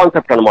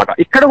కాన్సెప్ట్ అనమాట.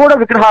 ఇక్కడ కూడా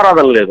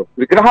విగ్రహారాధన లేదు.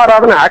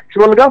 విగ్రహారాధన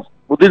యాక్చువల్ గా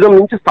బుద్ధిజం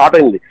నుంచి స్టార్ట్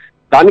అయింది.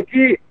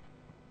 దానికి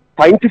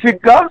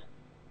సైంటిఫిక్ గా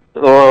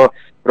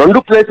 2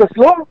 ప్లేసెస్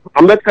లో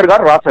అంబేద్కర్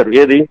గారు రాశారు.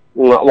 ఏది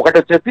ఒకటి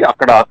వచ్చేసి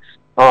అక్కడ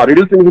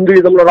రిడిల్స్ ఇన్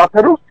హిందూయిజం లో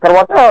రాశారు,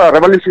 తర్వాత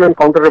రెవల్యూషన్ అండ్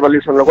కౌంటర్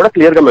రెవల్యూషన్ లో కూడా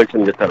క్లియర్ గా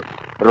మెన్షన్ చేశారు.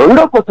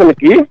 రెండో క్వశ్చన్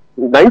కి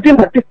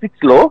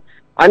 1936 లో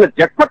ఆయన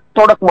జట్పట్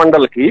తోడక్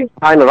మండల్ కి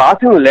ఆయన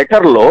రాసిన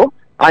లెటర్ లో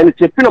ఆయన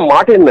చెప్పిన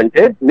మాట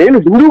ఏంటంటే, నేను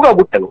హిందూగా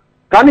పుట్టాను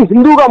కానీ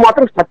హిందూగా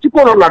మాత్రం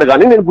చచ్చిపోనన్నాడు,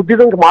 కానీ నేను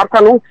బుద్ధిజంకి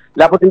మారుతాను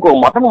లేకపోతే ఇంకో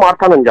మతం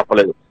మారుతానని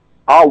చెప్పలేదు.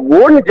 ఆ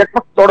ఓల్డ్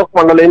జట్పట్ తోడక్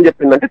మండల్ ఏం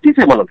చెప్పిందంటే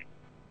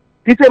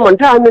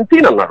తీసేయమంటే ఆయన నేను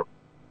తీనన్నారు.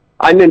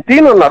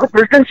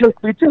 ప్రెసిడెన్షియల్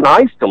స్పీచ్ నా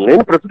ఇష్టం,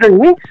 నేను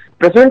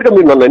ప్రెసిడెంట్ గా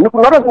మీరు నన్ను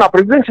ఎన్నుకున్నారు, అది నా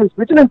ప్రెసిడెన్షియల్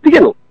స్పీచ్ నేను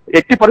తీయను,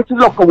 ఎట్టి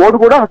పరిస్థితుల్లో ఒక్క ఓటు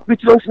కూడా ఆ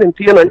స్పీచ్ లోంచి నేను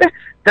తీయను అంటే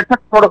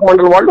జట్పట్ తోడక్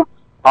మండల్ వాళ్ళు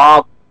ఆ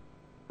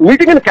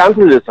మీటింగ్ ని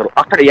క్యాన్సిల్ చేస్తారు.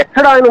 అక్కడ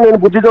ఎక్కడ ఆయన నేను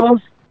బుద్ధిజం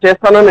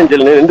చేస్తానని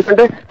నేను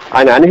ఎందుకంటే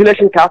ఆయన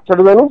అనిహిలేషన్ క్యాస్ట్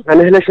చదివాను,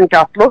 అనిహిలేషన్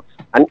క్యాస్ట్ లో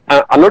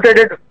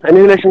అన్నోటేటెడ్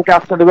అనిహిలేషన్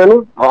క్యాస్ట్ చదివాను,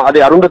 అది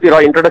అరుంధతి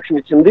రాయ్ ఇంట్రొడక్షన్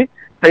ఇచ్చింది,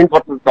 సెయింట్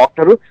పర్సన్స్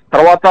డాక్టర్.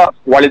 తర్వాత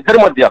వాళ్ళిద్దరి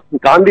మధ్య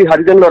గాంధీ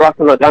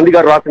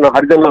గారు రాసిన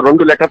హరిజన్ లో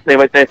 2 లెటర్స్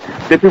ఏవైతే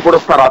చెప్పి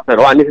పొడుస్తా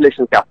రాశారో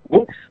అనిహిలేషన్ క్యాస్ట్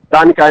ని,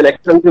 దానికి ఆయన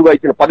ఎక్స్టెన్సివ్ గా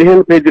ఇచ్చిన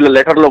 15 పేజీల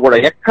లెటర్ లో కూడా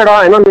ఎక్కడ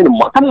ఆయన నేను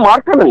మతం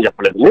మార్చానని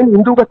చెప్పలేదు, నేను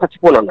హిందూగా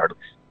చచ్చిపోనన్నాడు.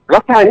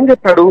 ప్లస్ ఆయన ఏం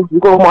చెప్పాడు,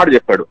 ఇంకొక మాట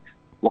చెప్పాడు,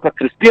 ఒక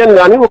క్రిస్టియన్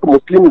గాని ఒక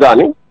ముస్లిం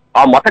గాని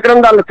ఆ మత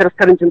గ్రంథాలను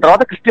తిరస్కరించిన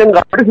తర్వాత క్రిస్టియన్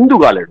కాదు, హిందూ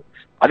కాలేడు.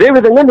 అదే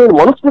విధంగా నేను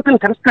మనుస్మృతిని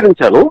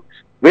తిరస్కరించాను,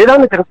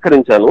 వేదాన్ని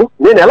తిరస్కరించాను,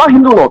 నేను ఎలా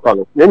హిందువుని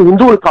అవుతాను, నేను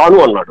హిందువుని కాను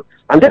అన్నాడు.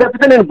 అంతే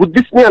తప్పితే నేను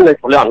బుద్ధిస్ట్ ని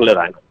అనలేదు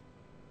ఆయన.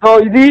 సో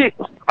ఇది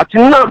ఆ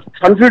చిన్న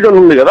కన్ఫ్యూజన్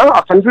ఉంది కదా,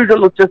 ఆ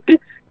కన్ఫ్యూజన్ వచ్చేసి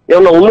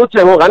ఏమన్నా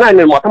ఉండొచ్చేమో కానీ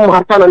ఆయన మతం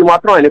మారుతానని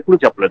మాత్రం ఆయన ఎప్పుడు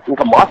చెప్పలేదు.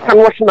 ఇంకా మాస్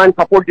కన్వర్షన్ ఆయన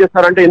సపోర్ట్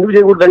చేస్తారంటే ఎందుకు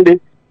చేయకూడదండి?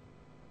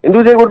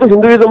 ఎందుకు చేయకూడదు?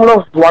 హిందూయిజంలో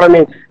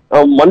వాళ్ళని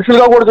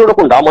మనుషులుగా కూడా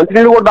చూడకుండా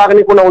మంత్రులు కూడా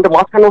దాగనీయకుండా ఉంటే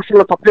మాస్ కన్వర్షన్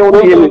లో తప్పే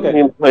ఉంది.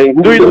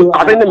 హిందూయిజం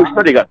స్టార్ట్ అయిన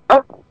మిషనరీ కదా,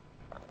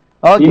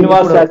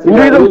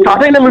 హిందూయిజం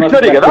స్టార్ట్ అయిన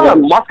మిషనరీ కదా,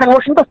 మాస్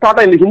కన్వర్షన్ తో స్టార్ట్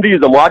అయింది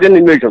హిందూయిజం ఆర్యన్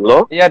ఇన్వేషన్ లో.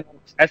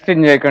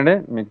 చేయకండి,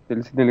 మీకు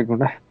తెలిసి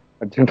తెలియకుండా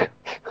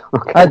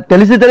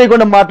తెలిసి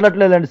తెలియకుండా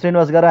మాట్లాడలేదండి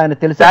శ్రీనివాస్ గారు, ఆయన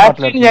తెలిసి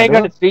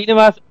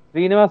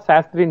శ్రీనివాస్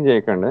శాస్త్రిని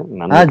చేయకండి,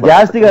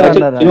 జాస్తి గారు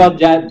అన్నారు.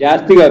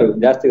 జాస్తి గారు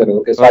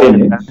ఓకే సారీ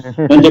అండి.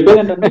 నేను చెప్పేది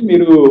ఏంటంటే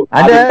మీరు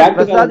అంటే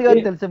ప్రసాద్ గారు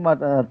తెలిసి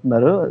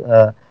మాట్లాడుతున్నారు.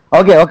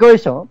 ఓకే, ఒక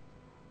విషయం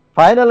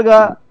ఫైనల్ గా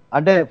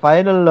అంటే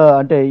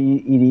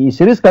ఈ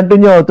సిరీస్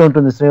కంటిన్యూ అవుతూ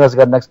ఉంటుంది శ్రీనివాస్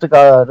గారు, నెక్స్ట్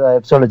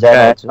ఎపిసోడ్ లో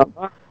జాయిన్ అవ్వచ్చు.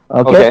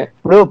 ఓకే,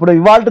 ఇప్పుడు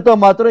ఇవాళతో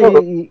మాత్రం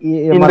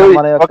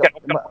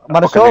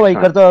మన షో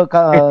ఇక్కడతో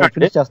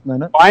ఫినిష్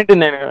చేస్తున్నాను. పాయింట్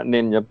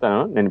నేను చెప్తాను.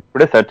 నేను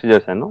ఇప్పుడే సెర్చ్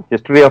చేశాను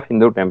హిస్టరీ ఆఫ్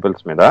హిందూ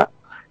టెంపుల్స్ మీద.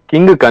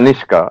 King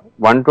Kanishka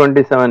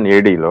 127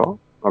 AD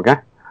okay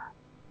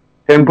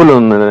temple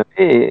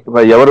ఉందని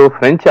ఎవరు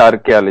ఫ్రెంచ్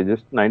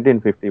ఆర్కియాలజిస్ట్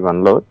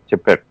 1951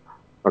 చెప్పారు.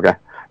 ఓకే,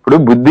 ఇప్పుడు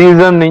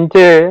బుద్ధిజం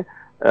నుంచే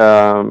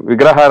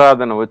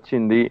విగ్రహారాధన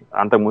వచ్చింది,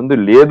 అంతకుముందు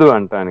లేదు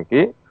అంటానికి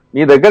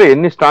మీ దగ్గర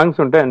ఎన్ని స్ట్రాంగ్స్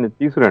ఉంటాయి అన్ని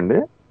తీసుకురండి.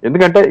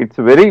 ఎందుకంటే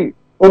ఇట్స్ వెరీ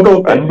బుద్ధిజం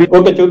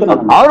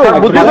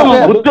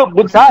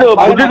ఎప్పుడు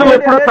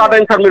స్టార్ట్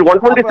అయింది సార్? మీరు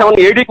 127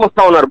 ADకి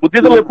వస్తా ఉన్నారు.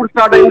 బుద్ధిజం ఎప్పుడు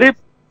స్టార్ట్ అయింది?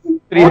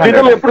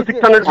 బుద్ధిజం ఎప్పుడు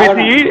 600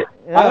 BCE?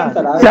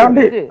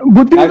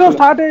 బుద్ధిజం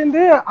స్టార్ట్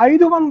అయింది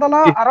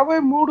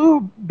 563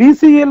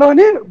 BCE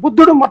లోని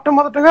బుద్ధుడు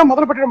మొట్టమొదటిగా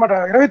మొదలు పెట్టాడన్నమాట.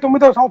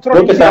 29వ సంవత్సరం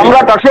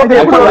సమ్రాట్ అశోక్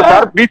ఎప్పుడు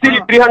సార్? BCE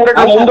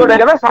 300 ముందుడే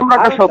కదా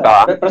సమ్రాట్ అశోక్.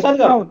 ప్రసాద్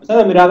గారు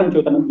మీరు ఆగని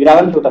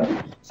చూద్దాం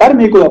సార్.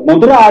 మీకు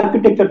మధుర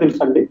ఆర్కిటెక్చర్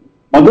తెలుసండి?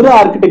 మధుర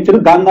ఆర్కిటెక్చర్,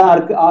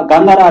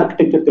 గాంధార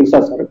ఆర్కిటెక్చర్ తెలుసా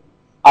సార్?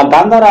 ఆ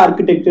గాంధార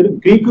ఆర్కిటెక్చర్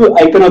గ్రీక్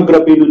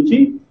ఐకనోగ్రఫీ నుంచి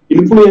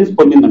ఇన్ఫ్లుయెన్స్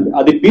పొందిందండి.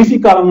 అది BC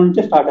కాలం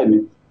నుంచే స్టార్ట్ అయింది.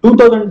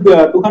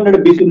 2200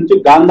 BC నుంచి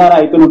గాంధార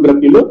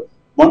ఐకనోగ్రఫీలో,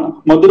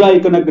 మధుర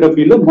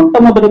ఐకనోగ్రఫీలో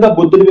మొట్టమొదటిగా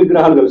బుద్ధుడి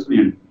విగ్రహాలు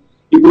కలిసినాయండి.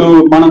 ఇప్పుడు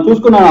మనం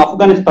చూసుకున్న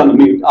ఆఫ్ఘనిస్తాన్,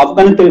 మీకు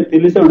ఆఫ్ఘనిస్తాన్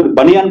తెలిసే ఉంటుంది,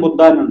 బనియాన్ బుద్ధ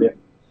అని ఉండే.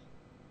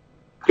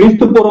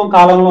 క్రీస్తు పూర్వం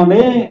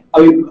కాలంలోనే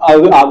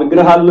ఆ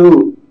విగ్రహాలు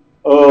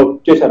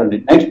చేశారండి.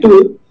 నెక్స్ట్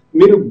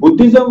మీరు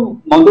బుద్ధిజం,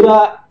 మధుర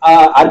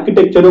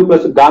ఆర్కిటెక్చర్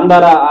ప్లస్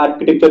గాంధార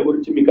ఆర్కిటెక్చర్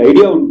గురించి మీకు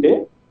ఐడియా ఉంటే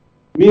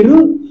మీరు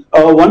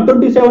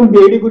 127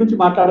 AD గురించి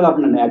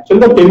మాట్లాడదామండి.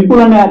 యాక్చువల్ గా టెంపుల్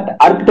అనే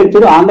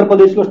ఆర్కిటెక్చర్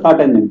ఆంధ్రప్రదేశ్ లో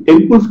స్టార్ట్ అయింది.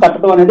 టెంపుల్స్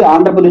కట్టడం అనేది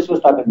ఆంధ్రప్రదేశ్ లో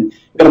స్టార్ట్ అయింది.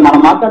 ఇక్కడ మనం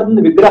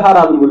మాట్లాడుతుంది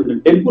విగ్రహారాధన గురించి.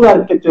 టెంపుల్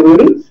ఆర్కిటెక్చర్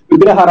వేరు,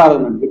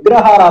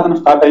 విగ్రహారాధన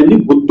స్టార్ట్ అయింది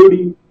బుద్ధ.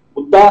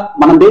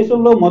 మన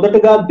దేశంలో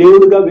మొదటగా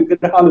దేవుడిగా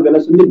విగ్రహాలు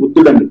వెలసింది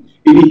బుద్ధుడండి.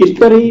 ఇది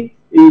హిస్టరీ,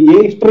 ఏ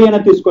హిస్టరీ అయినా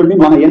తీసుకోండి,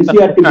 మన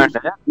NCERT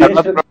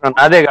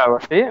అదే.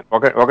 కాబట్టి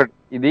ఒక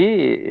ఇది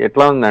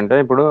ఎట్లా ఉందంటే,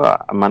 ఇప్పుడు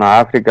మన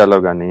ఆఫ్రికాలో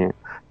గాని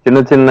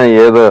చిన్న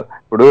ఏదో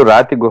ఇప్పుడు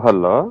రాతి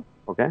గుహల్లో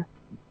ఓకే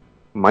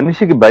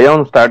మనిషికి భయం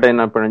స్టార్ట్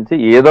అయినప్పటి నుంచి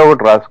ఏదో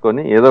ఒకటి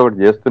రాసుకొని ఏదో ఒకటి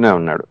చేస్తూనే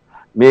ఉన్నాడు.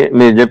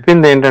 మీరు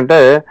చెప్పింది ఏంటంటే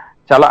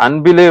చాలా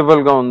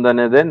అన్బిలీవబుల్ గా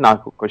ఉందనేదే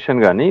నాకు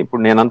క్వశ్చన్. గానీ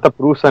ఇప్పుడు నేనంతా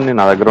ప్రూఫ్స్ అన్ని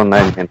నా దగ్గర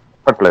ఉన్నాయని నేను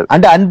చెప్పట్లేదు.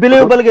 అంటే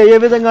అన్బిలీవబుల్ గా ఏ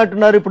విధంగా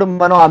అంటున్నారు? ఇప్పుడు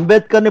మనం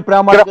అంబేద్కర్ ని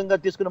ప్రామాణికంగా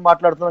తీసుకుని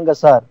మాట్లాడుతున్నాం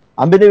కదా సార్,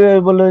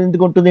 అన్బిలీవబుల్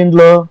ఎందుకు ఉంటుంది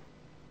ఇందులో?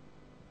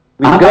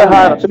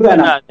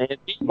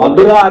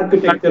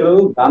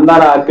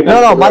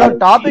 మనం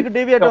టాపిక్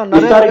డివియేట్,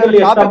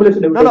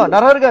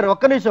 నరహరి గారు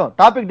ఒక్క నిమిషం,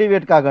 టాపిక్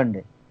డివియేట్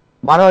కాకండి.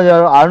 మనం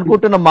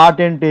అనుకుంటున్న మాట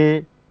ఏంటి?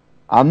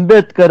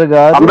 అంబేద్కర్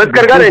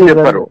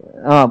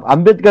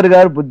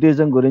గారు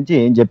బుద్ధిజం గురించి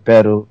ఏం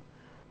చెప్పారు?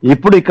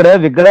 ఇప్పుడు ఇక్కడ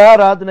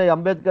విగ్రహారాధన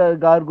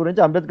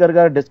అంబేద్కర్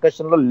గారి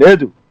డిస్కషన్ లో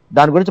లేదు,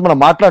 దాని గురించి మనం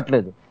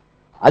మాట్లాడలేదు.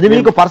 అది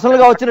మీకు పర్సనల్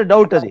గా వచ్చిన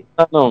డౌట్. అది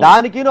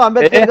దానికి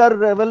అంబేద్కర్ గారు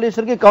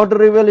రెవల్యూషన్ కి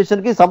కౌంటర్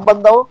రెవల్యూషన్ కి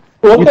సంబంధం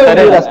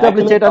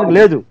ఎస్టాబ్లిష్ చేయడానికి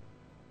లేదు.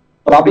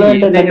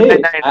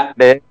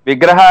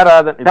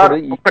 విగ్రహారాధన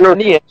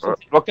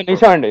ఒక్క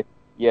నిమిషం అండి,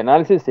 ఈ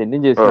అనాలిసిస్ ఎన్ని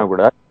చేసినా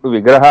కూడా ఇప్పుడు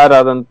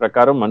విగ్రహారాధన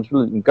ప్రకారం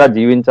మనుషులు ఇంకా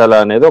జీవించాలా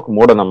అనేది ఒక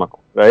మూఢనమ్మకం,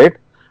 రైట్?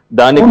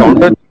 దాన్ని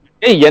కౌంటర్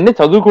ఇవన్నీ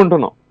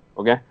చదువుకుంటున్నాం.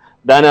 ఓకే,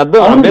 దాని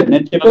అర్థం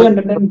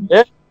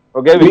అంబేద్కర్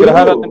ఓకే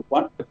విగ్రహారాధన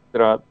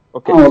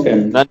ఓకే.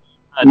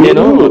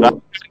 నేను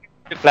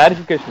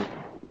క్లారిఫికేషన్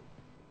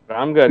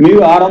రామ్ గారు, మీరు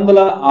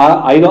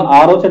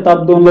 6వ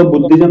శతాబ్దంలో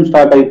బుద్ధిజం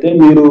స్టార్ట్ అయితే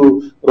మీరు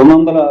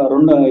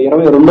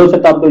 22వ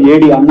శతాబ్దం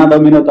AD అన్నా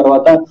డొమినో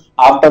తర్వాత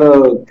ఆఫ్టర్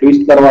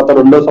క్రీస్తు తర్వాత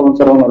రెండో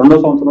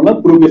సంవత్సరంలో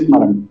ప్రూఫ్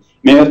ఇస్తున్నారండి.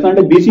 మేము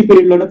వేస్తున్నా BC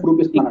పీరియడ్ లోనే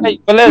ప్రూఫ్ ఇస్తున్నాను.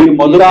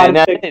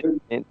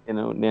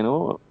 నేను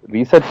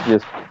రీసెర్చ్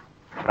చేసుకుని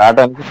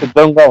రావడానికి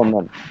సిద్ధంగా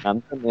ఉన్నాను.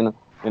 అంతా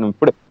నేను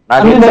ఇప్పుడే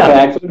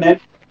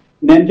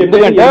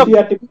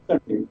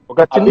ఒక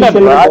చిన్న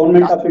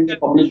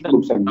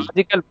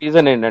లాజికల్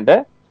రీజన్ ఏంటంటే,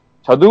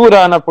 చదువు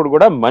రానప్పుడు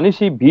కూడా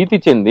మనిషి భీతి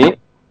చెంది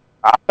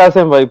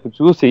ఆకాశం వైపు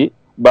చూసి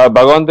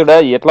భగవంతుడా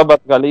ఎట్లా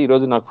బతకాలి, ఈ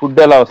రోజు నాకు ఫుడ్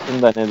ఎలా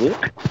వస్తుంది అనేది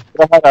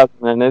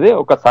విగ్రహారాధన అనేది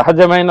ఒక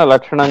సహజమైన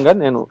లక్షణంగా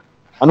నేను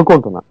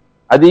అనుకుంటున్నాను.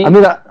 అది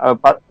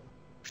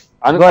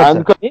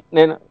అనుకొని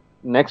నేను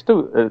నెక్స్ట్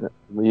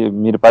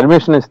మీరు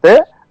పర్మిషన్ ఇస్తే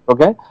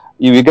ఓకే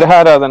ఈ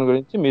విగ్రహారాధన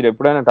గురించి మీరు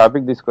ఎప్పుడైనా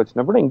టాపిక్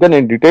తీసుకొచ్చినప్పుడు ఇంకా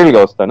నేను డీటెయిల్ గా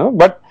వస్తాను.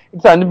 బట్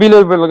ఇట్స్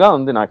అన్బిలీవబుల్ గా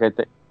ఉంది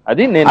నాకైతే.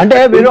 అది నేను అంటే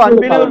మీరు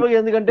అన్బిలీవబుల్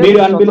ఎందుకంటే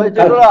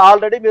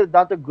ఆల్రెడీ మీరు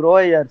దాంతో గ్రో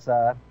అయ్యారు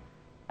సార్.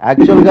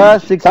 యాక్చువల్ గా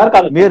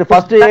 6 మీరు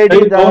ఫస్ట్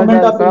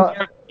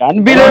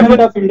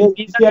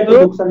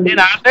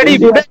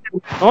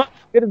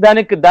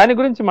దాని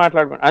గురించి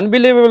మాట్లాడుకోండి.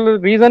 అన్బిలీవబుల్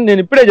రీజన్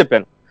నేను ఇప్పుడే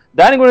చెప్పాను.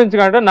 దాని గురించి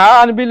కంటే నా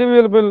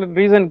అన్బిలీవబుల్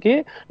రీజన్ కి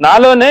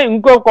నాలోనే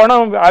ఇంకో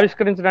కోణం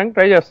ఆవిష్కరించడానికి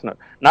ట్రై చేస్తున్నారు.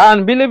 నా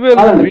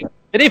unbelievable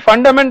very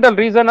fundamental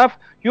reason of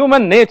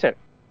human nature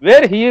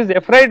where he is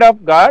afraid of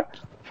God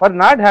for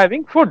not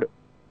having food.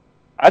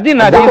 అది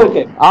నా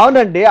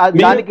అవునండి.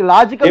 దానికి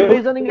లాజికల్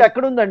రీజనింగ్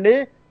ఎక్కడుందండి?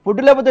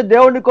 ఫుడ్ లేకపోతే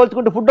దేవుడిని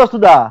కోల్చుకుంటే ఫుడ్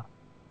వస్తుందా?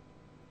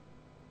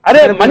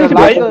 అరే మనిషి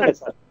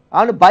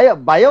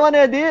భయం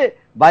అనేది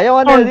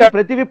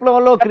ప్రతి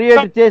విప్లవంలో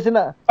క్రియేట్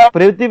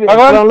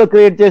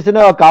చేసిన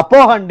ఒక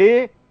అపోహ అండి.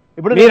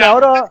 ఇప్పుడు నేను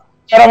ఎవరో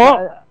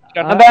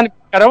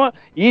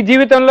ఈ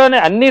జీవితంలోనే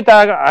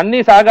అన్ని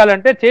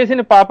సాగాలంటే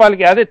చేసిన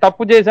పాపాలకి అదే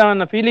తప్పు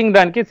చేశామన్న ఫీలింగ్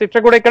దానికి శిక్ష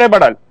కూడా ఇక్కడే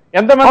పడాలి.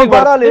 ఎంతమంది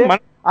పడాలి?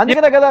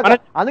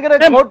 అందుకనే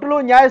కోర్టులు,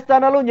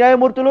 న్యాయస్థానాలు,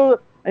 న్యాయమూర్తులు,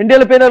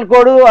 ఇండియన్ పీనల్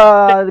కోడ్,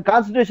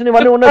 కాన్స్టిట్యూషన్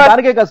ఇవన్నీ ఉన్నాయి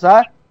దానికే కదా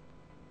సార్.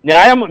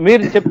 న్యాయం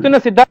మీరు చెప్తున్న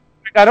సిద్ధాంతం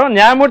ప్రకారం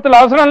న్యాయమూర్తులు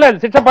అవసరం లేదు,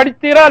 శిక్ష పడి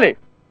తీరాలి.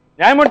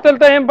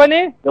 న్యాయమూర్తులతో ఏం పని?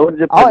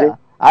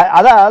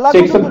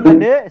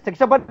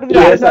 శిక్ష పడి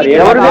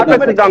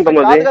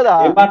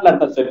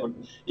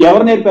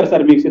ఎవరు నేర్పారు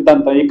సార్ మీకు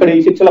సిద్ధాంతం? ఇక్కడ ఈ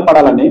శిక్షలు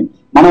పడాలని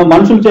మనం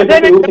మనుషులు చేస్తే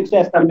శిక్ష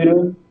వేస్తారు. మీరు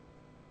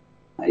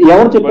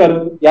ఎవరు చెప్పారు?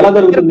 ఎలా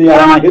జరుగుతుంది?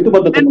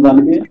 హేతుబద్ధత ఉంది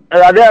దానికి?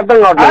 అదే అర్థం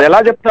కావట్లేదు. ఎలా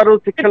చెప్తారు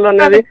శిక్షలు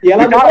అనేది?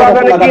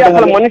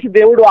 అసలు మనిషి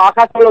దేవుడు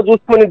ఆకాశంలో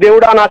చూసుకుని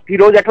దేవుడా నాకు ఈ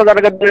రోజు ఎట్లా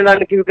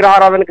జరగడానికి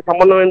విగ్రహారాధనకి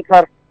సంబంధం ఏంటి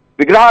సార్?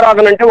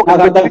 విగ్రహారాధన అంటే ఒక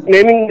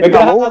నేమింగ్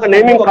ఇస్తాము, ఒక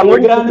నేమింగ్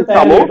కన్వెన్షన్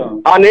ఇస్తాము.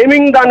 ఆ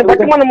నేమింగ్ దాన్ని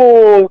బట్టి మనము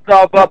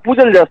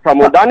పూజలు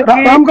చేస్తాము. దానికి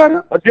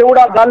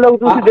దేవుడా గాల్లోకి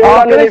చూసి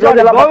దేవుడా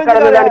ఎలా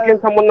బతకాలనే దానికి ఏం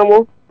సంబంధము?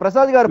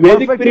 ప్రసాద్ గారు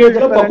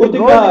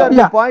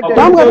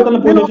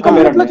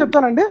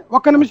చెప్తానండి.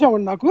 ఒక్క నిమిషం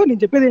నాకు నేను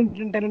చెప్పేది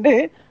ఏంటంటేనండి,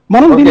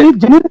 మనం దీన్ని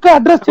జెన్యూన్ గా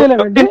అడ్రస్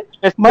చేయలేమండి.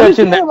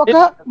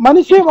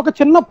 మనిషి ఒక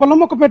చిన్న పొలం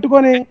మొక్క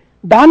పెట్టుకొని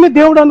దాన్ని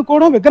దేవుడు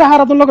అనుకోవడం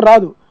విగ్రహారాధనలోకి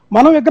రాదు.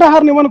 మనం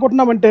విగ్రహారాధన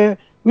ఏమనుకుంటున్నామంటే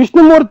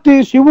విష్ణుమూర్తి,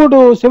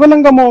 శివుడు,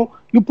 శివలింగము,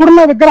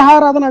 ఇప్పుడున్న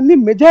విగ్రహారాధన అన్ని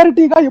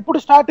మెజారిటీగా ఎప్పుడు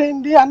స్టార్ట్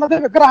అయింది అన్నదే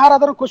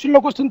విగ్రహారాధన క్వశ్చన్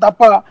లోకి వస్తుంది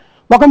తప్ప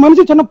ఒక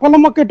మనిషి చిన్న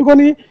పొలం మొక్క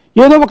పెట్టుకొని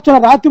ఏదో ఒక చిన్న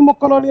రాతి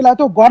మొక్కలోని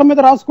లేకపోతే గోడ మీద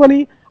రాసుకొని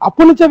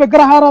అప్పటి నుంచే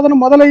విగ్రహారాధన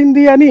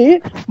మొదలైంది అని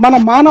మన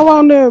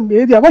మానవాన్ని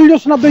ఏది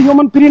evolution of the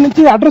human period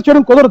నుంచి అడ్రస్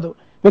చేయడం కుదరదు.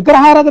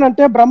 విగ్రహారాధన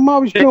అంటే బ్రహ్మ,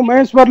 విష్ణు,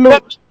 మహేశ్వరులు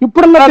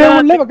ఇప్పుడున్న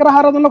దేవుళ్ళే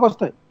విగ్రహారాధనలోకి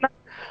వస్తాయి.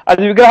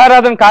 అది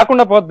విగ్రహారాధన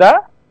కాకుండా పోద్దా?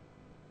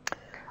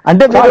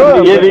 అంటే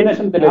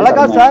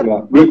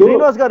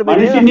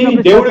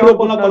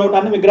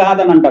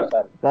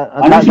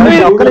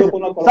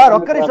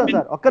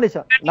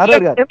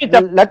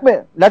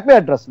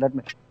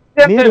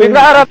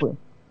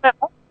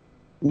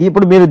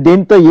ఇప్పుడు మీరు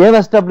దీంతో ఏం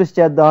ఎస్టాబ్లిష్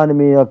చేద్దామని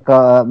మీ యొక్క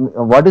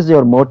వాట్ ఈస్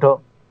యువర్ మోటో?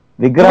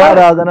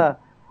 విగ్రహారాధన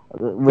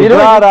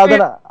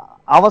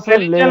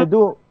అవసరం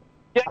లేదు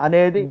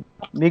అనేది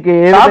మీకు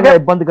ఏ విధంగా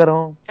ఇబ్బందికరం?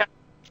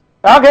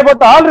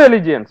 ఆల్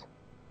రిలీజియన్స్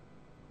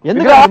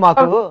ఎందుకంటే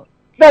మాకు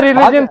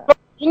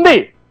ఉంది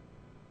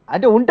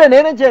అంటే ఉంటే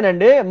నేనేం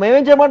చేయనండి.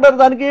 మేమేం చేయమంటారు?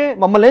 దానికి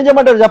మమ్మల్ని ఏం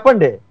చేయమంటారు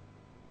చెప్పండి.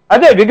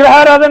 అదే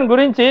విగ్రహారాధన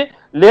గురించి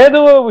లేదు,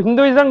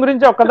 హిందూయిజం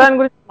గురించి ఒక్కదాని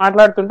గురించి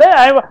మాట్లాడుతుంటే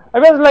I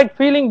was like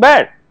feeling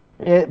bad.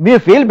 మీరు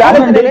ఫీల్ బ్యాడ్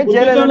అంటే నేనేం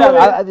చేయలేదు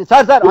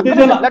సార్.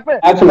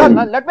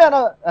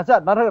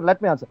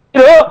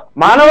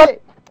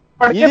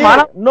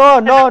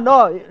 నో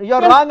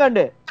యూఆర్ రాంగ్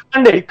అండి.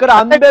 ఇక్కడ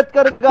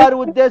అంబేద్కర్ గారి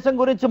ఉద్దేశం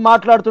గురించి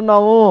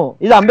మాట్లాడుతున్నాము.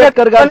 ఇది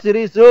అంబేద్కర్ గారి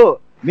సిరీస్.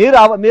 మీరు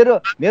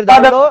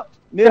దానిలో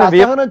మీరు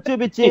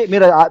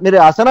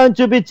అసహనం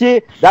చూపించి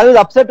దాని మీద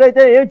అప్సెట్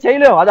అయితే ఏం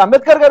చేయలేము. అది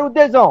అంబేద్కర్ గారి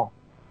ఉద్దేశం,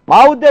 మా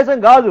ఉద్దేశం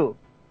కాదు.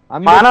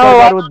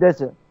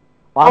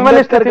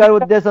 అంబేద్కర్ గారి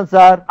ఉద్దేశం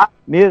సార్.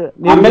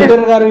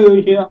 అంబేద్కర్ గారు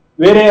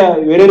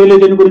వేరే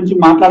రిలీజన్ గురించి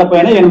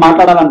మాట్లాడపోయినా నేను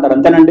మాట్లాడాలంటారు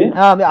అంతేనండి?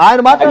 ఆయన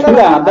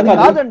మాట్లాడాలి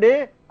కాదండి,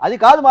 అది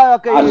కాదు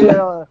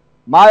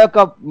మా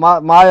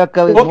యొక్క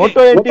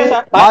మోటో ఏంటి?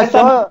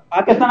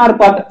 పాకిస్తాన్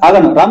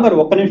రామ్ గారు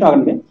ఒక్క నిమిషం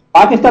ఆగండి.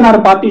 పాకిస్తాన్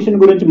పార్టీషన్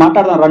గురించి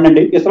మాట్లాడదాం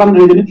రండి. ఇస్లాం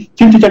రిలీజన్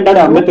చించి చెడ్డాడు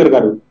అంబేద్కర్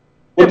గారు.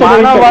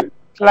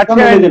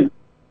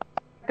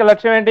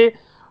 లక్ష్యం ఏంటి?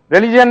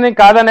 రిలీజియన్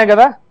కాదనే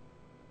కదా.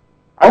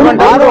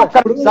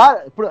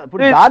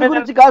 ఇప్పుడు దాని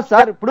గురించి కాదు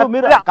సార్. ఇప్పుడు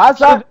మీరు కాదు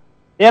సార్,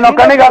 నేను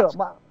ఒక్కనే కాదు.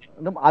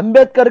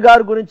 అంబేద్కర్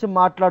గారి గురించి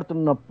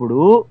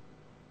మాట్లాడుతున్నప్పుడు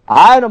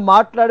ఆయన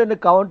మాట్లాడిన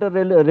కౌంటర్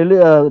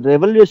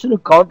రెవల్యూషన్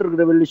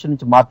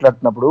నుంచి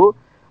మాట్లాడుతున్నప్పుడు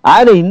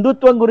ఆయన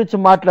హిందుత్వం గురించి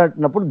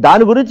మాట్లాడుతున్నప్పుడు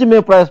దాని గురించి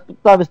మేము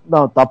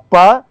ప్రస్తావిస్తున్నాం తప్ప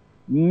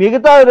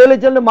మిగతా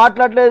రిలీజన్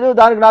మాట్లాడలేదు.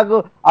 దానికి నాకు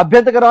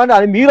అభ్యంతకరం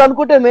అని మీరు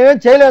అనుకుంటే మేమేం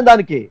చేయలేము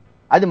దానికి.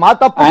 అది మా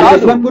తప్పు.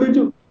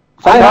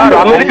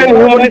 అమెరికన్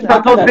హ్యూమనిస్ట్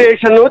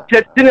అసోసియేషన్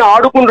చర్చిని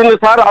ఆడుకుంటుంది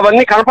సార్.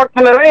 అవన్నీ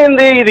కనపడుతున్నారా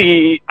ఏంది? ఇది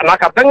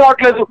నాకు అర్థం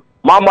కావట్లేదు.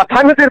 మా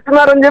మతాన్ని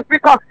తిడుతున్నారని చెప్పి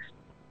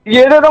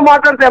ఏదేదో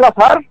మాట్లాడితే ఎలా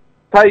సార్?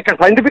 ఇక్కడ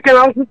సైంటిఫిక్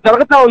అనాలిసిస్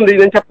జరుగుతా ఉంది.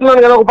 నేను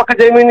చెప్తున్నాను కదా, ఒక పక్క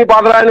జైమిని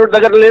బాదరాయనుడి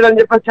దగ్గర లేదని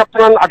చెప్పేసి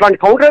చెప్తున్నాను. అట్లాంటి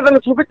కౌంటర్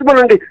ఏదైనా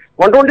చూపించమనండి.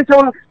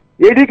 127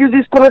 ADకి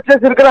తీసుకొని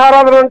వచ్చేసి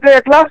విగ్రహారాధన అంటే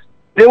ఎట్లా?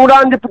 దేవుడా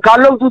అని చెప్పి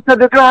కాళ్ళలోకి చూస్తే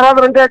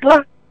విగ్రహారాధన అంటే ఎట్లా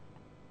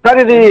సార్?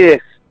 ఇది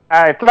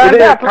ఎట్లా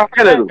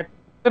లేదు,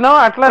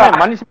 అట్లానే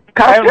మనిషి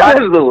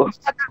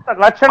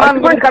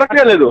లక్షణాన్ని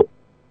కరెక్ట్గా లేదు.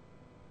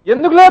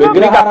 ఎందుకు లేదు?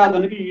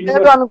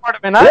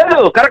 లేదు,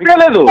 కరెక్ట్గా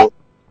లేదు.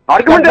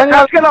 ఆర్గ్యుమెంట్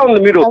కరెక్ట్గా ఉంది.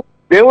 మీరు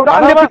దేవుడా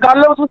అని చెప్పి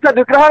కాళ్ళలో చూస్తే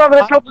విగ్రహారాధన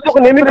ఎట్లా అవుతుంది? ఒక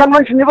నేమింగ్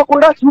కన్వెన్షన్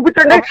ఇవ్వకుండా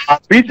చూపించండి.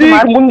 బీసీ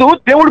ముందు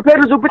దేవుడి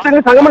పేర్లు చూపించండి.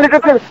 సంగమ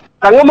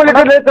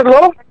లిటరేచర్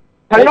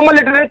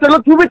లో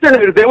చూపించండి.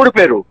 మీరు దేవుడి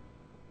పేరు,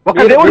 ఒక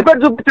దేవుడి పేరు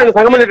చూపించండి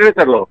సంగమ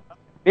లిటరేచర్ లో.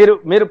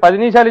 మీరు 10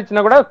 నిమిషాలు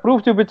ఇచ్చినా కూడా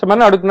ప్రూఫ్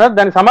చూపించమని అడుగుతున్నారు.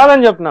 దానికి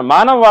సమాధానం చెప్తున్నారు.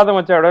 మానవవాదం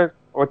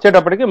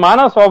వచ్చేటప్పటికి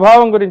మానవ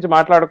స్వభావం గురించి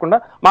మాట్లాడకుండా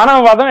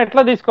మానవవాదం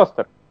ఎట్లా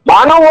తీసుకొస్తారు?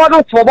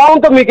 మానవవాదం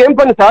స్వభావంతో మీకేం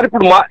పని సార్?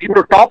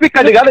 ఇప్పుడు టాపిక్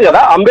అది కాదు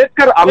కదా.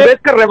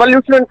 Ambedkar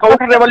revolution and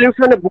counter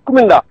revolution అనే బుక్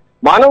మీద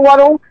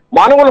మానవవాదం,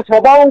 మానవుల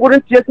స్వభావం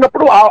గురించి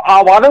చేసినప్పుడు ఆ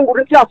వాదం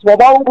గురించి, ఆ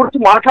స్వభావం గురించి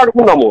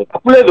మాట్లాడుకున్నాము,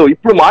 తప్పులేదు.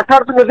 ఇప్పుడు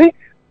మాట్లాడుతున్నది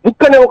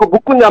బుక్ అనే ఒక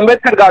బుక్ ఉంది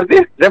అంబేద్కర్ గారిది,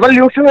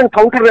 రెవల్యూషన్ అండ్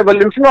కౌంటర్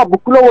రెవల్యూషన్. ఆ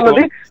బుక్ లో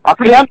ఉన్నది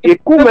అసలు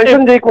ఎక్కువ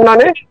మెన్షన్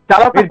చేయకుండానే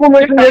చాలా తక్కువ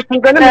మెన్షన్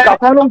చేస్తుంటేనే మీకు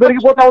అసహనం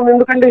పెరిగిపోతా ఉంది.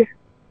 ఎందుకండి?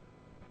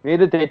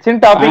 మీరు తెచ్చిన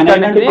టాపిక్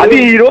అది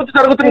ఈ రోజు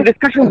జరుగుతున్న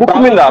డిస్కషన్ బుక్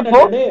మీద.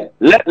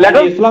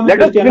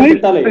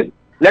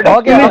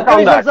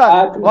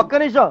 ఒక్క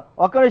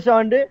నిమిషం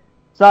అండి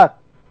సార్.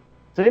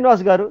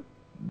 శ్రీనివాస్ గారు,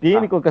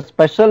 దీనికి ఒక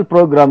స్పెషల్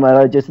ప్రోగ్రామ్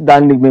అరేంజ్ చేసి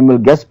దాన్ని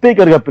మిమ్మల్ని గెస్ట్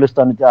స్పీకర్ గా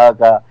పిలుస్తాను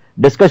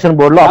డిస్కషన్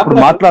బోర్డు లో, అప్పుడు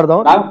మాట్లాడదాం.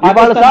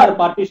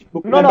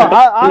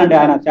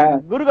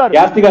 గురుగారు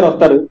జాస్తి గారు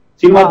వస్తారు,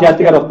 శ్రీనివాస్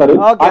జాస్తి గారు వస్తారు.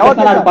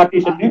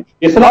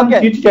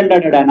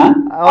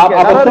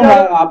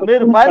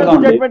 మీరు ఫైనల్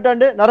స్టేట్మెంట్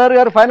అండి, నరహరి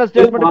గారు ఫైనల్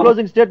స్టేట్మెంట్,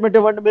 క్లోజింగ్ స్టేట్మెంట్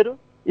ఇవ్వండి మీరు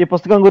ఈ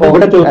పుస్తకం గురించి.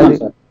 ఒకటే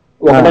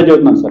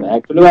చదువుతున్నాను సార్.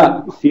 యాక్చువల్ గా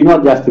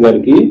శ్రీనివాస్ జాస్తి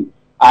గారికి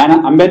ఆయన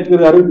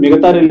అంబేద్కర్ గారు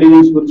మిగతా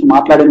రిలీజియన్స్ గురించి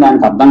మాట్లాడింది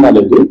ఆయనకు అర్థం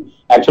కాలేదు.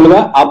 యాక్చువల్ గా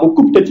ఆ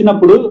బుక్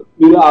తెచ్చినప్పుడు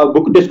మీరు ఆ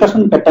బుక్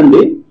డిస్కషన్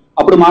పెట్టండి,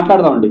 అప్పుడు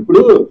మాట్లాడదామండి.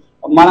 ఇప్పుడు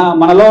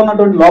మనలో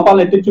ఉన్నటువంటి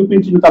లోపాలను ఎత్తి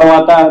చూపించిన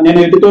తర్వాత నేను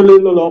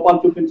ఎడిటోరియల్లో లోపాలు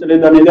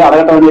చూపించలేదు అనేది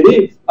అడగటం అనేది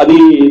అది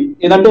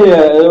ఏదంటే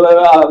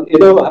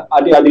ఏదో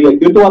అది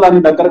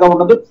హేతువాదానికి దగ్గరగా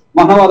ఉండదు,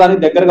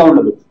 మహోవాదానికి దగ్గరగా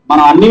ఉండదు.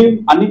 మనం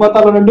అన్ని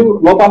మతాల నుండి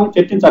లోపాలను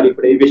చర్చించాలి.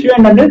 ఇప్పుడు ఈ విషయం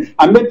ఏంటంటే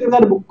అంబేద్కర్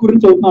గారి బుక్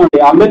గురించి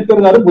చదువుతున్నామండి.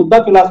 అంబేద్కర్ గారు బుద్ధ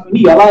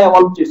ఫిలాసఫీని ఎలా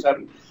ఎవాల్వ్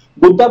చేశారు,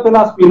 బుద్ధ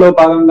ఫిలాసఫీలో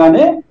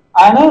భాగంగానే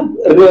ఆయన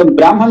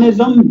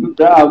బ్రాహ్మణిజం,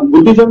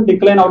 బుద్ధిజం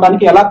డిక్లైన్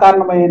అవడానికి ఎలా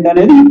కారణమైంది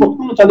అనేది ఈ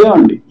పుస్తకంలో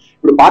చదివామండి.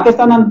 ఇప్పుడు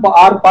పాకిస్తాన్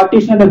ఆర్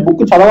పార్టీషన్ అనే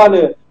బుక్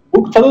చదవాలి,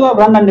 బుక్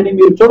చదువుదాం రండి.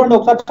 మీరు చూడండి,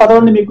 ఒకసారి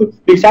చదవండి, మీకు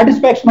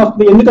సాటిస్ఫాక్షన్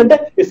వస్తుంది. ఎందుకంటే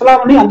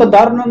ఇస్లాంని అంత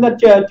దారుణంగా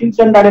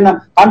తీర్చండాడిన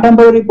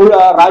కాంటెంపరీ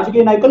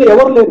రాజకీయ నాయకులు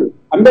ఎవరు లేరు.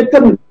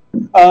 అంబేద్కర్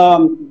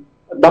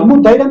దమ్ము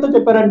ధైర్యంతో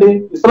చెప్పారండి,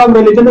 ఇస్లాం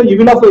రిలీజన్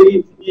ఈవిల్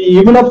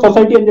ఆఫ్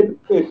సొసైటీ అని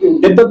చెప్పి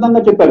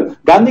నిర్బంధంగా చెప్పారు.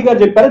 గాంధీ గారు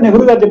చెప్పారు,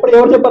 నెహ్రూ గారు చెప్పారు,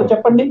 ఎవరు చెప్పారు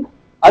చెప్పండి?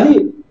 అది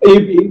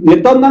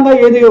నిర్బంధంగా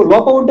ఏది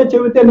లోపం ఉంటే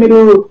చెబితే మీరు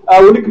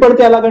ఉలిక్కి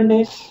పడితే ఎలాగండి?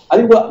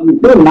 అది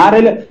ఇప్పుడు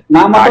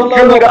నా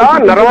మతంలో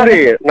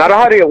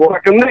నరహరి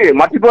ఒకటి ఉంది,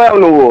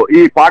 మర్చిపోయావు నువ్వు.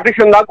 ఈ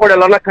పార్టీషన్ దాకా కూడా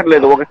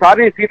వెళ్ళనక్కర్లేదు.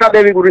 ఒకసారి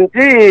సీతాదేవి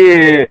గురించి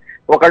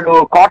ఒకడు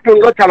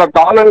కార్టూన్ లో చాలా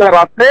దారుణంగా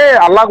రాస్తే,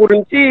 అల్లా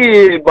గురించి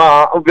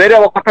వేరే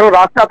ఒకతను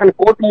రాస్తే అతని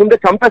కోర్టు ముందే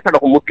చంపేశాడు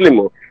ఒక ముస్లిం.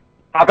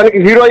 అతనికి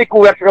హీరోయిక్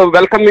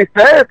వెల్కమ్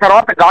ఇస్తే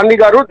తర్వాత గాంధీ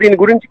గారు దీని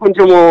గురించి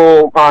కొంచెం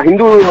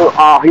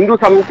హిందూ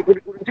సమితి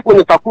గురించి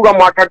కొంచెం తక్కువగా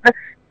మాట్లాడితే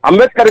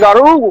అంబేద్కర్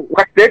గారు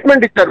ఒక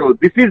స్టేట్మెంట్ ఇచ్చారు,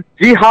 దిస్ ఈజ్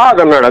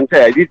జిహాద్ అన్నాడు.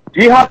 అంతే, ఇది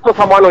జిహాద్ తో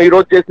సమానం ఈ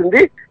రోజు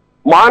చేసింది.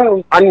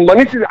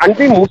 మనిషి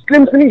అంటే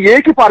ముస్లింస్ ని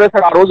ఏకి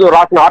పారేశాడు ఆ రోజు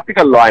రాసిన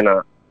ఆర్టికల్లో ఆయన.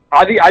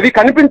 అవి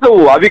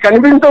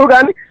కనిపించవు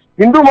కానీ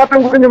హిందూ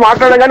మతం గురించి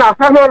మాట్లాడగానే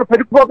అసహనాలు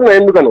పెరిగిపోతున్నాయి.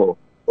 ఎందుకను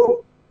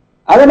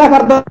అదే నాకు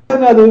అర్థం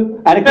కాదు.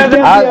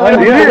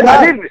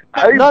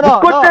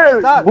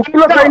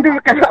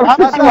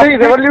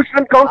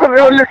 రెవల్యూషన్ కౌంటర్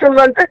రెవల్యూషన్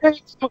అంటే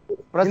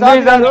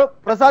ప్రసాద్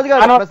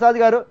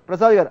గారు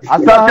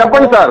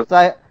చెప్పండి సార్.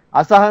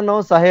 అసహనం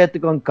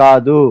సహేతుకం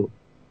కాదు.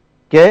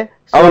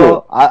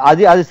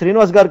 అది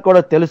శ్రీనివాస్ గారికి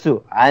కూడా తెలుసు.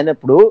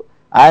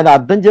 ఆయన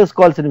అర్థం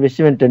చేసుకోవాల్సిన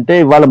విషయం ఏంటంటే,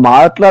 ఇవాళ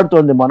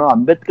మాట్లాడుతోంది మనం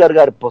అంబేద్కర్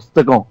గారి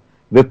పుస్తకం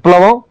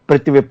విప్లవం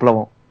ప్రతి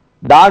విప్లవం.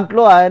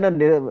 దాంట్లో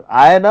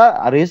ఆయన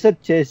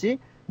రీసెర్చ్ చేసి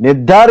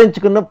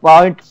నిర్ధారించుకున్న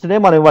పాయింట్స్ నే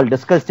మనం ఇవాళ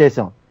డిస్కస్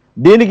చేసాం.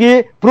 దీనికి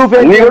ప్రూఫ్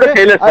అన్ని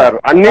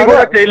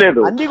కూడా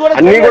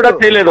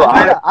చేయలేదు.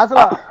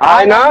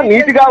 ఆయన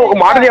నీట్ గా ఒక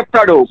మాట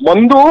చెప్తాడు,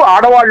 మందు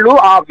ఆడవాళ్ళు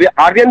ఆ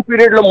ఆర్యన్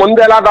పీరియడ్ లో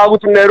మందు ఎలా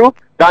తాగుతున్నారు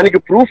దానికి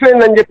ప్రూఫ్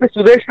ఏందని చెప్పి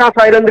సుదేష్ణ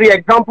సైరంద్రి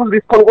ఎగ్జాంపుల్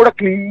తీసుకొని కూడా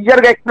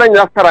క్లియర్ గా ఎక్స్ప్లెయిన్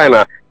చేస్తారు ఆయన.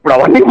 ఇప్పుడు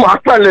అవన్నీ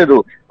మాట్లాడలేదు.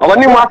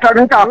 అవన్నీ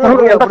మాట్లాడుంటే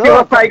అసలు ఎంత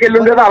స్థాయికి వెళ్ళి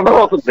ఉండేదో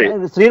అర్థమవుతుంది.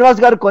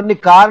 శ్రీనివాస్ గారు కొన్ని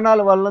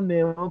కారణాల వల్ల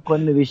మేము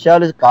కొన్ని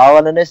విషయాలు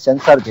కావాలనే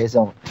సెన్సార్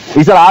చేసాము.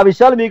 అసలు ఆ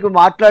విషయాలు మీకు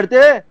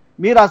మాట్లాడితే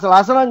మీరు అసలు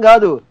అసనం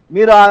కాదు.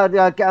 మీరు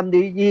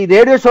ఈ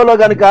రేడియో షోలో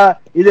కనుక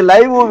ఇది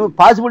లైవ్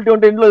పాసిబిలిటీ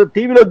ఉంటే ఇంట్లో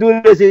టీవీలో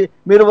దూరేసి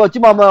మీరు వచ్చి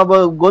మా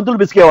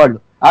గొంతులు బిసికేవాళ్ళు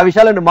ఆ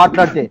విషయాలను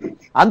మాట్లాడితే.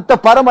 అంత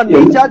పరమ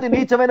నీచాతి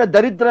నీచమైన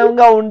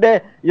దరిద్రంగా ఉండే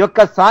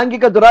యొక్క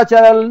సాంఘిక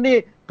దురాచారాలని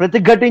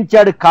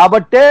ప్రతిఘటించాడు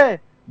కాబట్టే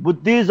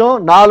బుద్ధిజం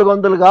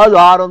 400 కాదు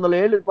 600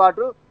 ఏళ్ళ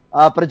పాటు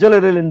ప్రజలు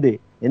వెళ్ళింది.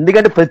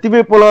 ఎందుకంటే ప్రతి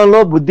విప్లవంలో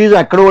బుద్ధిజం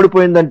ఎక్కడ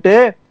ఓడిపోయిందంటే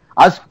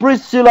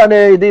అస్పృశ్యులు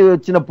అనేది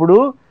వచ్చినప్పుడు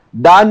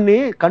దాన్ని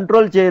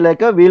కంట్రోల్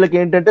చేయలేక వీళ్ళకి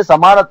ఏంటంటే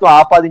సమానత్వం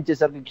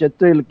ఆపాదించేసరికి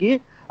క్షత్రియులకి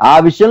ఆ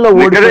విషయంలో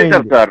ఓడిపోయింది.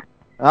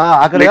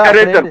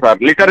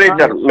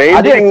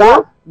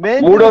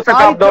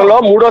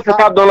 మూడో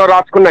శతాబ్దంలో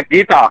రాసుకున్న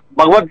గీత,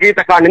 భగవద్గీత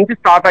కాడి నుంచి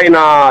స్టార్ట్ అయిన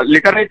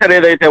లిటరేచర్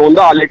ఏదైతే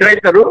ఉందో ఆ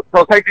లిటరేచర్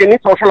సొసైటీని,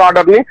 సోషల్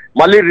ఆర్డర్ ని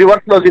మళ్ళీ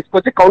రివర్స్ లో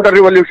తీసుకొచ్చి కౌంటర్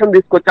రివల్యూషన్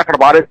తీసుకొచ్చి అక్కడ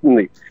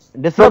పారేస్తుంది.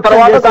 సో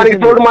తర్వాత దానికి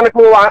తోడు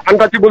మనకు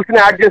అన్టచబుల్స్ ని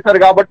యాడ్ చేశారు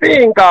కాబట్టి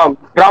ఇంకా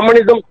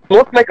బ్రాహ్మణిజం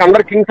మోస్ట్ లైక్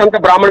అందర్ కింగ్స్ అంతా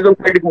బ్రాహ్మణిజం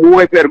సైడ్ కి మూవ్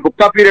అయిపోయారు.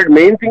 Gupta period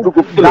main thing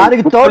గుప్తులు.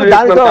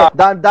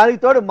 దానికి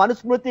తోడు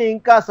మనుస్మృతి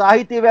ఇంకా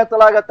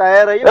సాహితీవేత్తలాగా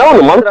తయారయ్యి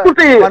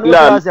మనుస్మృతి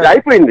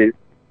అయిపోయింది.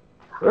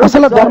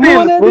 అసలు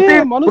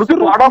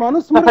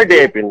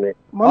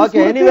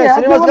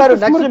శ్రీనివాస్ గారు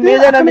నెక్స్ట్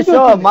మీదేనండి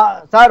షో.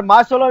 సార్ మా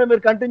షోలో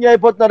మీరు కంటిన్యూ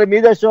అయిపోతున్నారు,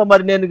 మీదే షో.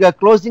 మరి నేను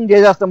క్లోజింగ్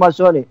చేసేస్తాను మా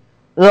షోని.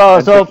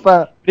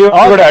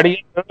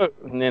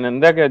 నేను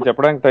ఇందాక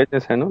చెప్పడానికి ట్రై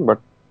చేశాను,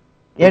 బట్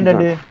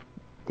ఏంటండి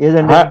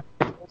ఏదండి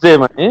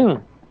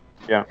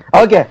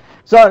ఓకే.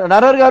 సో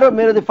నరహరి గారు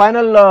మీరు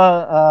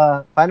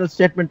ఫైనల్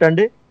స్టేట్మెంట్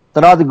అండి.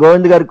 తర్వాత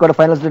గోవింద్ గారికి కూడా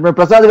ఫైనల్ స్టేట్మెంట్,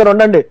 ప్రసాద్ గారు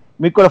ఉండండి,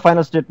 మీకు కూడా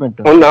ఫైనల్ స్టేట్మెంట్.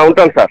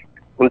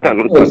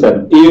 ఉంటాను సార్.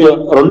 ఈ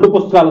 2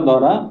 పుస్తకాల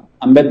ద్వారా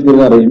అంబేద్కర్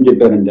గారు ఏం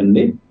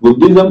చెప్పారంటే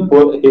బుద్ధిజం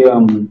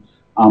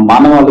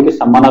మానవాళికి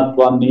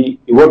సమానత్వాన్ని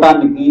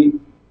ఇవ్వటానికి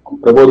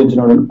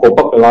ప్రబోధించినటువంటి గొప్ప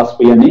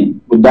ఫిలాసఫీ అని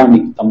బుద్ధాన్ని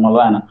తమలో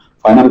ఆయన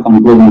ఫైనల్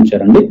కంక్లూజన్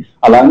ఇచ్చారండి.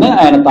 అలాగే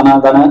ఆయన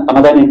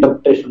తనదైన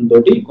ఇంటర్ప్రిటేషన్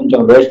తోటి కొంచెం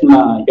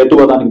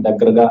హేతువాదానికి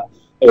దగ్గరగా,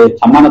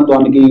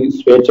 సమానత్వానికి,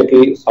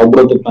 స్వేచ్ఛకి,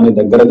 సౌభ్రతత్వానికి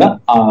దగ్గరగా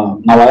ఆ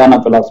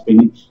నవయాన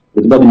ఫిలాసఫీని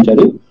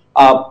ప్రతిపాదించారు.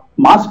 ఆ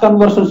మాస్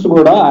కన్వర్షన్స్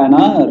కూడా ఆయన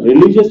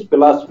రిలీజియస్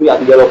ఫిలాసఫీ,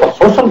 అది ఒక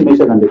సోషల్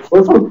మెసేజ్ అండి,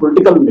 సోషల్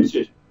పొలిటికల్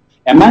మెసేజ్,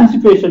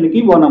 ఎమాన్సిపేషన్ కి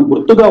మనం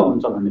గుర్తుగా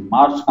ఉంచాలండి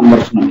మాస్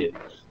కన్వర్షన్ అనేది.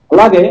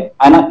 అలాగే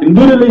ఆయన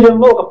హిందూ రిలీజియన్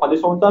లో ఒక 10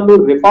 సంవత్సరాలు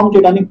రిఫార్మ్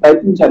చేయడానికి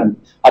ప్రయత్నించారండి.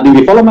 అది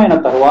విఫలమైన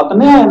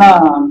తర్వాతనే ఆయన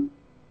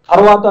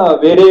తర్వాత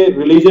వేరే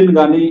రిలీజియన్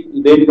కానీ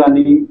ఇదేంటి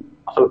కానీ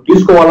అసలు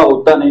తీసుకోవాలా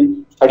వద్దా అని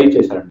స్టడీ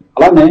చేశారండి.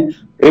 అలాగే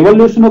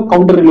రెవల్యూషన్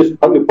కౌంటర్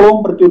రెవల్యూషన్, విప్లవం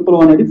ప్రతి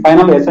విప్లవం అనేది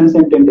ఫైనల్ ఎసెన్స్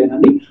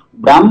ఏంటంటేనండి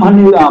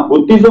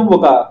బుద్ధిజం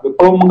ఒక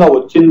విప్లవంగా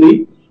వచ్చింది.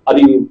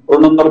 అది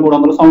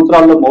 200-300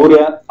 సంవత్సరాల్లో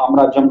మౌర్య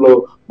సామ్రాజ్యంలో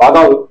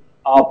బాగా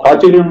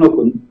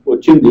ప్రాచుర్యంలోకి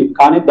వచ్చింది.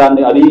 కానీ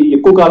అది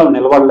ఎక్కువ కాలం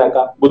నిలబడలేక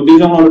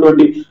బుద్ధిజం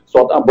ఉన్నటువంటి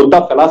బుద్ధ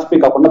ఫిలాసఫీ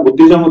కాకుండా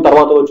బుద్ధిజం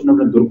తర్వాత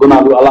వచ్చినటువంటి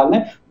దుర్గుణాలు, అలాగే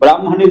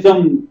బ్రాహ్మణిజం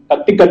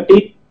కట్టి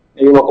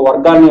ఒక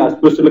వర్గాన్ని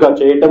అస్పృశ్యులుగా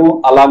చేయటము,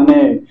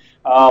 అలాగే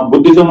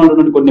బుద్ధిజం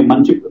ఉన్నటువంటి కొన్ని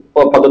మంచి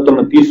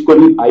పద్ధతులను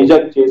తీసుకొని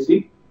హైజాక్ చేసి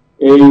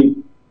ఈ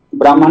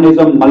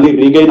బ్రాహ్మణిజం మళ్ళీ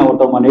రీగైన్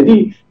అవటం అనేది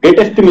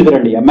గ్రేటెస్ట్ మిజర్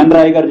అండి. ఎంఎన్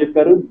రాయ్ గారు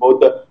చెప్పారు,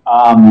 బౌద్ధ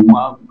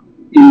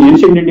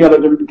ఏన్షియంట్ ఇండియాలో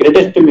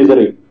గ్రేటెస్ట్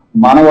మిజర్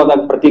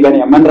మానవవాదానికి ప్రతీక అని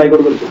ఎంఎన్ రాయ్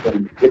గారు చెప్పారు.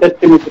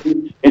 గ్రేటెస్ట్ మిజర్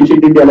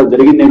ఏన్షియంట్ ఇండియాలో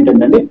జరిగింది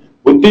ఏంటంటే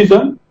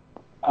బుద్ధిజం,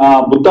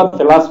 బుద్ధ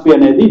ఫిలాసఫీ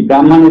అనేది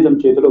బ్రాహ్మణిజం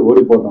చేతిలో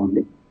ఓడిపోవడం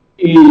అండి.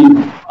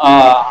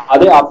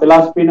 అదే ఆ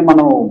ఫిలాసఫీని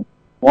మనం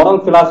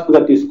మోరల్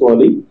ఫిలాసఫీగా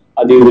తీసుకోవాలి.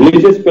 అది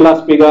రిలీజియస్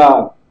ఫిలాసఫీగా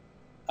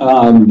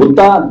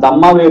బుద్ధ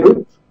ధమ్మ వేరు,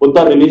 బుద్ధ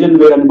రిలీజన్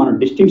వేరు అని మనం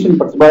డిస్టింక్షన్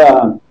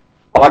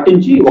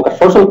పాటించి ఒక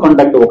సోషల్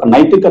కాంటాక్ట్, ఒక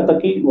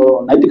నైతికతకి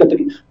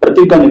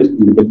ప్రతీకగా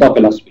నిలుస్తుంది బుద్ధ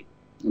ఫిలాసఫీ.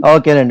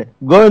 ఓకేనండి,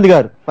 గోవింద్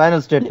గారు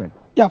ఫైనల్ స్టేట్మెంట్.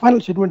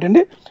 ఫైనల్ స్టేట్మెంట్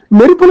అండి.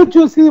 మెరుపులు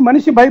చూసి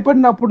మనిషి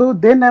భయపడినప్పుడు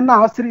దేన్నైనా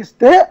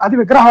ఆశ్రయిస్తే అది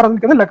విగ్రహారాధన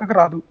కింద లెక్కకు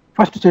రాదు.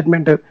 First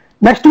statement.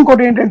 నెక్స్ట్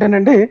ఇంకోటి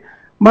ఏంటంటేనండి,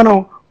 మనం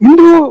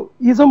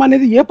హిందూయిజం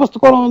అనేది ఏ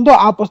పుస్తకంలో ఉందో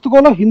ఆ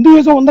పుస్తకంలో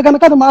హిందూయిజం ఉంది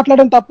కనుక అది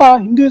మాట్లాడడం తప్ప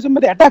హిందూయిజం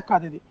మీద అటాక్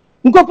కాదు ఇది.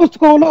 ఇంకో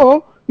పుస్తకంలో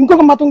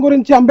ఇంకొక మతం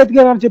గురించి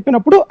అంబేద్కర్ గారు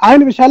చెప్పినప్పుడు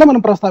ఆయన విషయాలే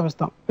మనం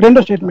ప్రస్తావిస్తాం. రెండో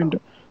స్టేట్మెంట్.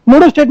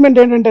 మూడో స్టేట్మెంట్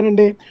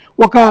ఏంటంటేనండి,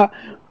 ఒక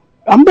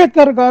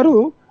అంబేద్కర్ గారు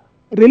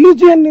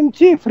రిలీజియన్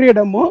నుంచి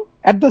freedom,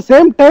 at the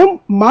same time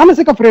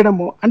మానసిక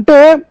ఫ్రీడము, అంటే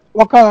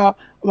ఒక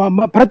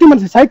ప్రతి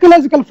మనిషి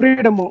సైకలాజికల్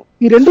ఫ్రీడము,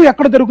 ఈ రెండు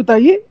ఎక్కడ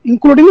దొరుకుతాయి,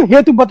 ఇంక్లూడింగ్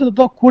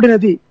హేతుబద్ధతతో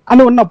కూడినది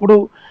అని ఉన్నప్పుడు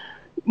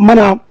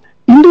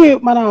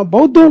మన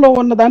బౌద్ధంలో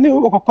ఉన్నదాన్ని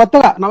ఒక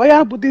కొత్తగా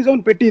నవయాన బుద్ధిజం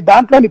పెట్టి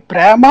దాంట్లోని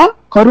ప్రేమ,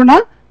 కరుణ,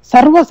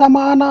 సర్వ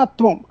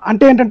సమానత్వం,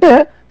 అంటే ఏంటంటే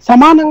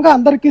సమానంగా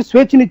అందరికీ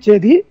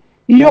స్వేచ్ఛనిచ్చేది.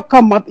 ఈ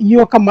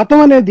యొక్క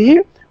మతం అనేది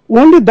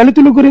ఓన్లీ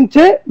దళితుల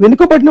గురించే,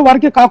 వెనుకబడిన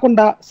వారికి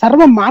కాకుండా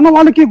సర్వ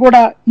మానవాళికి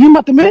కూడా ఈ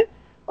మతమే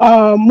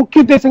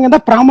ముఖ్య ఉద్దేశం కింద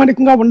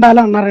ప్రామాణికంగా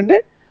ఉండాలి అన్నారండి.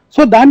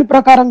 సో దాని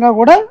ప్రకారంగా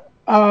కూడా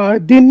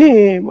దీన్ని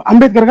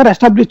అంబేద్కర్ గారు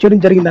ఎస్టాబ్లిష్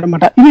చేయడం జరిగింది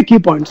అనమాట. ఇవి కీ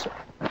పాయింట్స్.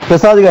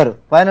 ప్రసాద్ గారు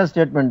ఫైనల్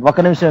స్టేట్మెంట్.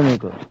 ఒక నిమిషం,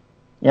 మీకు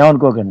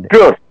ఏమనుకోకండి.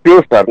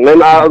 ష్యూర్ సార్,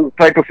 నేను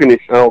try to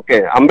finish. Okay,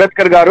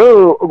 Ambedkar గారు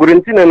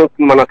గురించి నేను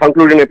మన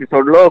కంక్లూజన్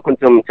ఎపిసోడ్ లో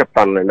కొంచెం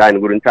చెప్తానండి. ఆయన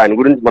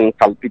గురించి మనం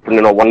ఇప్పుడు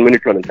నేను 1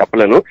 minute లో నేను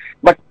చెప్పలేను.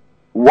 But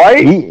why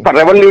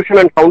revolution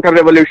and counter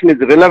revolution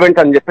is relevant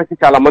అని చెప్పేసి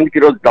చాలా మందికి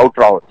ఈ రోజు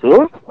డౌట్ రావచ్చు.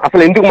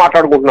 అసలు ఎందుకు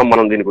మాట్లాడుకుంటున్నాం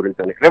మనం దీని గురించి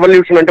అని.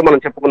 రెవల్యూషన్ అంటే మనం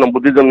చెప్పుకున్నాం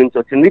బుద్ధిజం నుంచి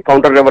వచ్చింది.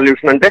 కౌంటర్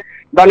రెవల్యూషన్ అంటే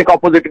దానికి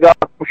ఆపోజిట్ గా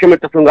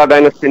పుష్యమిత్ర శృంగా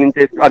డైనస్టీ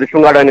నుంచి, అది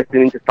శృంగా డైనస్టీ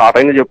నుంచి స్టార్ట్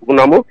అయింది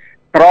చెప్పుకున్నాము.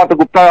 తర్వాత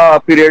గుప్తా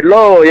పీరియడ్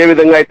లో ఏ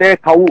విధంగా అయితే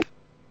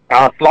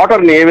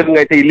స్లాటర్ ని ఏ విధంగా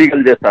అయితే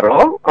ఇల్లీగల్ చేస్తారో,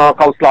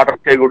 కౌ స్లాటర్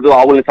చేయకూడదు,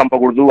 ఆవుల్ని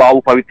చంపకూడదు, ఆవు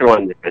పవిత్రం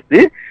అని చెప్పేసి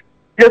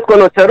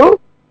చేసుకొని వచ్చారు.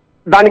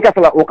 దానికి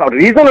అసలు ఒక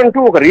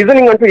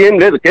రీజనింగ్ అంటూ ఏం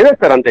లేదు,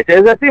 చేసేస్తారు అంతే.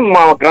 చేసేసి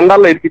మా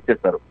గ్రంథాల్లో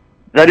ఇరికిచ్చేస్తారు.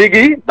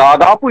 జరిగి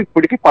దాదాపు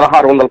ఇప్పటికి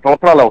 1600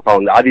 సంవత్సరాలు అవుతా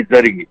ఉంది అది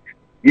జరిగి.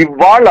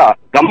 ఇవాళ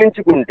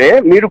గమనించుకుంటే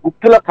మీరు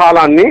గుప్తుల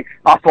కాలాన్ని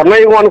ఆ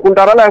స్వర్ణయుగం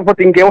అనుకుంటారా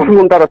లేకపోతే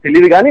ఇంకేమనుకుంటారో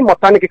తెలియదు, కానీ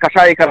మొత్తానికి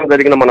కషాయీకరణ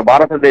జరిగిన మన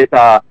భారతదేశ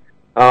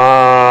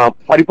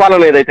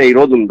పరిపాలన ఏదైతే ఈ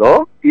రోజు ఉందో,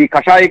 ఈ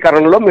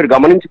కషాయీకరణలో మీరు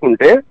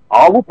గమనించుకుంటే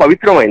ఆవు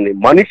పవిత్రమైంది.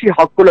 మనిషి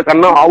హక్కుల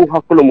కన్నా ఆవు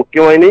హక్కులు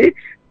ముఖ్యమైనవి.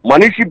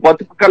 మనిషి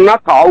బతుకు కన్నా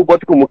ఆవు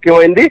బతుకు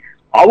ముఖ్యమైంది.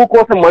 ఆవు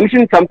కోసం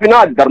మనిషిని చంపినా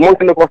అది ధర్మం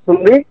కిందకు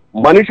వస్తుంది.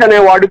 మనిషి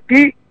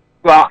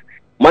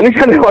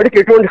అనేవాడికి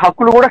ఎటువంటి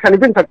హక్కులు కూడా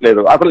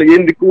కనిపించట్లేదు. అసలు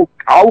ఎందుకు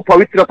ఆవు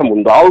పవిత్రత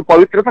ముందు, ఆవు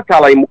పవిత్రత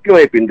చాలా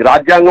ముఖ్యమైపోయింది.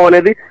 రాజ్యాంగం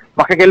అనేది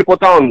పక్కకి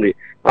వెళ్ళిపోతా ఉంది,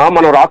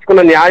 మనం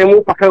రాసుకున్న న్యాయము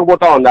పక్కకు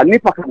పోతా ఉంది, అన్ని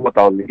పక్కకు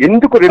పోతా ఉంది.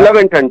 ఎందుకు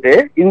రిలవెంట్ అంటే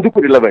ఇందుకు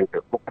రిలవెంట్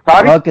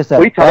ఒకసారి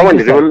పోయి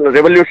చదవండి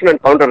రెవల్యూషన్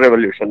అండ్ కౌంటర్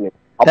రెవల్యూషన్ ని,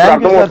 అప్పుడు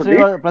అర్థమవుతుంది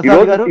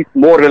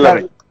మోర్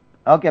రిలవెంట్.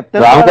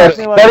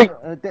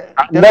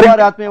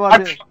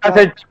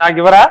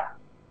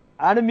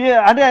 అంటే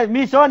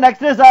మీ షో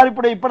నెక్స్ట్ డే సార్.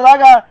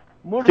 ఇప్పటిదాకా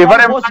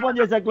 3 పోస్ట్పోన్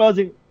చేశారు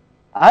క్లోజింగ్.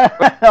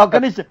 ఒక్క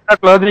నిమిషం,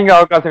 క్లోజింగ్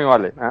అవకాశం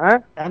ఇవ్వాలి.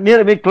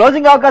 మీరు మీ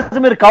క్లోజింగ్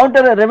అవకాశం మీరు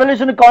కౌంటర్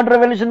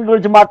రెవల్యూషన్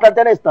గురించి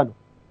మాట్లాడితేనే ఇస్తాను.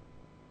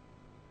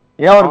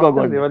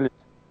 ఏమనుకోకూడదు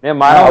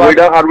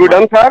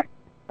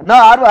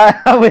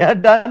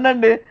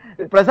అండి.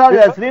 ప్రసాద్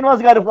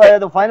శ్రీనివాస్ గారు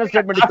ఫైనల్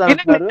స్టేట్మెంట్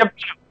ఇస్తాను.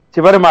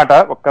 చివరి మాట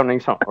ఒక్క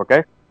నిమిషం. ఓకే,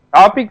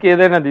 టాపిక్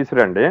ఏదైనా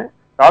తీసుకురండి.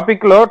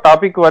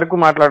 టాపిక్ వరకు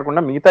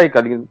మాట్లాడకుండా మిగతా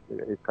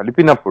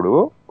కలిపినప్పుడు,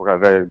 ఒక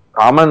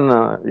కామన్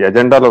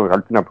ఎజెండాలో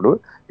కలిపినప్పుడు,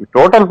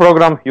 టోటల్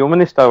ప్రోగ్రామ్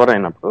హ్యూమనిస్ట్ అవర్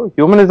అయినప్పుడు,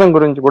 హ్యూమనిజం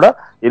గురించి కూడా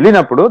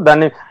వెళ్ళినప్పుడు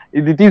దాన్ని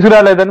ఇది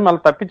తీసుకురాలేదని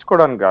మళ్ళీ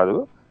తప్పించుకోవడానికి కాదు,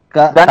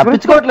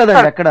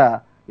 తప్పించుకోవట్లేదండి ఎక్కడ.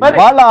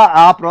 వాళ్ళ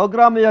ఆ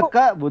ప్రోగ్రామ్ యొక్క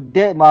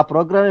మా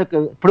ప్రోగ్రామ్ యొక్క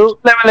ఇప్పుడు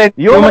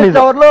హ్యూమనిస్ట్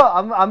అవర్ లో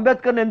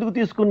అంబేద్కర్ ఎందుకు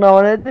తీసుకున్నాం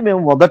అనేది మేము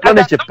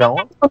మొదట్లోనే చెప్పాము,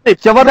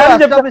 చివరిలో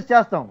ఎస్టాబ్లిష్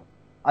చేస్తాం,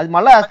 అది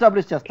మళ్ళీ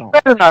ఎస్టాబ్లిష్ చేస్తాం.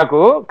 నాకు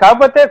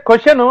కాకపోతే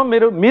క్వశ్చన్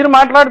మీరు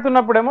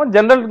మాట్లాడుతున్నప్పుడేమో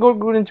జనరల్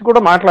గురించి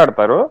కూడా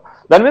మాట్లాడతారు,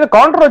 దాని మీద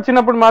కౌంటర్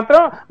వచ్చినప్పుడు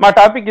మాత్రం మా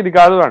టాపిక్ ఇది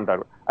కాదు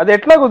అంటారు. అది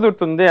ఎట్లా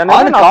కుదురుతుంది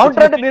అనేది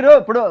కౌంటర్ అంటే మీరు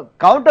ఇప్పుడు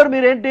కౌంటర్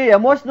మీరేంటి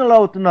ఎమోషనల్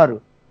అవుతున్నారు,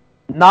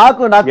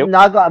 నాకు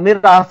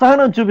మీరు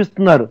అసహనం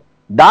చూపిస్తున్నారు.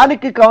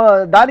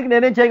 దానికి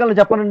నేనేం చేయగలను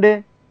చెప్పనండి.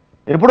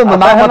 ఇప్పుడు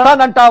నా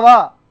మతాన్ని అంటావా,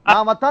 నా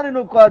మతాన్ని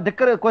నువ్వు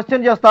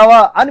క్వశ్చన్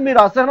చేస్తావా అని మీరు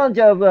అసహనం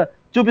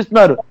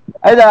చూపిస్తున్నారు.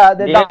 అయితే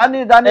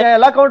దాన్ని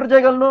ఎలా కౌంటర్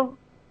చేయగలను?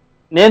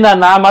 నేను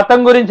నా మతం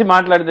గురించి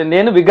మాట్లాడితే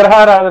నేను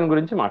విగ్రహారాధన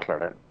గురించి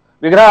మాట్లాడాను.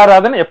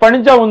 విగ్రహారాధన ఎప్పటి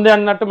నుంచో ఉంది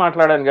అన్నట్టు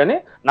మాట్లాడాను, కానీ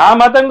నా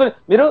మతం గురించి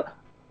మీరు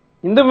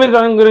హిందూ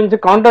మతం గురించి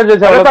కౌంటర్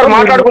చేశారు.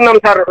 మాట్లాడుకుందాం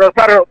సార్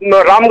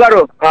రామ్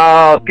గారు,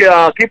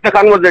 కీప్ ద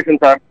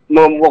కన్వర్జేషన్ సార్.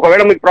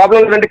 ఒకవేళ మీకు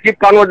ప్రాబ్లం లేదంటే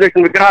కీప్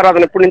కన్వర్జేషన్.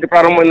 విగ్రహారాధన ఎప్పటి నుంచి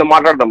ప్రారంభమైందో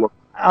మాట్లాడదాము.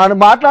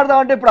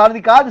 మాట్లాడదామంటే ఇప్పుడు అది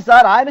కాదు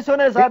సార్, ఆయన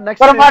షోనే సార్.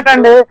 నెక్స్ట్ మాట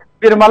అండి,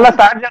 మీరు మళ్ళీ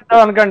స్టార్ట్ చేద్దాం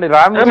అనుకోండి.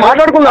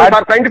 మాట్లాడుకుందాం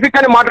సార్, సైంటిఫిక్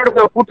అని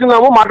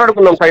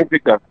మాట్లాడుకుందాం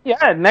సైంటిఫిక్ గా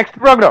నెక్స్ట్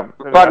ప్రోగ్రామ్.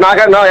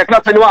 ఎట్లా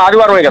శనివారం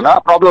ఆదివారమే కదా,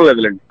 ప్రాబ్లం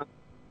లేదులేండి.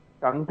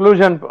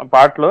 కంక్లూజన్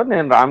పార్ట్ లో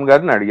నేను రామ్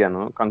గారిని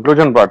అడిగాను.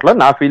 కంక్లూజన్ పార్ట్ లో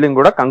నా ఫీలింగ్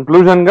కూడా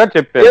కంక్లూజన్ గా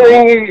చెప్పాను.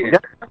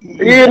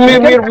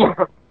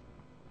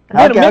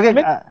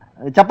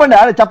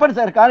 చెప్పండి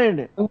సార్,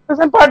 కానివ్వండి.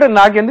 కంక్లూజన్ పార్ట్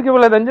నాకు ఎందుకు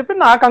ఇవ్వలేదని చెప్పి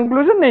నా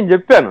కంక్లూజన్ నేను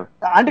చెప్పాను.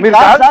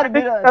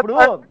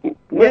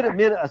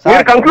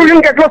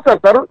 కంక్లూజన్ ఎట్లా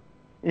వస్తారు సార్?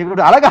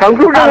 ఇప్పుడు అలాగే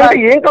కంక్లూజన్ అంటే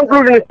ఏం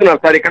కంక్లూజన్ ఇస్తున్నారు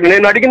సార్? ఇక్కడ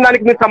నేను అడిగిన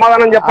దానికి మీరు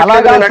సమాధానం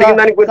చెప్పలేదు, నేను అడిగిన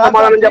దానికి మీరు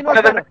సమాధానం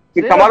చెప్పలేదంటే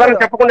మీకు సమాధానం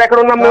చెప్పకుండా ఎక్కడ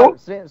ఉన్నాం మేము?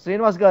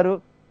 శ్రీనివాస్ గారు,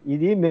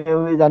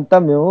 ఇదంతా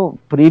మేము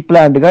ప్రీ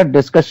ప్లాన్డ్ గా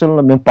డిస్కషన్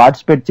లో మేము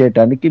పార్టిసిపేట్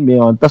చేయడానికి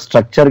మేమంతా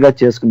స్ట్రక్చర్ గా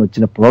చేసుకుని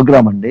వచ్చిన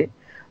ప్రోగ్రామ్ అండి.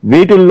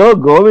 వీటిల్లో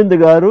గోవింద్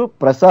గారు,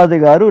 ప్రసాద్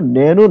గారు,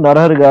 నేను,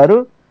 నరహరి గారు,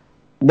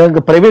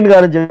 ప్రవీణ్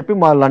గారు అని చెప్పి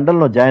మా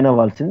లండన్ లో జాయిన్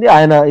అవ్వాల్సింది.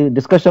 ఆయన ఈ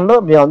డిస్కషన్ లో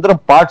మేమందరం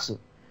పార్ట్స్,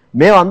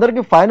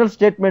 మేమందరికి ఫైనల్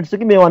స్టేట్మెంట్స్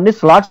కి మేము అన్ని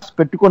స్లాట్స్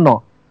పెట్టుకున్నాం.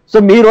 సో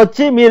మీరు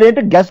వచ్చి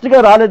మీరేంటి గెస్ట్ గా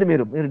రాలేదు,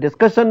 మీరు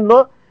డిస్కషన్ లో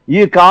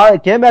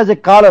కేమ్ యాజ్ ఎ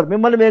కాలర్.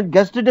 మిమ్మల్ని మేము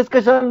గెస్ట్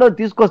డిస్కషన్ లో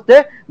తీసుకొస్తే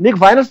మీకు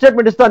ఫైనల్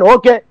స్టేట్మెంట్ ఇస్తాను.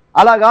 ఓకే,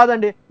 అలా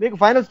కాదండి, మీకు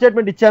ఫైనల్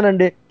స్టేట్మెంట్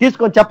ఇచ్చానండి,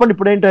 తీసుకొని చెప్పండి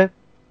ఇప్పుడు ఏంటో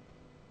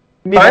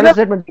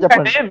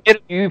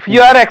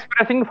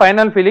ఎక్స్ప్రెసింగ్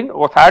ఫైనల్ ఫీలింగ్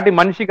ఒకసారి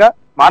మనిషిగా,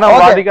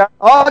 మానవవాదిగా.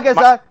 ఓకే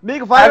సార్,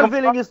 మీకు ఫైనల్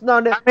ఫీలింగ్ ఇస్తున్నాం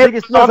అండి, మీకు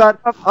ఇస్తున్నాం సార్.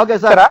 ఓకే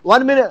సార్,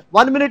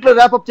 1 minute లో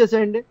ర్యాప్ అప్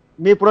చేసేయండి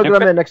మీ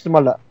ప్రోగ్రామ్. నెక్స్ట్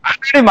మళ్ళీ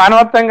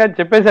మానవత్వంగా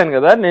చెప్పేశాను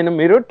కదా నేను.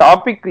 మీరు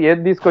టాపిక్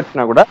ఏది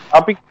తీసుకొచ్చినా కూడా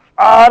టాపిక్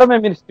ఆరమే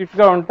మీరు స్ట్రిక్ట్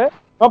గా ఉంటే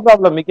నో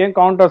ప్రాబ్లం, మీకేం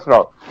కౌంటర్స్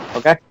రావు.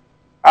 ఓకే,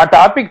 ఆ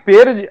టాపిక్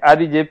పేరు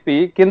అది చెప్పి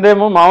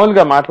కిందేమో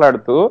మామూలుగా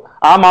మాట్లాడుతూ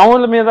ఆ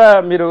మామూలు మీద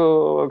మీరు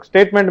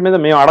స్టేట్మెంట్ మీద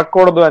మేము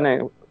అడగకూడదు అనే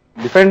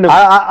డిఫెండ్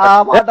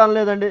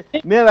లేదండి.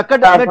 మేము ఎక్కడ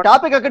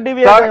టాపిక్ ఎక్కడ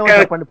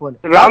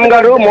రామ్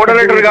గారు,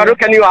 మోడరేటర్ గారు,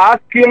 can you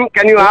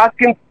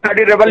ask him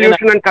study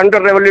revolution and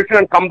counter revolution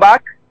and come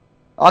back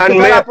and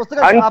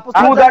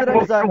do that.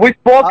 We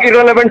spoke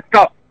irrelevant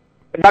stuff.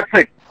 That's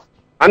it.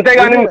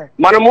 అంతేగాని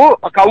మనము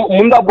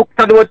ముందు ఆ బుక్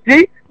చదివి వచ్చి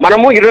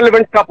మనము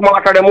ఇర్రెలవెంట్ స్టఫ్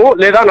మాట్లాడాము,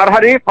 లేదా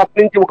నరహరి ఫస్ట్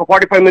నుంచి ఒక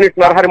 45 minutes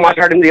నరహరి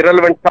మాట్లాడింది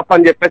ఇర్రెలవెంట్ స్టఫ్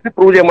అని చెప్పేసి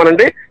ప్రూవ్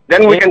చేయమనండి.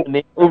 Then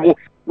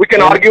we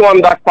can argue on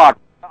that part,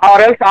 or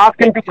else ask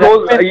him to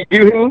close,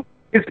 give him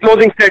his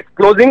closing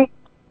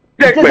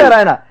statement.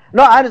 ఆయన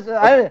no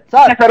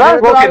Sir,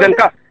 okay, then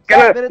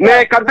may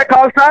I cut the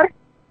call, sir?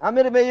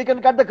 You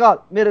can cut the call.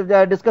 మీరు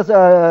discuss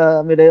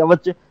మీరు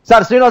అవ్వచ్చు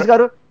sir. Srinivas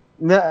గారు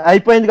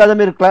అయిపోయింది కదా,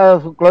 మీరు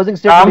closing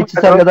statement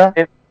ఇచ్చేసారు కదా.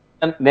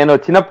 నేను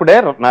వచ్చినప్పుడే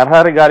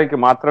నరహరి గారికి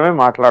మాత్రమే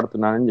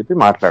మాట్లాడుతున్నానని చెప్పి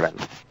మాట్లాడాను.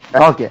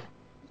 ఓకే,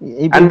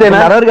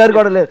 నరహరి గారు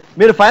కూడా లేదు.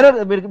 మీరు ఫైనల్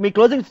మీ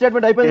క్లోజింగ్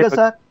స్టేట్మెంట్ అయిపోయింది కదా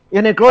సార్.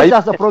 ఇక నేను క్లోజ్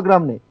చేస్తా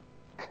ప్రోగ్రామ్ ని.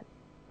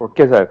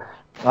 Okay sir.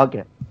 Okay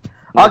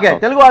okay.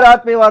 Telugu వారి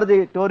ఆత్మీయ వారిది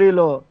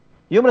టోరీలో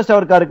హ్యూమనిస్ట్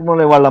అవర్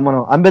కార్యక్రమంలో వాళ్ళ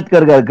మనం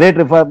అంబేద్కర్ గారు, గ్రేట్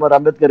రిఫార్మర్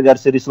అంబేద్కర్ గారి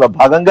సిరీస్ లో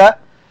భాగంగా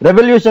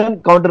రెవల్యూషన్,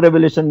 కౌంటర్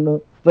రెవల్యూషన్,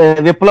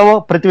 విప్లవం,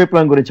 ప్రతి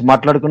విప్లవం గురించి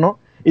మాట్లాడుకున్నాం.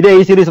 ఇదే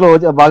ఈ సిరీస్ లో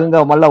భాగంగా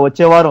మళ్ళా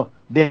వచ్చే వారం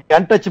ది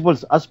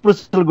అన్టచబుల్స్,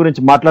 అస్పృశ్యుల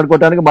గురించి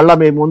మాట్లాడుకోవడానికి మళ్ళా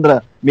మీ ముందర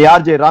మీ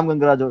ఆర్జే రామ్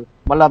గంగరాజు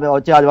మళ్ళా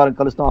వచ్చే ఆదివారం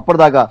కలుస్తాం.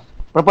 అప్పటిదాకా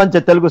ప్రపంచ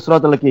తెలుగు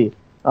శ్రోతలకి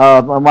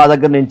మా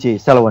దగ్గర నుంచి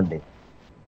సెలవండి.